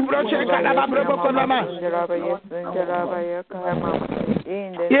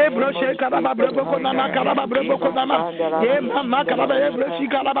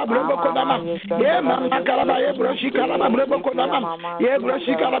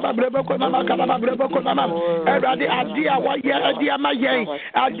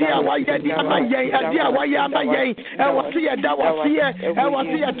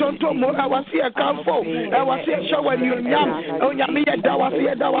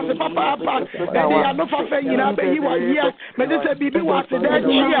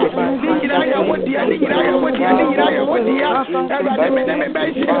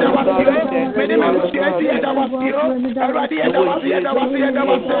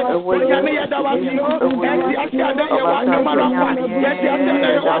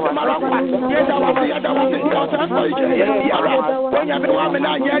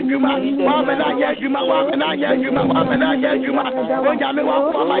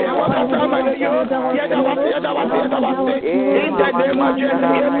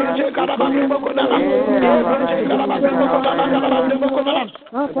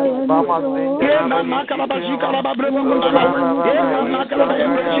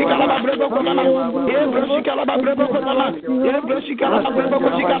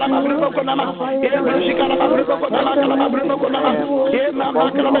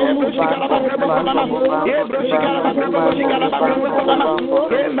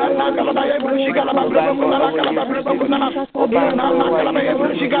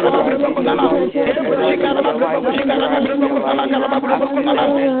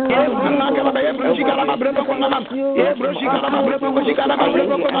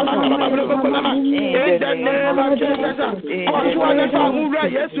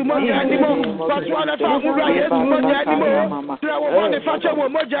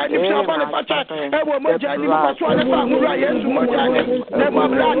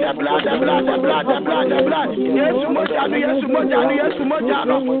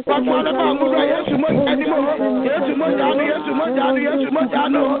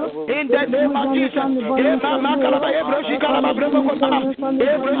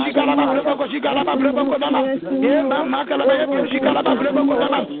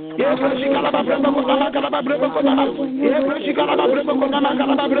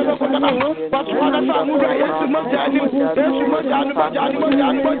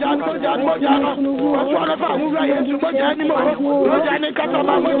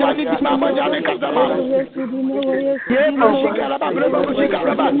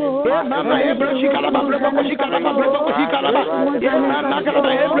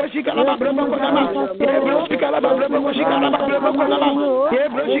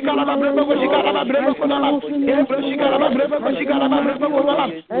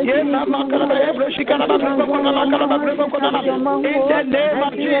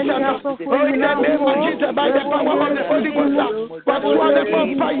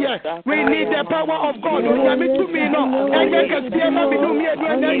 we need the power of God.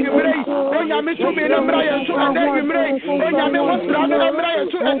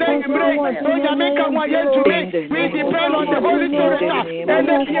 We depend on the Holy Spirit. And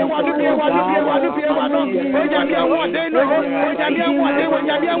the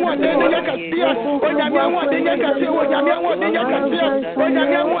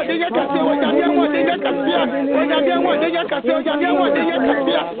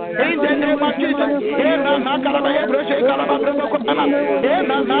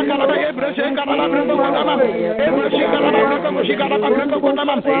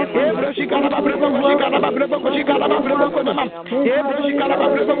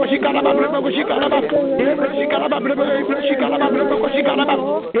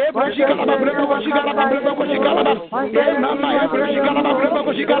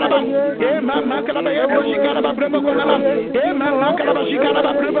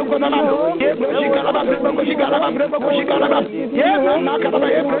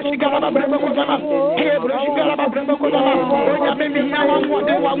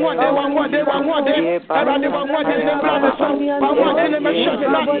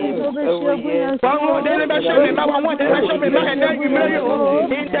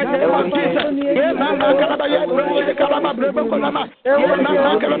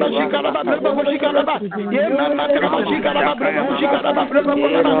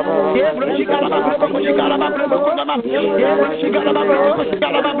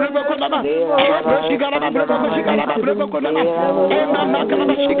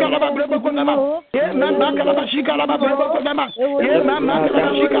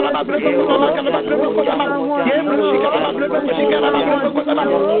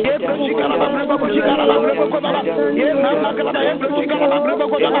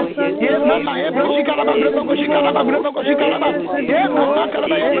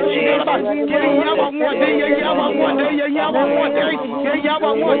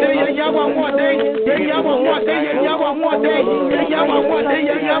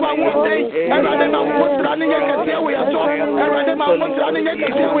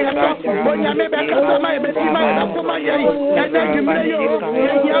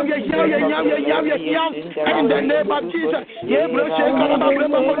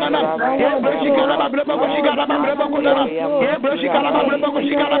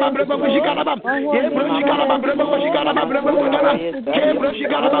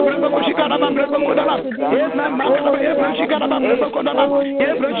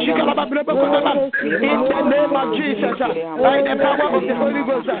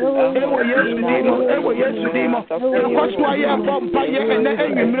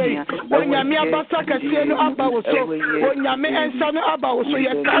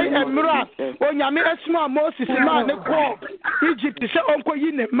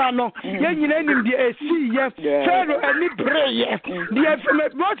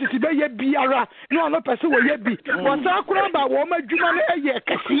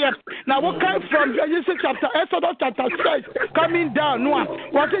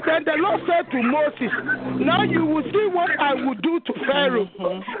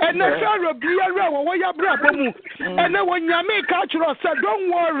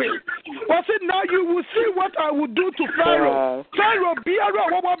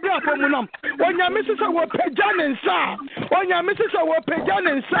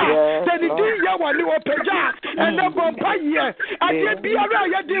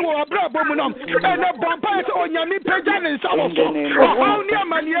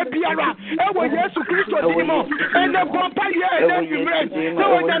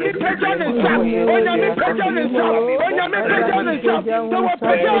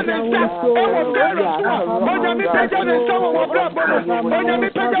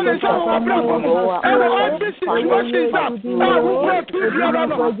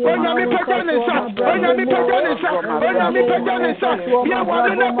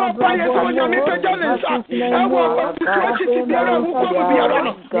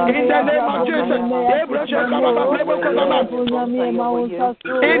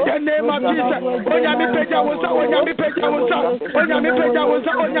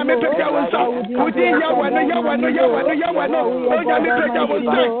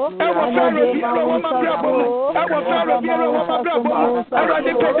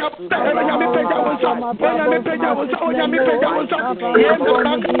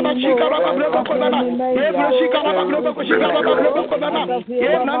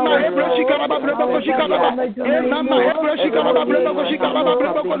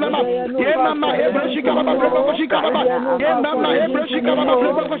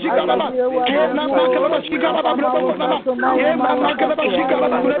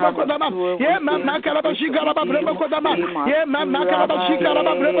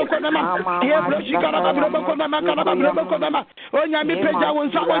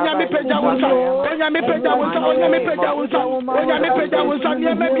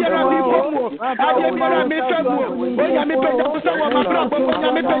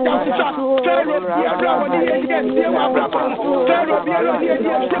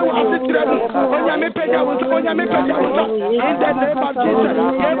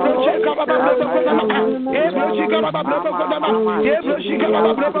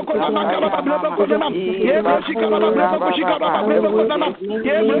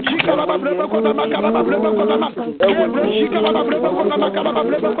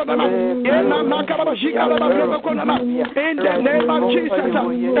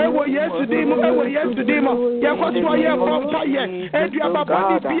Yes,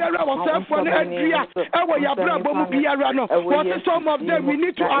 boni biara was for the adria ewo ya brabo mu biara no what some of them we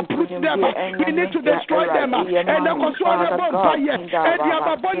need to uproot them we need to destroy them and the control of fire and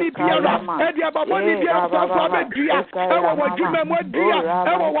ya boni biara and ya boni biara for the adria ewo wadwuma mu adria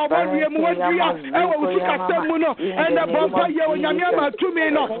ewo wawarie mu adria ewo utika semu no and the bomba ye onyame ma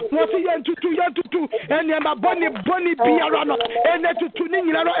tumi no what ye tutu and ya boni biara no and tutu ni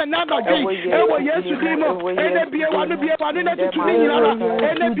nyina no and na ewo yesu dimo ene bie wanu na tutu ni nyinara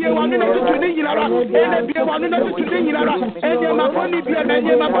ene bie wanu na tutu ni nyinara ene bie wanu na tutu ni nyinara ene maboni bie na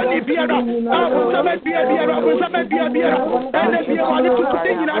nye maboni bie ra abu sama bie ene bie wanu tutu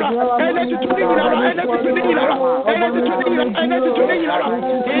ni nyinara ene tutu ni nyinara ene tutu ni nyinara ene tutu ni nyinara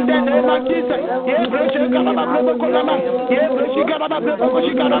in the name of Jesus ye broche kala ba brebo kolama ye broche kala ba brebo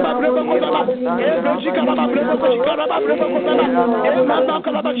kolama ye broche kala ba brebo kolama ye mama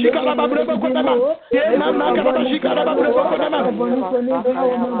kala ba shikala ba brebo kolama ye mama kala ba shikala ba brebo kolama ye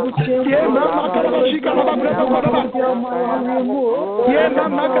mama kala ba shikala ba brebo kolama ye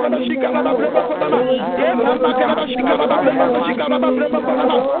mama kala ba shikala ba brebo kolama ye mama kala ba shikala ba brebo kolama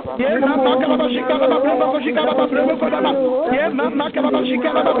ye mama kala ba shikala ba brebo kolama ye mama kala ba shikala ba brebo kolama ye mama kala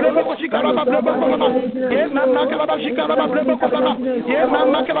ba shikala ba brebo kolama ye mama kala ba shikala ba brebo kolama ye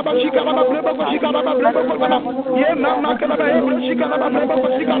mama kala ba shikala ba brebo kolama ye mama kala ba shikala ba brebo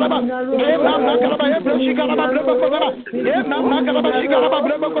kolama ye mama kala ba shikala ba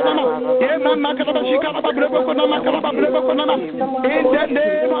brebo kolama ye mama kala ba shikala ba brebo kolama in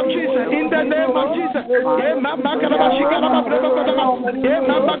the name of Jesus ye mama kala ba shikala ba brebo kolama ye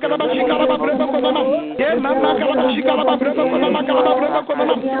mama kala ba shikala ba brebo kolama ye mama kala ba shikala ba brebo kolama ye mama kala ba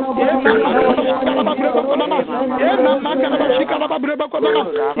shikala ba brebo kolama ye mama kala ba shikala ba brebo kolama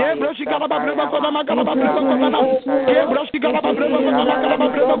ye bro shikala ba brebo kolama ye bro shikala ba brebo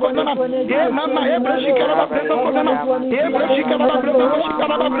kolama ye mama ye bro shikala ba brebo kolama ye bro shikala ba brebo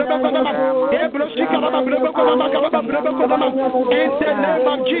kolama ye bro shikala ba brebo kolama in the name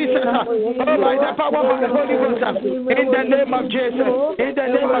of Jesus by the power of the Holy Ghost in the name of Jesus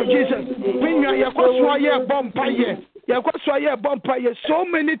when you are so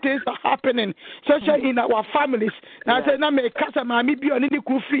many things are happening, especially in our families. I said, "Na me kasa mami bi oni ni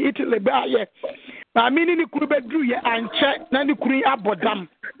kufi Italy ba ye. Mami ni kuru bedru ye anche na ni kuru abodam.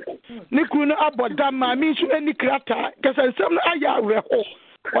 Ni kuru no abodam mami su eni krata kasa nsem na aya reho.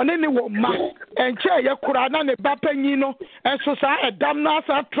 One ni wo ma enche ye kura na ne ba panyin no enso sa edam na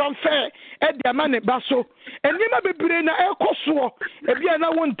sa transfer e dia ma ne ba so enima bebre na ekoso e bia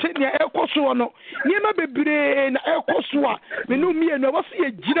na won tenia ekoso no enima bebre na ekoso a menu mie no wo se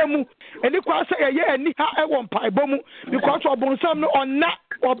ye gira mu eni kwa se ye ani ha e won paibo mu because obonsam no onna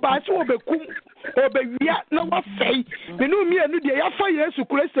oba se obekum obewia na wo sei menu mie no de ya fa Yesu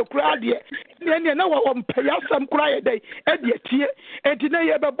Kristo kura de ne na wo mpaya sam kura ye dai e de tie enti na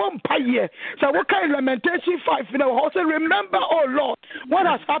ye be bom paye so what kind Lamentation 5 you know also remember oh Lord what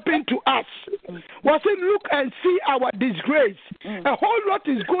has happened to us was it look and see our disgrace a whole lot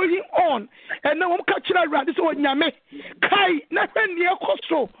is going on and now catch around this one nyame kai na hwani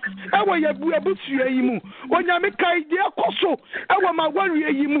ekoso ewo ye buabusua yi mu onyame kai de ekoso ewo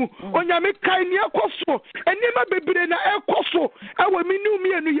mawarie yi mu onyame kai ne ekoso enema bebre na ekoso ewo minu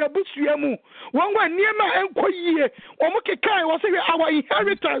mienu ye busua mu wonwa niema enkoyie omuke kai was our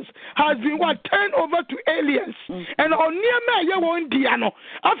inheritance has been turned over to aliens and on niema ye won dia no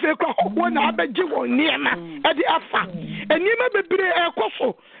afa kwa hobwo na abeje won niema e di afa enema bebre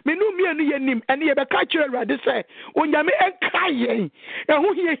ekoso menu mienu ye nim ene ye be ka kire Awurade se onyame enkaye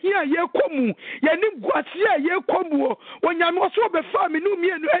eho hia ye komu ye nim guase ye komu onyame oso be fa menu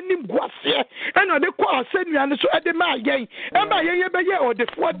mienu enim guase ena de kwa asennua ne so ede ma yen e ma yen ye be ye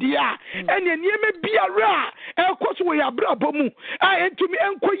odefo dia ene niema biara ekoso wo ya brabo mu a entumi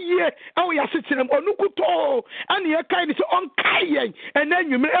enkoyie awo ya setirem onukuto ane ye kai ni so onkaye ena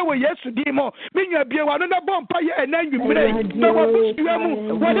anwumre ewo Yesu di mo menwa bie wa no na bompa ye ena anwumre na wo busua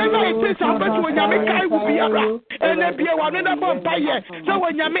mu whatever it is about onyame kai wo biara ena bie wa no na bompa ye so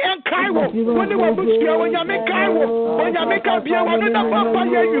onyame enkai wo woni wo busua onyame kai wo onyame ka bie wa no na bompa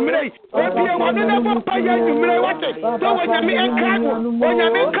ye anwumre bie wa no na bompa ye anwumre wate so onyame enkai wo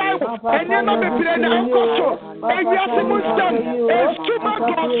onyame kai wo ena na bepire na enkoso ewiase mu stam estuma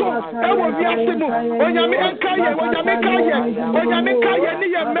toso ewo wiase mu onyame enkai onyame kai ni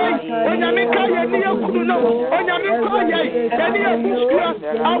ye mei onyame kai ni ye kunu no onyame kai ni ye busua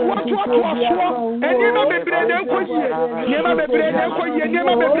awatu aso eni na bebre na enkoyie niema bebre na enkoyie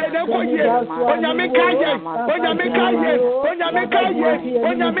onyame kai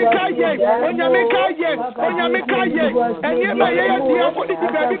eni ma ye dia ko di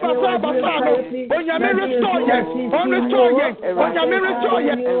baby basa no onyame restore yet. On restore yet. On your mirror restore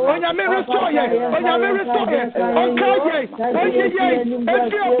yet. On your mirror restore yet. On your mirror restore yet. On Kanye. On ye yet.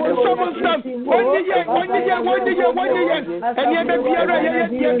 If you are someone stuff. On ye yet. On ye yet. On ye yet. On ye yet. And ye may be a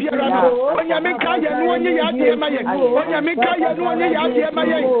on your Mikaya. On ye yet. On your Mikaya. On ye yet.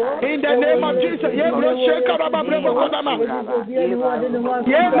 In the name of Jesus. Ye bro Shekaraba Brebo Kodama. Ye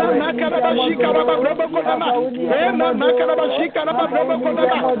Mama Karaba Shikaraba Brebo Kodama. Ye Mama Karaba Shikaraba Brebo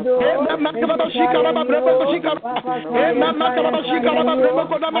Kodama. Ye Mama Karaba Shikaraba Brebo Shikaraba. Ye Mama Karaba Shikaraba Brebo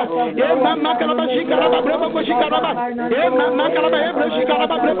Kodama. Ye Mama Karaba Shikaraba Brebo Shikaraba. Ye Mama Karaba Hebrew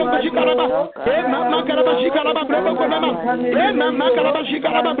Shikaraba Brebo Shikaraba. Ye Mama Karaba Shikaraba Brebo Kodama. Ye Mama Karaba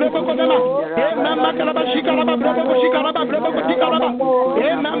Shikaraba Brebo Kodama. Ye Mama Karaba Shikaraba Brebo Shikaraba Brebo Shikaraba.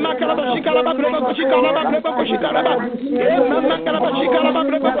 Ye Mama Karaba Shikaraba Brebo Shikaraba Brebo Shikaraba. Ye Mama Karaba Shikaraba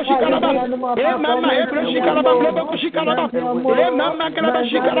Brebo Shikaraba. Ye Mama Hebrew Shikaraba Brebo Shikaraba. Ye Mama Karaba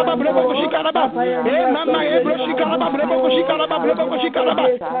Shikaraba Brebo Shikaraba. Ye Mama Hebrew Shikaraba Brebo Shikaraba Brebo Shikaraba.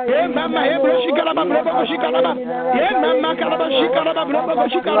 Ye Mama Hebrew Shikaraba Brebo Shikaraba. Ye Mama Karaba Shikaraba Brebo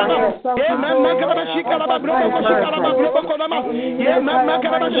Shikaraba. Ye Mama Karaba Shikaraba Brebo Shikaraba Brebo Kodama. Ye Mama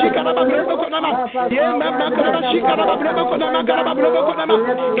Karaba Shikaraba Brebo Kodama. Ye Mama Karaba Shikaraba Brebo Kodama Karaba Brebo Kodama.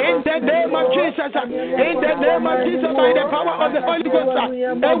 In the name of Jesus, in the name of Jesus, by the power of the Holy Ghost,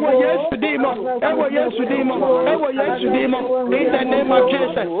 ewo Yesu dimo, ewo Yesu dimo, ewo Yesu dimo. In the name of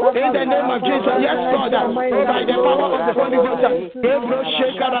Jesus, in the name of Jesus, yes Lord, by the power of the Holy Ghost, Ebro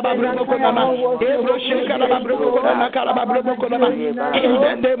Shekaraba Brebo Kodama, Ebro Shekaraba Brebo Kodama Karaba Brebo Kodama. In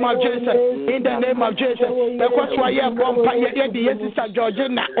the name of Jesus, in the name of Jesus, because why you born pa ye di Sister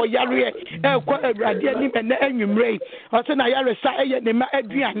Georgina Oyare ekwa Awurade anim ene anwumre ose na yare sa eye ne ma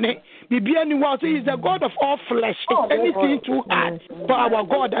aduane bibia ni wa so is the God of all flesh. Anything too hard for our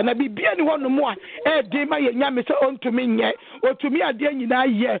God and bibia ni wono mu a e di ma ye nyame se ontumi nye otumi ade nyina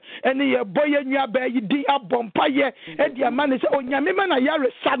ye ene ye boye nua ba yi di abompa ye e di ama ne se onyame ma na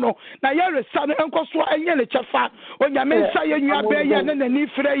yare sa no enkoso enye ne chefa onyame sa ye nua ba ye ne nani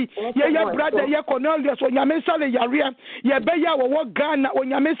frei ye brother ye Cornelius onyame sa le yare ye be ya wo Ghana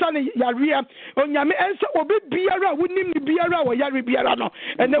onyame sa le yare onyame ense obi biara wonim ni biara wo yare biara no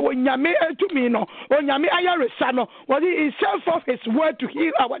ene onyame etumi no onyame ayare sa no what he sent forth his word to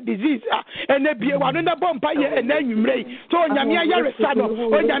heal our disease ene bie wano na bompa ye ene anwumre so onyame ayare sa no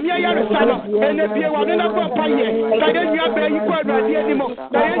onyame ayare sa no ene bie wano na bompa ye ka ye nua ba yi ko Awurade animo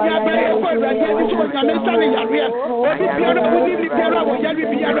ka ye nua ba yi ko Awurade animo so onyame sa le yare obi biara wonim ni biara wo yare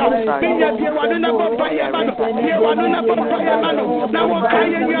biara binya bie wano na bompa ye ma no bie wano na bompa ye ma no na wo ka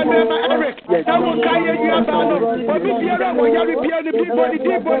ye nua ba ma Eric na wo ka ye nua ba no obi biara wo yare biara ni body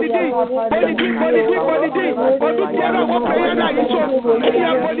obi biara wo prayer na yi so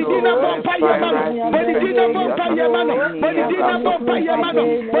ya body na bompa ye ma no body na bompa ye ma no body na bompa ye ma no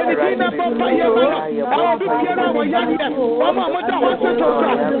body na bompa ye ma no obi biara wo yare o ma mo da ho so to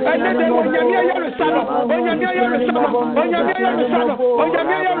sa ene de wo nyame yare sa no onyame yare sa no onyame yare sa no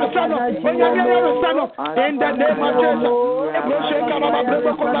onyame yare sa no onyame yare sa no in the name of Jesus ebro shekara ba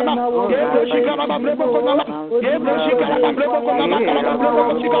brebo ko na ebro shekara ba brebo ko na ebro shekara ba brebo ko na kala brebo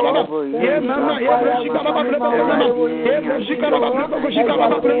ko shekara ba ye mama ebro shekara ba brebo ko na ebro shekara ba brebo ko shekara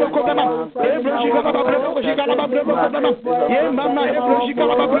ba brebo ko na ebro shekara ba brebo ko shekara ba brebo ko na ye mama ebro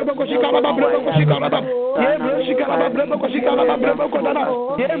shekara ba brebo ko shekara ba brebo ko shekara ba ye ebro shekara ba brebo ko shekara ba brebo ko na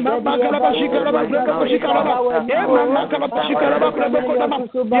ye mama kala ba shekara ba brebo ko shekara ba ye mama kala ba shekara ba brebo ko na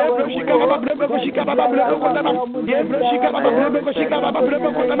ye ebro shekara ba brebo ko shekara ba brebo ko na ye ebro shekara ba brebo ko shekara ba brebo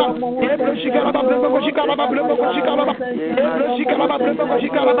ko na ye ebro shekara ba brebo ko shekara ba brebo ko shekara ba ye ebro shekara ba brebo ko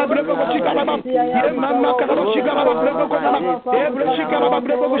shekara ba brebo ko shekara ba ye mama kala ba shekara ba brebo ko na ye ebro shekara ba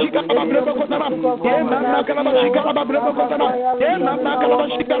brebo ko shekara ba brebo ko na ye mama kala ba shekara ba brebo ko na ye mama kala ba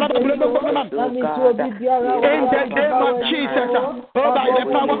shekara ba brebo ko na in the name of Jesus by the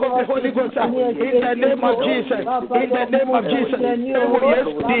power of the Holy Ghost in the name of Jesus in the name of Jesus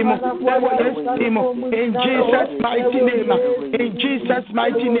in Jesus mighty name in Jesus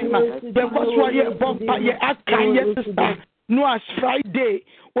mighty name because why you bump ye akanye sister no as Friday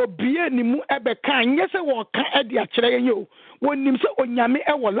obie ni mu ebe kan yese wo kan e de akere ye wonim se onyame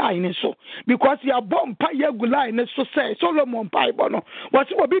e wo line so because ya bompa ye gu line so say Solomon Bible no what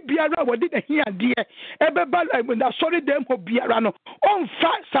obi biara wo de hia de ebe ba na sorry dem ho biara no on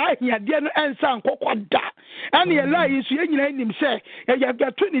fa sa hia de no ensa nkokoda and ye lie is ye him say ye have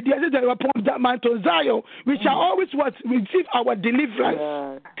got 20 days upon that Mount Zion, we shall always receive our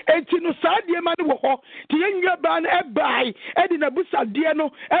deliverance. Enti no saa de ma ne wo ho ti yenwa ba na e bai e di na busa de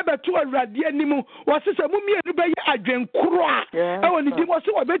no e be to awurade animu wo se se mu mienu be ye adwenkoro a e woni di mo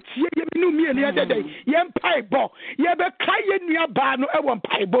se wo be tie ye minu mienu ye dede ye mpai bo ye be kai ye nua ba no e wo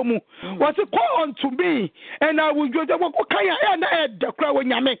mpai bo mu wo se call unto me and I will go kai e na e de kra wo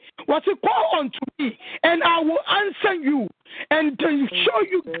nyame wo se call unto me and I will answer you and to show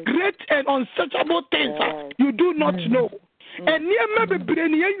you great and unsearchable things you do not know. And near my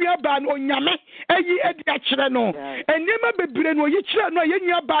brain, you ban on Yame, and ye at Yachano, and near my brain, or you channel,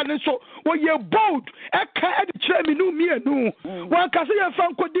 you ban, so when you're bold, a cat chairman, no mere no. One can say a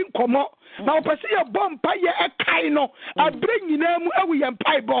fan couldn't come up. Now, I see a bomb pie a kaino. I bring you them away and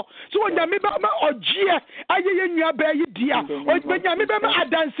pieball. So when you remember or Gia, I in your bay, dear, or when you remember a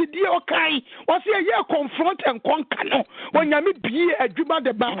dance, dear, or kai, was a year confront and conquer. When you be a Juma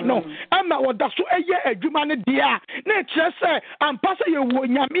de Bano, I'm not what that's a year a Juma dear. Nature say, I'm passing you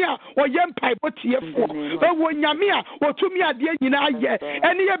when Yamia or Yam pipe here for. But when Yamia or to me at the end,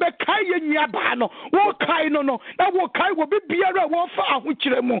 and you have a kai in your bano, what kai no, that will kai will be beer a warfare which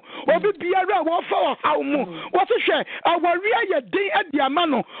remo, or be biara wo fa how mu wo se hwe awari aye din ade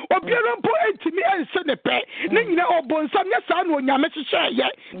amano obiara mpo entimi ense ne pe ne nyina obonsam ya sa na onyame hye ye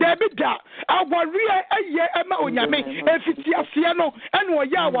da bi da awari aye ema onyame efiti ase no ene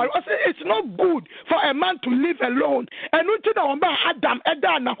oye awari it's not good for a man to live alone and unti na omba Adam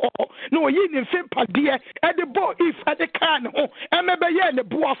eda na ho no oyi ni mfe pade ede bo if ede kan ho emebe ye ne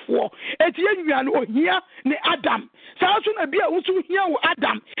boafo eti enwia no ohia ne Adam sa so na bia wo so hia wo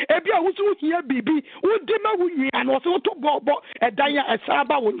Adam ebia wusu hia bibi wudi ma wunua no so to bobo edan ya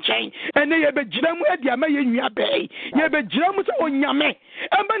esaba wo nchen ene ye be giram edi ama ye nwua be ye be giram so onyame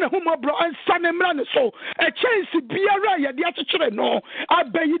ema na humo bro ansa ne mra ne so a chance biara ye de akekere no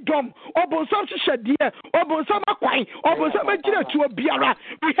abayi dom obonsam hyehyede obonsam akwan obonsam agira tuo biara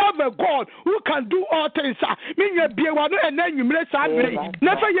we have a God who can do all things minya biewa no ena nwumre sa bere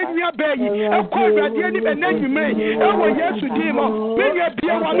na fa ye nwua be yi ekwa awurade ni ena nwumre ewo Yesu di mo minya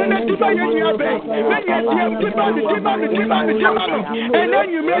biewa no na di ba ye nwua be minya di ba no ena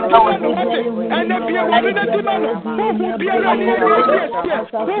nwumre di ba no wote ena biewa no na di ba no wo biara ni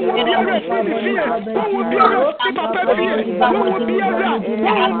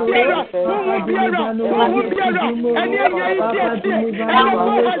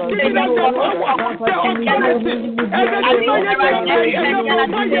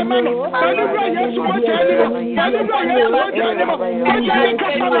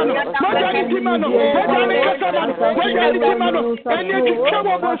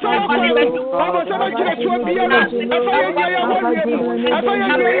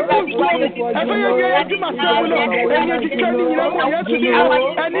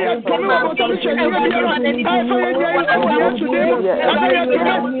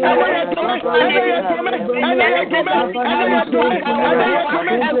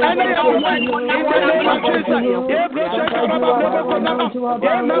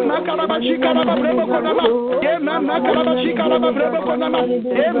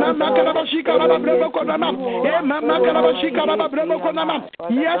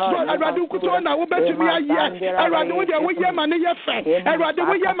yes, Lord, Kutona, we bet me a year. I rather with your money, your fact. I rather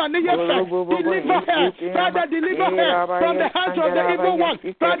with your money, your fact. Deliver her, Father, deliver her from the hands of the evil one.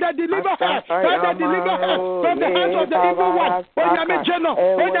 Father, deliver her, Father, deliver her from the hands of the evil one. Onyame Jeno,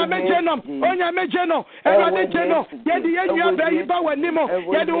 Onyame Jeno, Onyame Jeno, Onyame Jeno. Yedi yenya bayi ba wanimo,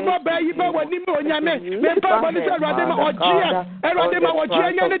 yedi uba bayi ba wanimo Onyame. Me pa bani se radema ojia, radema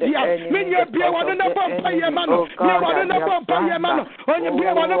ojia nyane dia. Minye bia wanu na bompa yemano, ne wanu na bompa yemano. Onye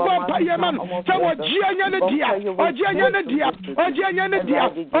bia wanu bompa yemano. So ojia nyane dia, ojia nyane dia, ojia nyane dia,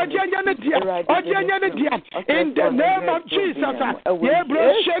 ojia nyane dia, ojia nyane dia. In the name of Jesus, ye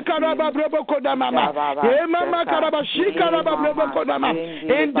bro shekaraba brobo kodama, ye mama karaba shikaraba brobo kodama.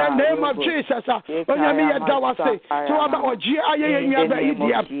 In the name of Jesus, onyami yadawase. So aba ojia aye nyaba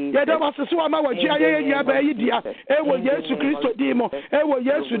idia, yadawase so ama ojia aye nyaba idia. Ewo Yesu Kristo dimo, ewo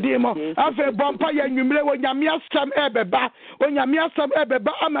Yesu dimo. Afe bompa ye nwumre onyami asam ebeba, onyami asam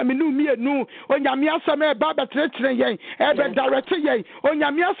ebeba ama minu mienu, onyami asam eba betretre yen, ebe direct yen,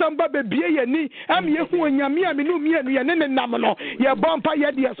 onyami asam ba bebie yeni, am ye hu onyami aminu mienu ye ne nam no, ye bompa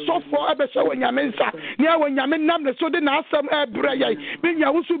ye de sofo ebe so onyami nsa, ne onyami nam ne so de na asam ebre yen,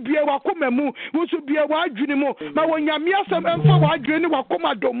 binya wusu bie wakoma mu, wusu bie wadwene mu, ma onyami asam emfa wadwene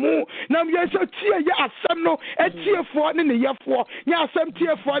wakoma domu, nam ye so tie ye asam no, etiefo ne ne yefo, nya asam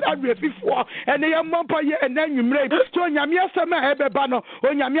tiefo abrefifo, ene ye mompa ye enanwumre, so onyami asam ebeba no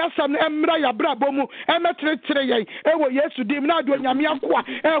onyame asam emra ya brabo mu emetre ye ewo Yesu dim na do onyame akwa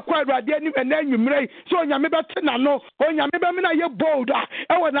ekwa awurade anim enanwumre so onyame bete na no onyame be me na ye bold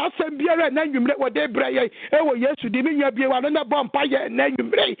ewo na asem biara enanwumre wo de bre ye ewo Yesu dim nwa bie wa no na bompa ye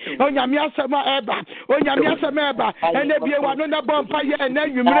enanwumre onyame asam eba onyame asam eba ene bie wa no na bompa ye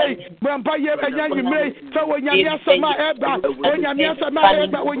enanwumre bompa ye enanwumre so onyame asam eba onyame asam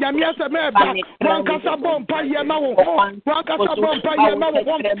eba onyame asam eba wankasa bompa ye ma wo wankasa bompa ye ma wo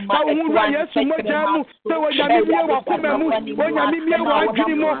awura Yesu mojamu so onyame bie wa komemu onyame bie wa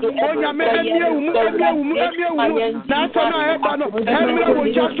adwini mo onyame emiewu na asana eba no emre wo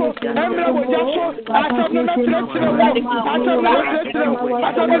jaso asam no metre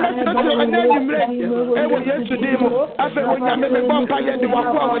enanwumre ewo Yesu dimo afa onyame me bompa ye de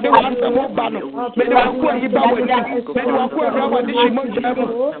wakwa wo de wasam ba no me de wakwa yi ba wani me de wakwa ra wa de shimo jamu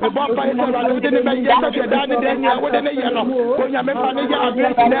me bompa ye sa ra de ne be ye sa da ne de nya wo de ne ye no onyame fa ne ya abre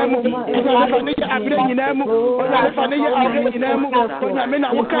nyinamu onyame fa ne ya abre nyinamu onyame fa ne ya abre nyinamu onyame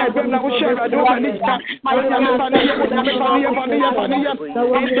na wo kai be na wo share do ma ni ta onyame fa ne ya onyame fa ne ya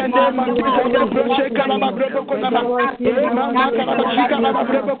in the name of Jesus bro sheka na ba bro ko na ma ma ka na ba shika na ba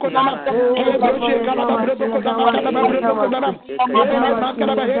bro ko na ma bro sheka na ba bro ko na ma ka na ba bro ko na ma ma ka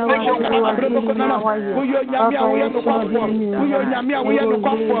na ba he sheka na ba bro ko na ma uyo nyame a wo ye no kwafo uyo nyame a wo ye no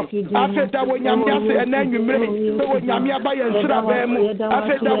kwafo afeta wo nyame ase enanwumre so wo nyame aba ye nsira ba mu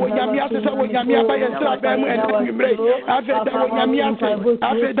afeta wo nyame ase so wo nyame aba ye nsira ba mu enanwumre afeta wo nyame ase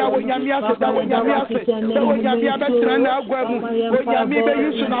afeta wo nyame ase da wo nyame ase so wo nyame aba tira na agwa mu wo nyame be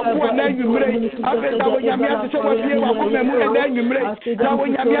yusu na ko enanwumre afeta wo nyame ase so wo bie wa ko memu enanwumre da wo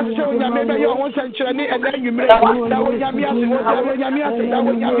nyame ase so wo nyame be ye wo sankyere ni enanwumre da wo nyame ase wo nyame ase da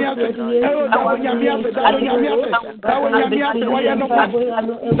wo nyame ase da wo nyame ase da wo nyame ase da wo nyame ase wo ye no kwafo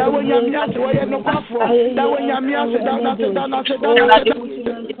da wo nyame ase wo ye no kwafo da wo nyame ase da na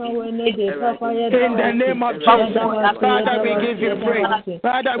in the name of Jesus, Father, we give you praise.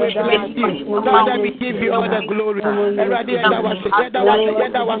 Father, we bless you. Father, we give you all the glory.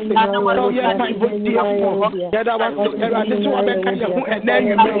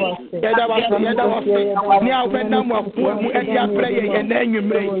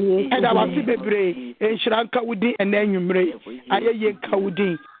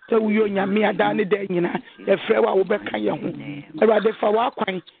 So we on yami adane de nyina e frɛ wa wo bɛka ye ho Awurade fa wa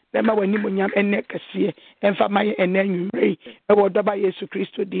kwan na ma wani munyam enne kɛseɛ ɛmfa ma ye enne nwumre e wo dɔba Yesu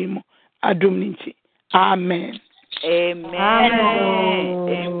Kristo din mu adom ninti amen. Amen.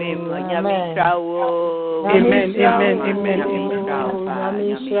 Amen. Amen. Amen. Amen.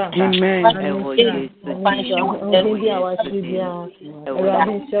 Amen.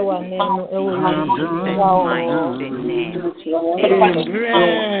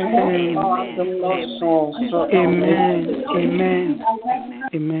 Amen.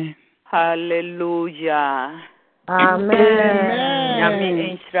 Amen. Hallelujah. Amen. Yami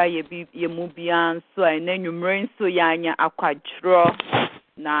enshira ye mu bia nso a na nwumre nso yanya akwadro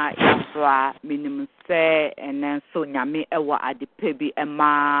na yafa minim se enen so nyame ewo adepa bi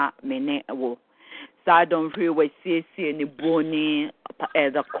ema mene ewo sa don free we siesie ne boni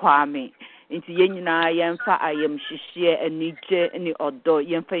the kwame nti yenyina yemfa ayem hihie anije ni odo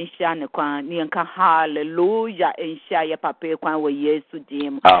yemfa nhia ne kwan ne yenka hallelujah nhia ye papa kwan wo Yesu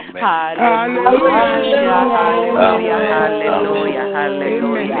dim hallelujah hallelujah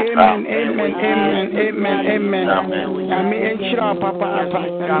hallelujah amen ami enshira papa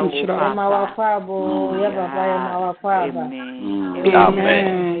enshira mawa kwabo ya baba ya mawa kwaba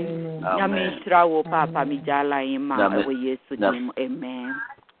amen yami enshira wo papa mi jala ima wo Yesu dim amen.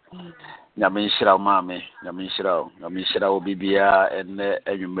 Nyame nhyira maame nyame nhyira wo bibia enne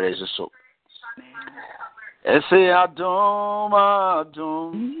anwumre so ese adom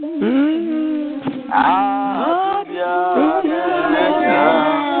adubia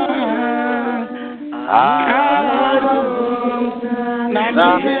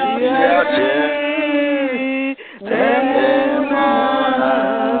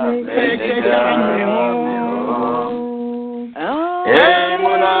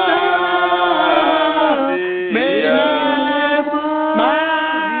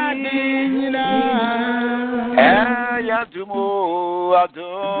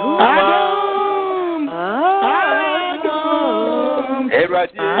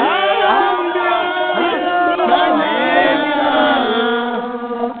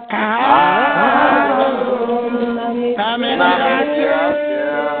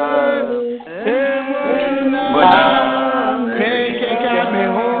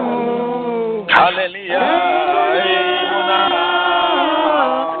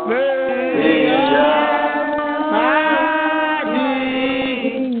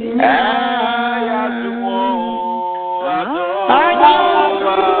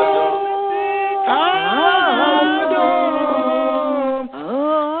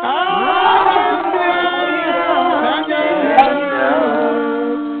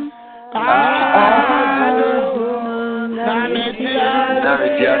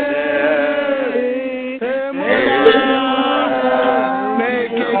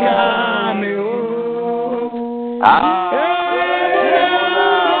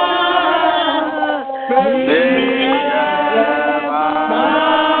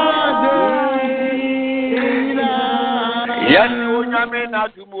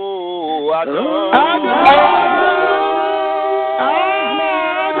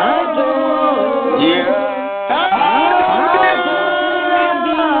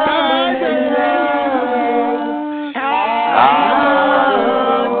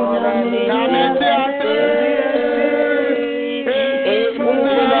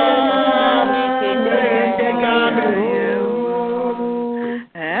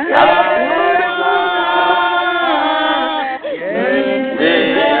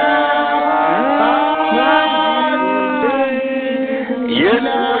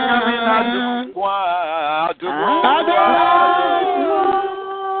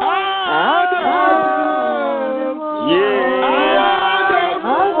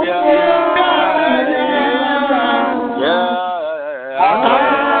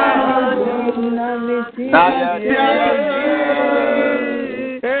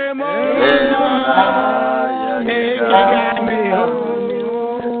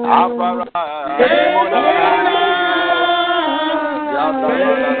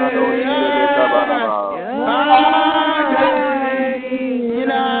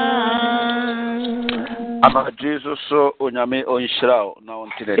Ama Jesus so onyame onhyiraw na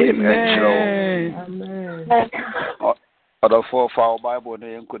ontire dem enhyiraw. Amen. Other for our Bible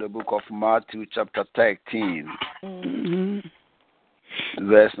in the book of Matthew chapter 13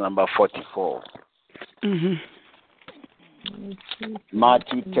 verse number 44.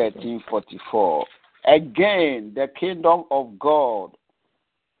 Matthew 13:44. Again, the kingdom of God,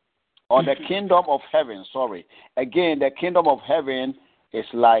 or the kingdom of heaven, again, the kingdom of heaven is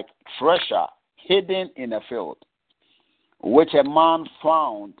like treasure hidden in a field, which a man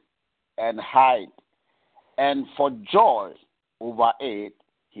found and hid, and for joy over it,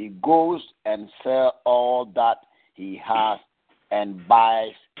 he goes and sells all that he has and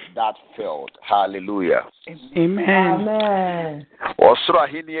buys that field. Hallelujah. Amen. Amen. Osra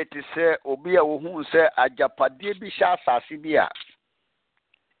hini ti se obi a wo hu se ajapade bi sha asase bi a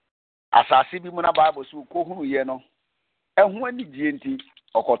asase bi mu na Bible so ko hunu ye no ehu ani die nti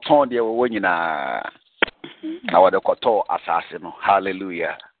okoton de wo nyina na wo de koto asase no.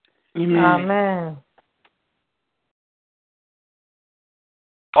 Hallelujah. Amen.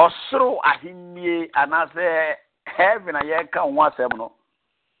 Osro ahini anase heaven a ye ka ho asem no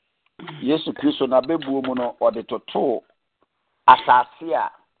Yesu Kristo na bebuo mu no ode toto asase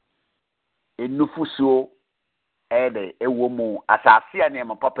a enufusuo ede ewo mu asase a ne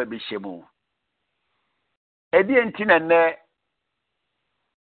papa bi hyemu edi enti na ne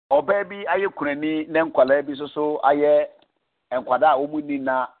oba bi aye kunani ne nkwala bi so aye enkwada omuni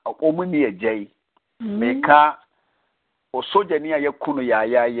na omuni ejei meka osojani aye kunu ya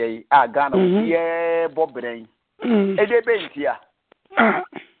a Ghana ye bobren ede be ntia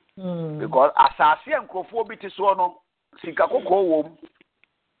because asase enkrofo bi tiso no sika kokko wom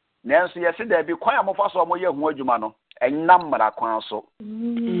nanso yesi da bi kwan amofa so mo ye hu adwuma no enam mara kwan so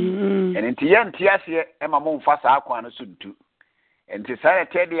enti ye ntiase e ma mo mfa saa kwan no so ntu enti sare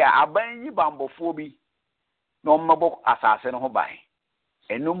tede a aban yi bambofo bi no mmabo asase no ho ban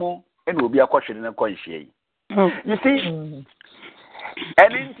enumu ena obi akohwede ne kwanhye yi you see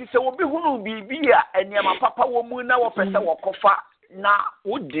enti se obi hunu bibi a eniama papa wo mu na wo pese wo kofa na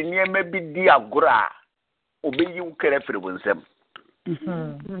wodi niema bi di agora obeyi wo kere fere bonsem.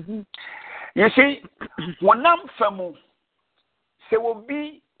 You see, wonam famu se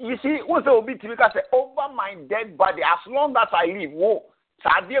obi, you see, who say obi tibika say over my dead body as long as I live, wo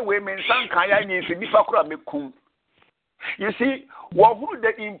sade we mensan kan ya ni se nipa kura mekum. You see, who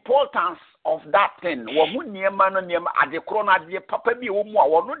the importance of that thing, who niema no niema ade kro na ade papa bi wo mu a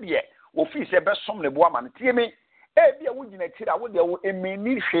wo no de wo fi se be som ne bo ama tie me e bia wo gina tira wo de wo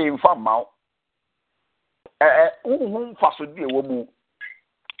emeni hwe mfa mawo wo faso de wo mu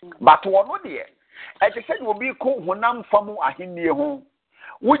but wo no de e te se wo bi ko honam famu ahennie ho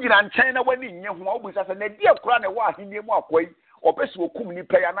wo gina nchen na wani nye ho wo bisa se na de akura na wo ahennie mu akwai opesi wo kum ni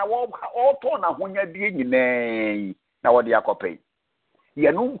pe ya na wo to na honya de nyinaa na wo de akopai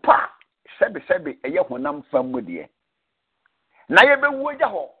ye no mpa sebe eye honam famu de na ye be wo ja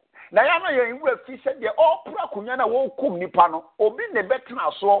ho na ya no ye nwura fi se de opra kunya na wo kum nipa no obi ne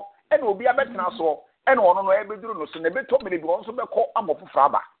betena so e na obi abetena so e na ono no e beduru no so na beto mere bi won so bekọ amofofra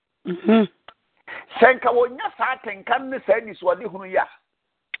ba senka wonya sa tenkan ne sa ni so de hunu ya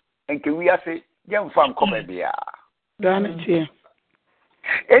enke wi ase je mfa nko ba bia Danite.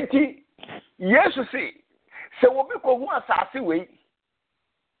 Enti Yesu se wo bi ko hu asase wei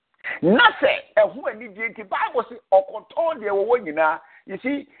na se ehu ani die nti Bible say okoton de wo nyina you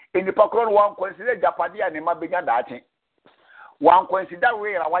see enipa kro no wan consider japade a ne ma benya daache wan consider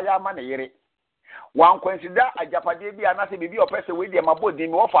we ra waya ma ne yere wan consider ajapade bi anase bibi opese we de mabodi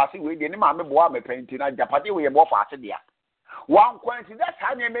mi wo faase we de ne ma me boa me penti na japade we bo faase dia wan consider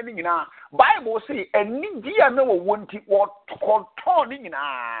sa ne me nyina Bible say eni dia na wo wonti wo control ni nyina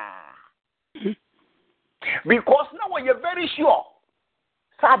because now we are very sure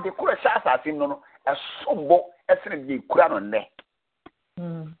sa de kura sha asasim no esombo esene de kura no ne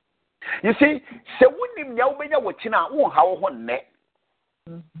you see se wonim nya wobenya wokina wo ha wo ho ne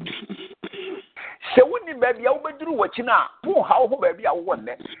se wonim ba bia wobeduru wokina wo ha wo ho ba bia wo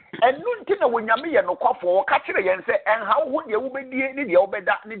ne enu nti na wonyame ye no kwafo wo ka kire yen se en ha wo ho de wobedie ni de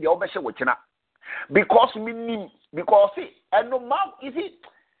wobeda ni de wobehye wokina because minim because enu ma you see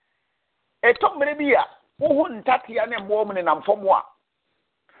eto mere bia wo ntati ya ne mbo mu ne namfom a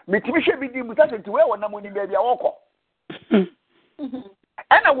metimi hwe bi di mutase nti we wona moni bia bia wokọ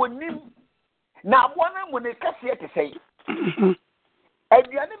ana wonim na abo na mu ne kase te sei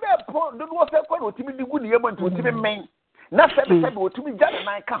aduane be po do no se kwa no timi digu ne yema nti otimi men na sebe otimi gya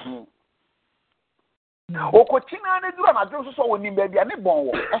na ka ho okochina ne duro na duro so wonim bia ne bon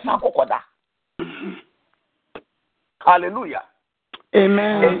wo esa kokoda hallelujah.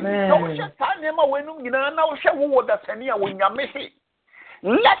 Amen.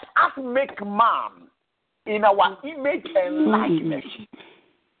 Let us make man in our image and likeness.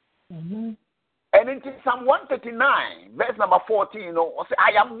 And in Psalm 139, verse number 14, you know,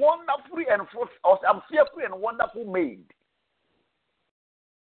 I am wonderfully and I'm fearfully and wonderful made.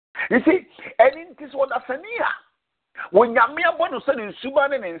 You see, and in this one that's when Yamia Bono said in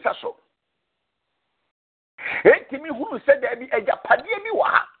Suban and in Sasso. Etimi who said there be a Japadie mi wa.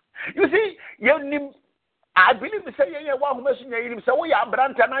 You see, I believe say ye wa who mesu nyim say we ya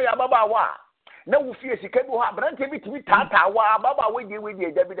branta na ya baba wa. Na wo fie sika bi ha branta bi timi tata wa baba we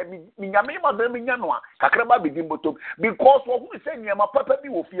de da bi nyame ma da mi nya no a kakra ba bi dimbotom because wo who say nyama papa bi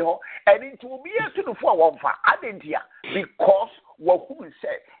wo fie ho and into obi esu no fo a wo mfa adentia because wo who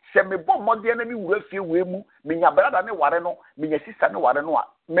say se me bom modie na mi wura fie we mu me nya brada ne ware no me nya sister ne ware no a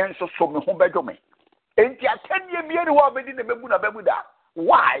men so me ho bedo me. Enti atanye bia ni wo abedi na bebu na bebu da.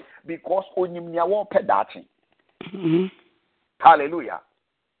 Why? Because onyimnia wo pedachi. Hallelujah.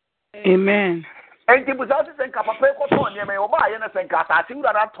 Amen. Enti buzazi senka papa ko ton ye me wo ba ye na senka atati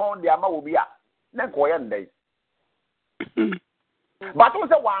ura na ton de ama wo bia. Na ko ye ndai. But we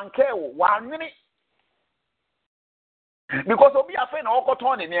say wan care wo wan nwini. Because obi afa na wo ko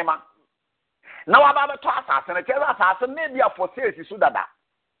ton ne nema. Na wa ba to asase na kera asase na bia for sales su dada.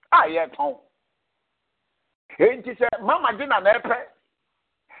 Ye ton. Enti se mama gina na epe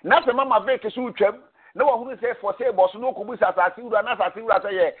na se mama veke su twam na wo hunu se for say boss no kubu sasasi ura na sasasi ura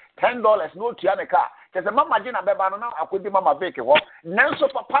say $10 no tua ne ka se mama gina beba no na akodi mama veke ho nanso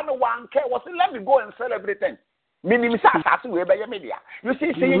papa no wanke was let me go and sell everything minim sasasi we be ye media you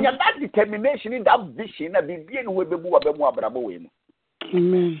see say nya that determination in that vision na bibie no we bebu abamu abrabo we mu.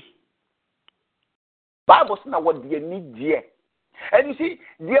 Amen. Bible say na what the need die. And you see,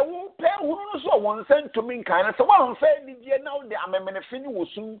 the won't pay who so one sent to me kind of so one fair the dear now the amemefini will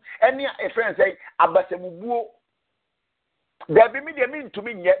soon any a friend say Abasemubu. There be me mean to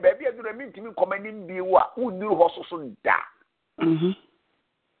me yet, baby, I do mean to me commending the who knew Hosson da.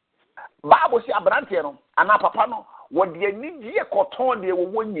 Bible say Abrantiano and Apapano, what the need ye cotton they were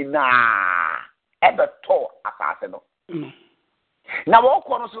winning na ever tall assassin. Now all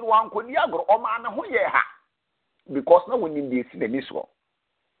corners of one could yagro or man who ye ha. Because no one in this one.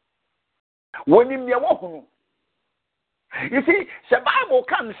 When in the walk, you see, the Bible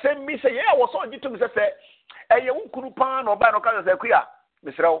can send me say, yeah, was on you to say, a young Kurupan or Banoka say, Quia,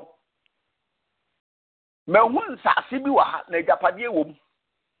 Miss Row. Me won sa Sibiwa, Negapadia womb.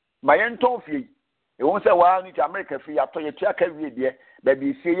 My Anton fee. You won't say, well, I need to America fee after your check every day,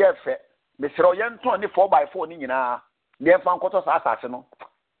 baby, see your fat. Miss Royan 24x4 Nina, near Fancotos Assassin.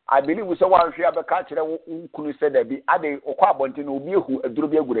 I believe we say one share the culture who said that be ade okwa bonti no obi ehu aduro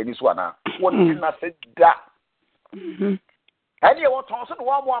bi agure ni so ana won na said that any what ton so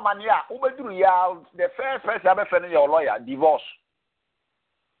one more man ya ubeduru ya the first person abefe your lawyer divorce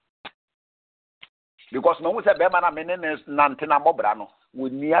because no we say be man na menene nante na mobra no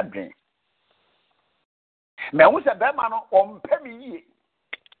wonni adwen me hu se be ma no ompe mi yie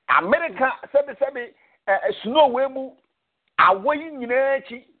America sebe snow we mu awoyi nyina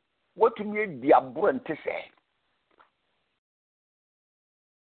chi wotumi edi aburo ntese.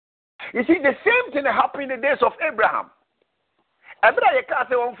 You see, the same thing happened in the days of Abraham. Abraham, you can't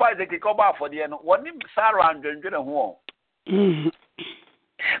say one fight the kikoba for the end. One name Sarah and John.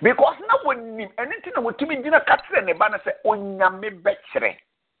 Because now when anything that would to me dinner catcher and the banner say, Onyame betre.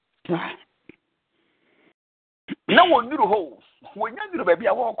 No one knew the holes. When you do baby,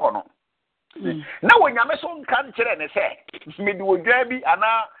 I walk on. Now when Yameson can't tell and say, me do a derby and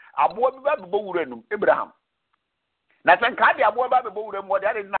a boy Babu Abraham. Na sankadi abo ba be bowure mo de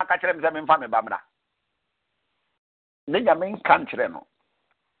ade na ka kire me se me mfa me bamra ne nyame nka kire no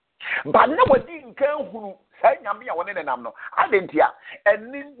ba na wadi nkan hunu sa nyame ya woni ne nam no adentia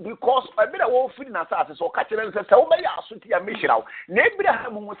eni because ebira wo firi na sa so ka kire se wo be ya asoti ya me hirawo na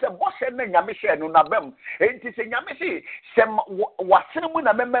Abraham mu se bo se na nyame hye no na bam enti se nyame se wasene mu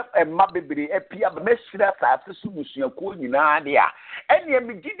na mema emma bebere epia be mesira sa su musua ko nyina de a eni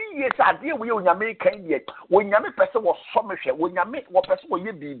emi gidi ye sa de we nyame kan ye wo nyame pese wo so mehwe wo nyame wo pese wo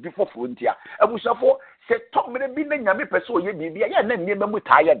ye bibi foforo ntia abusafo se tomre bi na nyame pese wo ye bibi ya na niema mu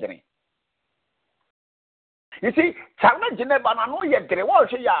ta ye dene. You see, China Geneva na no ye dere wo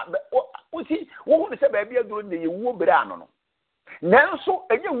hwe ya wo see wo hu se ba bia duro ne ye wuo bere ano no nanso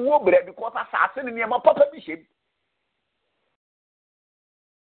enye wuo bere because asase ne niema papa bi hye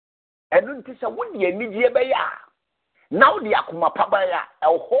enu nti se wo ne anigye be ya now the akuma paba ya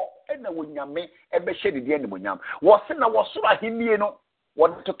elho na wonyame ebe hye de ne monyam wo se na wo so ahimie no wo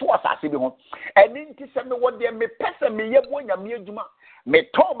toto asase bi ho enu nti se me wo de me pese me ye bo nyame adwuma me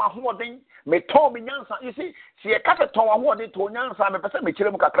ton ma hoden me ton me nyansa you see se e ka se ton wa hoden to nyansa me pese me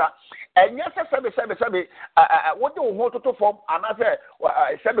kirem kakra enye se sebe wo de wo ho toto fom ana se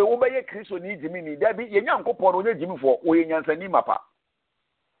sebe wo be ye kristo ni jimi ni da bi ye nyankopon wo ye jimi fo wo ye nyansa ni mapa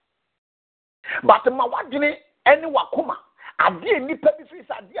but ma wadwene ene wakoma ade nipa bi fi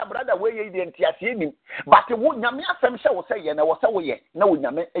sa de brother we ye identiase nim but wo nyame asem hye wo se ye na wo se wo ye na wo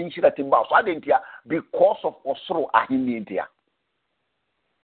nyame enhira timba so ade ntia because of osoro ahenni ntia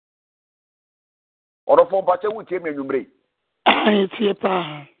orofo bache wutie me nwumre ayetie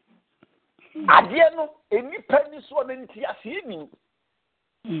pa ade no enipa ni so na ntiase nim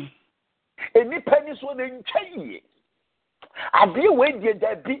enipa ni so na ntwaye ade we die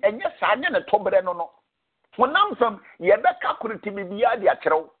da bi enye sa anya na tobre no honam fam ye beka kuriti bibia de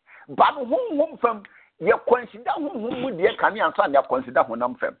akyerew ba no honhom fam ye consider honhom mu de kan ansa na consider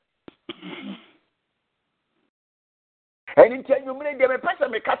honam fam eni ntia nwumre de me pese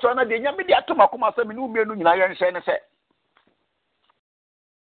me ka cho na de nya me de atoma koma sa me no mienu nyina ye nhye ne se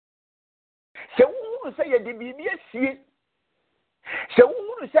wu se ye de bibia sie se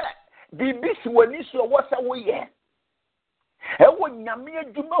wu se bibi si wani so wo se wo ye ewo nyame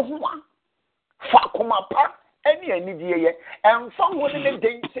adwuma ho a fa koma pa eni anidie ye emfa ho ne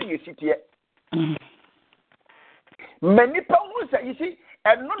den se ye sitie many people say you see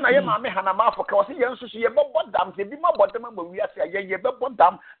and no na ye ma me hana ma afọ ka o se ye nso so ye bobodam se bi ma bodam ma wi ase ye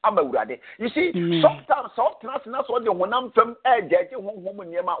bobodam amawurade you see sometimes na so de honam fam ejeje honhom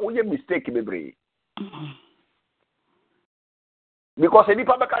niema o ye mistake bebre because any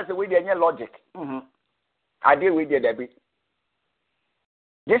people can say we dey any logic ade we dey there be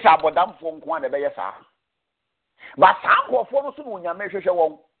this abodam fo nko na be ye sa but sa nkofo no so no nyame hwehwe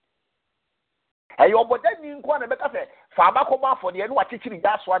won ayo bodani nko na be ka se fa abakoma afọ de no wachichiri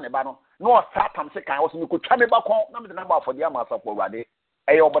gaso ne ba no no satam se kan o se mi ko twa me ba kon na me na ba afọ de ama asafo wade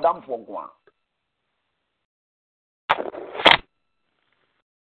ayo bodam fo nko a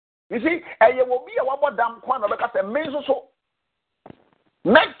you see ayo obi a wabodam kon na be ka se me so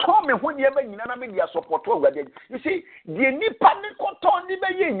meto me ho de ba nyina na me dia support wade you see de nipa ne koton ni be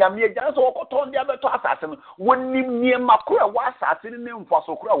ye nyame agya so koton de abeto asase no wonim nie makora wa asase ne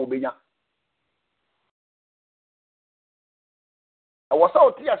mfaso kora wo benya was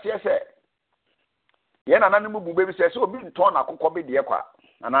out here, say, Yen and animal baby says, so be torn a cocoa be dear qua,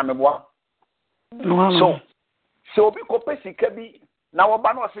 and I'm a boy. So be copesi cabi now a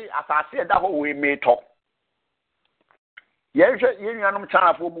banner say, as I said, that whole way may talk. Yes, you are no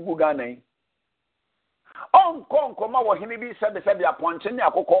channel for Bugane. On Concoma was he be said the Sabia appointing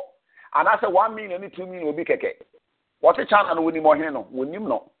a cocoa, and I said 1 million and 2 million will be keke. What a channel would you more here? Would you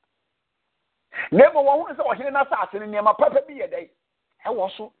know? Never one saw him assassin near my papa be a day. I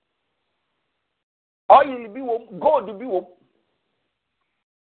was so. All you be God be wom.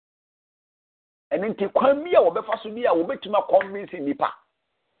 And in Tiquamia or Befasubia will be to my convince in Nipa.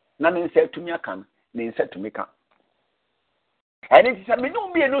 None said to me, I can, then said to me, can. And it is a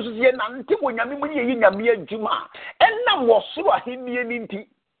minimum be no see nanti wo nyame mu ye nyame adwuma enam wo soro ahenie ninti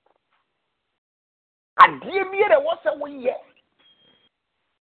adie biere wo se wo ye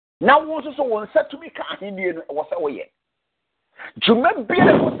na wo so won satumi ka ahenie no wo se wo ye dwuma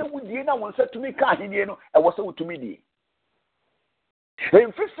biere wo se wo die na won satumi ka ahenie no wo se wo tumi die Free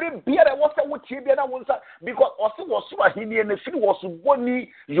beer and what's what you be and because also was Swahili and the city was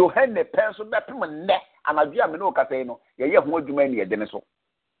Bonnie, Johann the pencil, Batman neck, and a Giamino Cateno, ye have more many a dinosaur.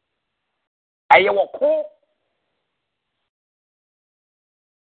 I walk home.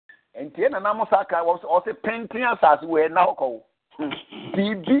 And Tiana Namasaka was also painting us as we are now called.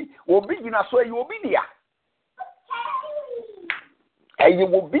 BB will be in a so you will be there. And you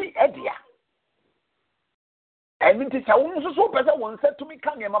will be a dear. And it is a woman so better one said to me,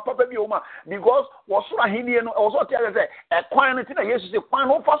 come here, my papa bioma, because was so a Hindian also tell us a quiet thing. Yes, the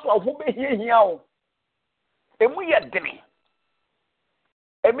final first of who be here. And we are dinning.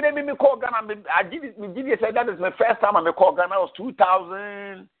 And when me call Ghana, I did it, said that is my first time I call Ghana was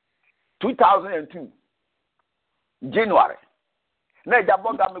 2002, January. Now, the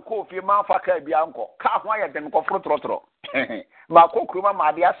bug me call for your man for Bianco, calf wire them go for trotro. My cokruma,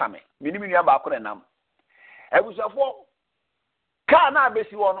 my dear Sammy, minimum about Corenam. I was a four. Can I be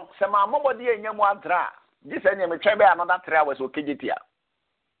one? Some more dear in your one tra. This any me try another tra was okay.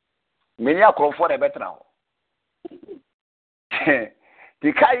 Many are called for a better now.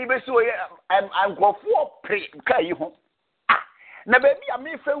 The Kai be so I'm go for pray Kai home. Na baby I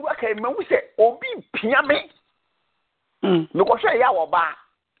may feel work a man we say obi piame. No go say ya oba.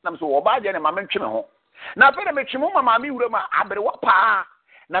 Na so oba je na ma mentwe me ho. Na fe na metwe mo mama mi wura ma abrewa pa.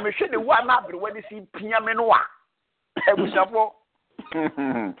 Na me hwe de wa na abrewa de si piame no a. Ebusafo.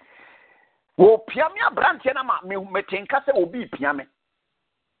 Wo piame abrante na ma me tenka se obi piame.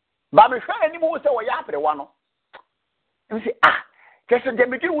 Ba me hwe ani mo se wo ya abrewa no. Me say kese de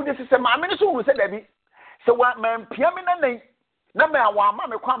me di wo de se ma me so wo se da bi. Se wa man piame na nan. Na me awa ma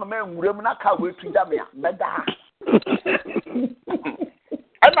me kwa ma nwuram na ka we tu da me a meda.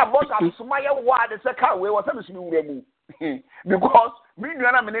 And my boss has smile wide as a car way was a smooth because me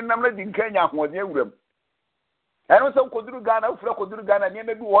and me number in Kenya was near them. And also Koduru Ghana, Koduru Ghana, near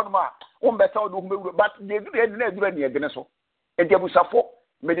maybe one better do, but they do any against so. And there was a four,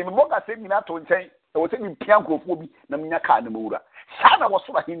 made him walk a saying that to say, I was saying Pianco Phobi, Namina Carnamura. Sana was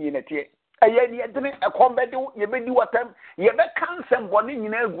Swahili in a tear. A year, a combat, you may do what time, you may cancel one in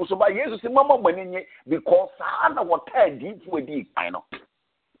your so by Jesus, Mamma, when because Sana was tied deep with the final.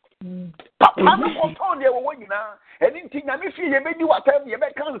 Papa was told you were now. Anything I may feel you may do what time you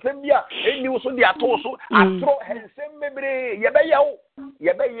may cancel me, and you so the atoso, and throw and send me, you may yell,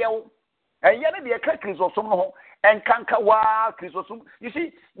 and yet the crackers or some and Kankawa, Chrysosum. You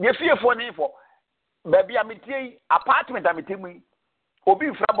see, you fear for name for baby, I'm a apartment, I'm a team.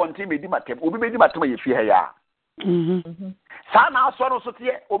 Obi frabonti me di matem obi be di matem ye fi ha ya sa na so no so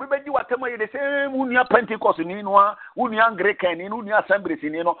te obi be di watem ye the same unia Pentecost ni no a unia Anglican ni unia Assemblies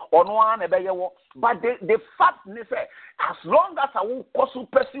ni no ono a na be ye wo but the fact ni say as long as I will koso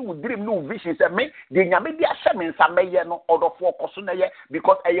person with dream no vision say me the nyame di ahye me nsa me ye no odofo koso na ye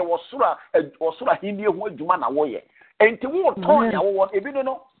because eye wo sura hindi hu adwuma na wo ye enti wo ton ya wo ebi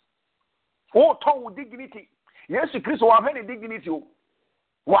no wo ton with dignity Jesus Christ wa have dignity o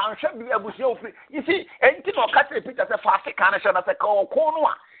one should be able to free. You see, anything or catch a picture as a fast can say call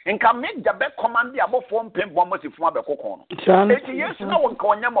corner and can make the back command the above form pin bombers if one back corner. 80 years no one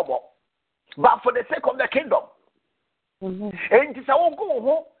can yamabo. But for the sake of the kingdom. And it's our go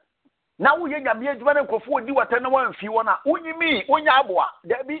home. Now we are mere dwelling for do what anyone if you wanna only me, Unyabwa,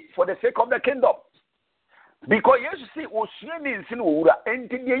 there be for the sake of the kingdom. Because you see, was swimming in Ura and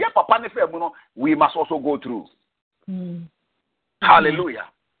the Papa we must also go through. Hallelujah.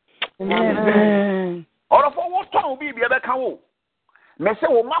 Amen. Or of what time will be ever come? Me say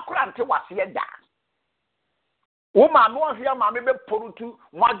wo makura ante wase da. Wo ma no ahia ma me be porutu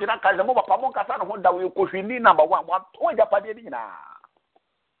mo agina kaza mo papa mo kasa no ho da we kohwini number 1 what o japade ni na.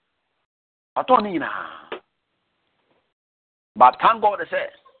 Atoni na. But thank God say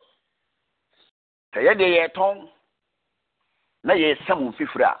say dey ton na ye sam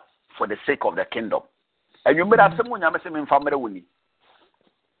fifura for the sake of the kingdom. And you made a semu nyame se me famere woni.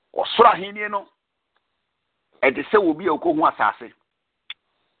 Osura hini no. E de se obi okohu asase.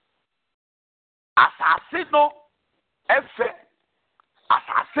 Asase no efe.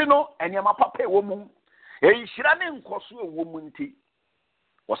 Asase no enyama papa wo mu. E nhira ne nkoso wo mu nti.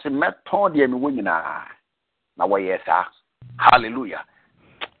 Wo se meton de me wonyina. Na wo yesa. Hallelujah.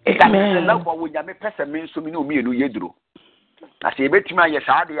 Amen. Na wo nyame pese me nso mi no mienu yeduro. Na se ebetima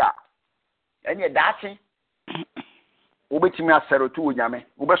yesa de a. Enye dachi wobetimi aserotu onyame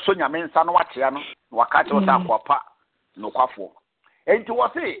wobeso nyame nsa no wakyea no waka kye wasa akwapa no kwafo enti wo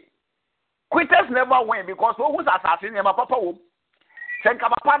say quitters never win because who asase ne ma papa wo senka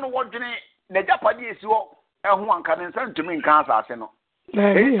papa no wodwene na japade esi wo eho anka ne nsa ntumi nka asase no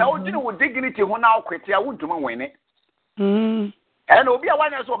enti sa wodwene wo dignity ho na okwete a wontumi win and obi a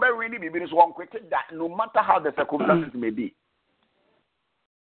one so be win bibi so won kwete that no matter how the circumstances may be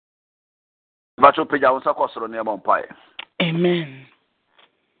Vacho peja unsa kosoro ne bompae. Amen.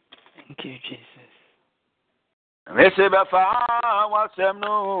 Thank you, Jesus. Receive fa wasem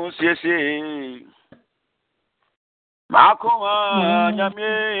no siesi. Makoma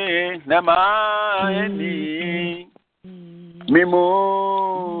nyame na ma eni.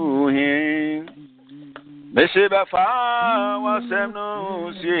 Mimuhi. Receive fa wasem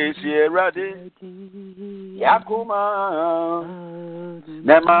no siesi erade. Yakuma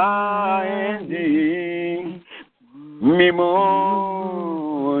Nema endi mimo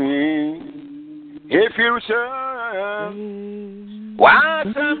if you say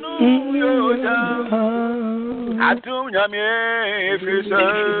what no yoda atunya me if you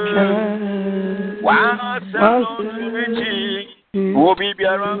say what no michi obi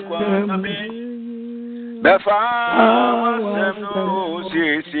biara kwa me befa what no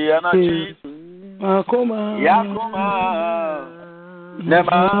si anachi yakuma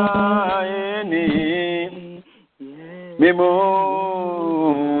Nema eni mimo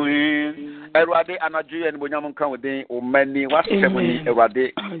Erwade anadwe en bonyam nka wodin o mani wasemuni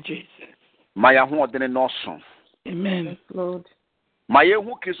Erwade maya ho odene no so Amen Lord maya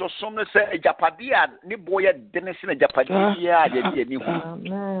hu kiso som ne se ejapade a ne boye dene se ejapade ya de ni hu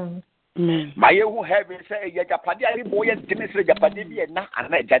Amen maya hu heaven se ejapade a ne boye dene se ejapade bi na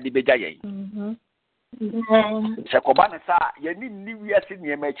ana ejade beja yen Sekobana sa yeni ni wiase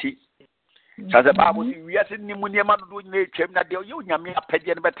niemachi saze babo si wiase ni mu niema do na etwem na de yo nyame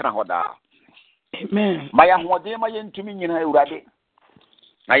apede ne betena hoda amen maya hode ma yentumi nyina Awurade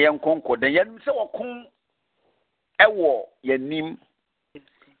na yenkonko de yen se wokon ewo yenim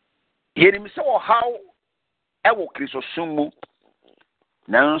yenim se wo haw ewo Kristo summu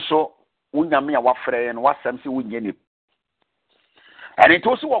nanso unyame a wafrɛ no wasam se wunye ni ene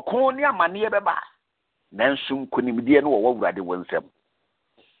to se wokon ni amane beba nanso nkonimdie no wo Awurade wonsam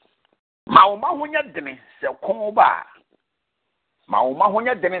maoma honya dene se kon ba maoma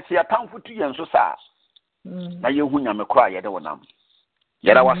honya dene se atamfo tu yen so sa na yehu nyame kora yede wonam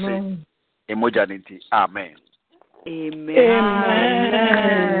yera wase emoja nti amen amen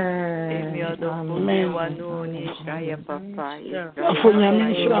amen wanu ni shaya papa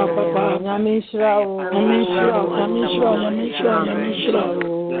nyame shira papa nyame shira o nyame shira nyame shira nyame shira nyame shira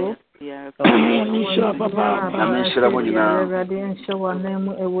o Misha papa Misha bonina Everybody and show our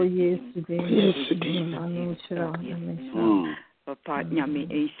name ewo Yesu din Papa nyame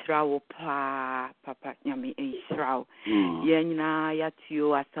enhira wo papa nyame enhira ye nyina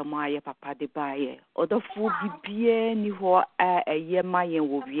yatio asama ye papa de baye odofo bibie ni ho eye maye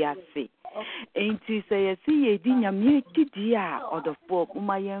wo wiase enti se ye si ye di nyame kidi a odofo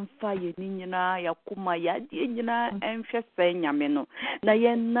uma ye mfa ye ni nyina yakuma ya die nyina enhwe se nyame no na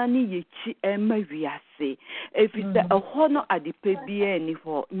ye nani ye chi ema wiase efita eho no adepa bie ni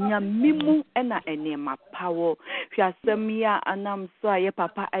ho nyame mu na enema pawo hwasem ya anam so ye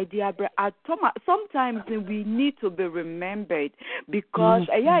papa idea atoma sometimes we need to be remembered because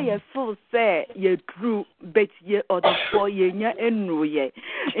ye feel say ye true but ye other for ye nya enu ye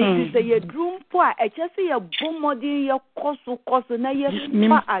it say ye true po a say ye bomodi ye koso na ye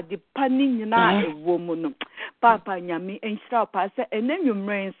pa adepa ni nyina ewo mu no papa nyame enhira pa say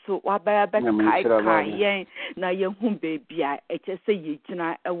enenwumren so wabaya be kai yen na ye hu baby a say ye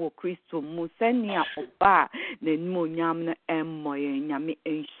gina ewo Kristo mu senia oba na nimo nyam na emmoye nyame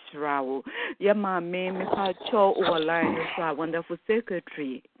enhirawo ye ma me pa cho online so wonderful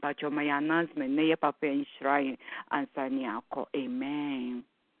secretary pa cho my announcement na ye papa enhirayin ansani akọ amen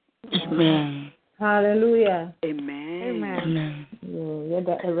amen hallelujah amen amen ye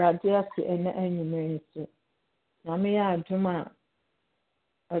da eradia si ena enyume nso nyame ya adwuma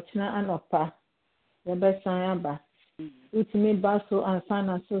ochina anopa ye besan aba utimi baso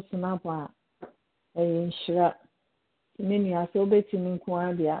ansana so sinapa enhira many are so betting in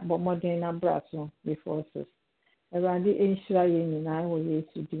Quadia, but modern abrazo before us. Around the Insura Union, I will use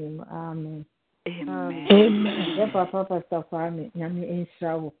to do. Amen. Amen. Amen. Papa Pastor Farming, Yami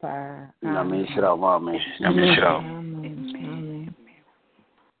Insura. Yami Insura, Mammy. Yami Insura. Amen.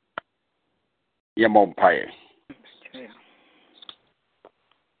 Yamon Pie.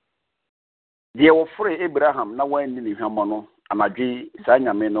 Dear were free Abraham, no one in Hamono, and I G.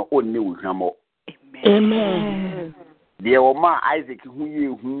 Sanyameno, only with Hamo. Amen. deɛ ɔma Isaac hu yie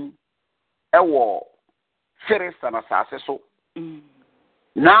hu ɛwɔ Filistia na asase so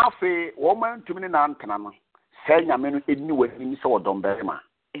na afei wɔma ntumi ne nantena no sɛ nyame no ɛni w'anim sɛ wɔdɔm barima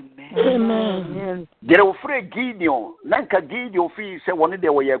amen deɛ wɔfrɛ Gideon na nka Gideon fii sɛ wɔne deɛ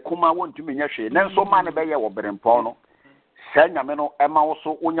wɔyɛ kuma wɔntumi nyɛ hwee nanso ma ne bɛyɛ wɔ berempɔn no sɛ nyame no ɛma wo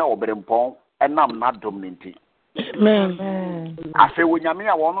so wonya wɔ berempɔn ɛnam n'adom ne nti amen afei onyame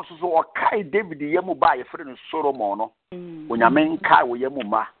a wɔn nso so ɔkae David yɛ mu ba a yɛfrɛ no Solomon no onyame nkae wɔ yɛ mu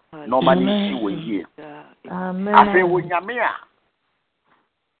ma na ɔma ne nsi wɔ yie amen afei onyame a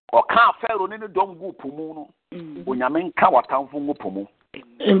ɔka Pharaoh ne ne dɔm gu po mu no onyame nka watamfo ngu po mu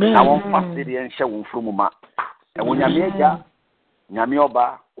na wɔmfa sedeɛ nhyɛ wo mfurum ma ɛwɔ nyame agya nyame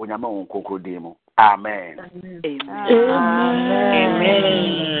ɔba onyame wɔn kokoro din mu amen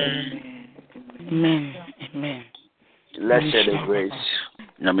Amen. Amen. Let's share the grace.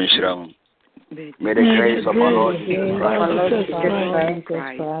 Nyame nhyira wo. May the grace of our Lord Jesus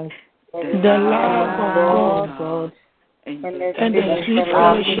Christ, the love of God, and the sweet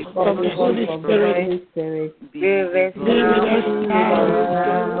fellowship of the Holy Spirit be with us now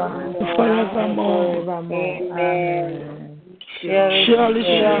and forevermore. Amen.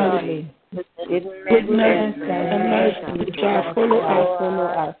 Surely, goodness and mercy shall follow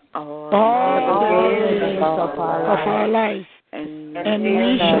us all the days of our lives, and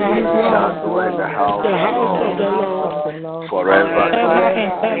we shall dwell in the house of the Lord forever and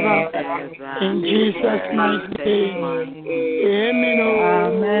ever. In Jesus' mighty name. Amen.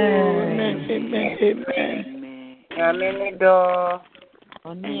 Amen. Amen.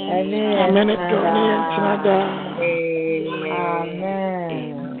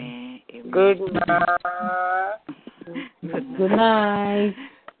 Good night. Good night.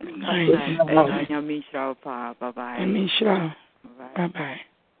 Bye-bye.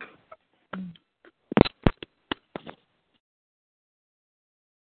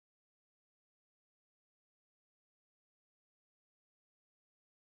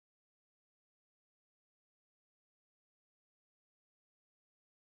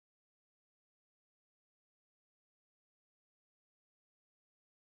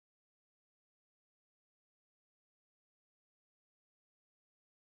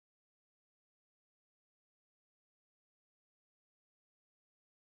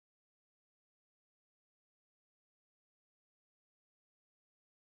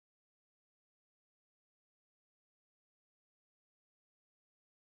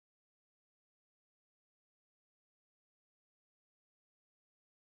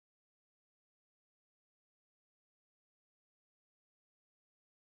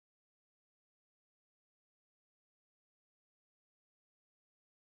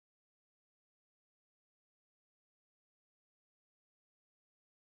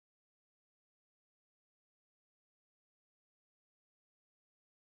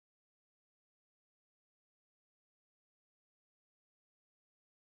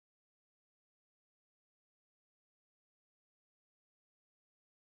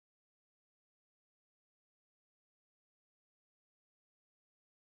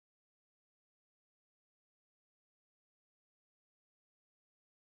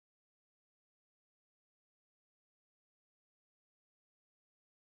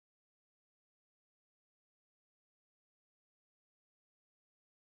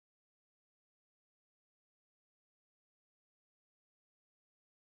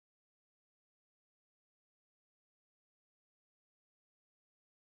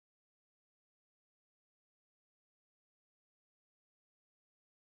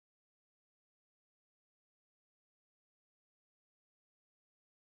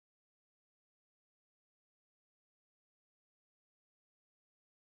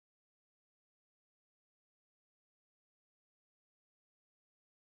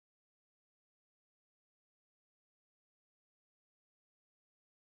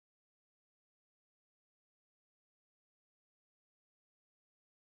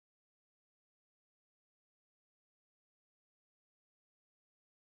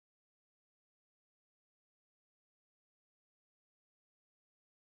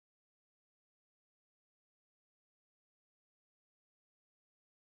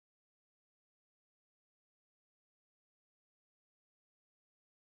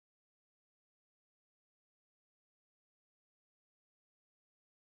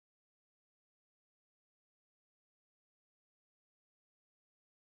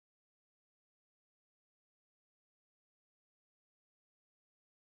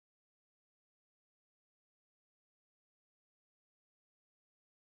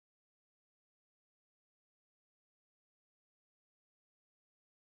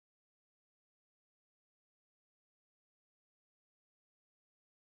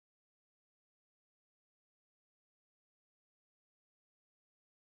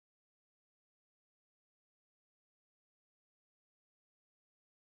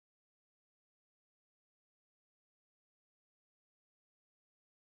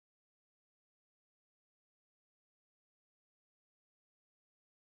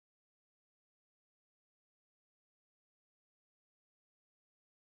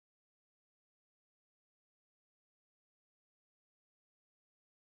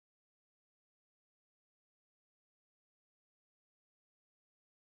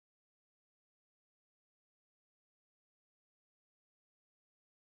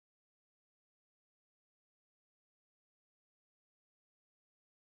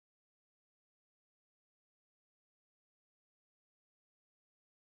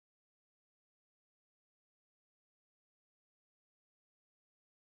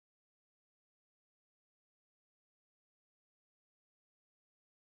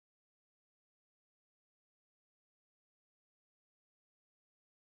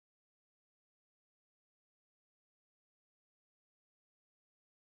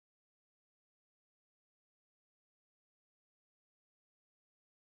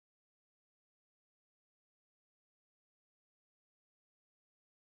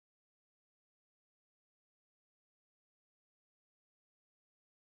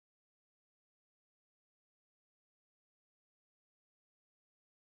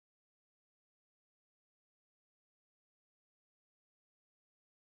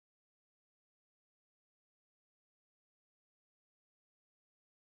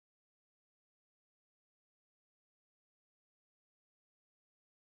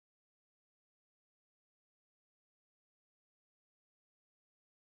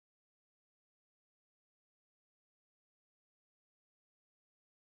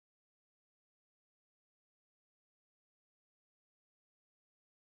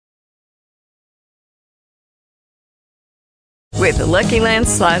 With the Lucky Land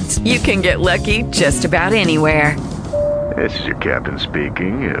Slots, you can get lucky just about anywhere. This is your captain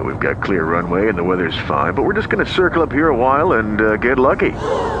speaking. We've got clear runway and the weather's fine, but we're just going to circle up here a while and get lucky.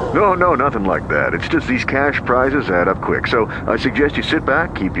 No, nothing like that. It's just these cash prizes add up quick. So I suggest you sit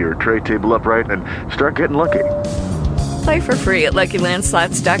back, keep your tray table upright, and start getting lucky. Play for free at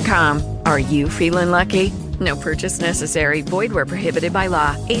LuckyLandSlots.com. Are you feeling lucky? No purchase necessary. Void where prohibited by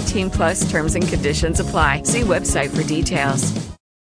law. 18+ terms and conditions apply. See website for details.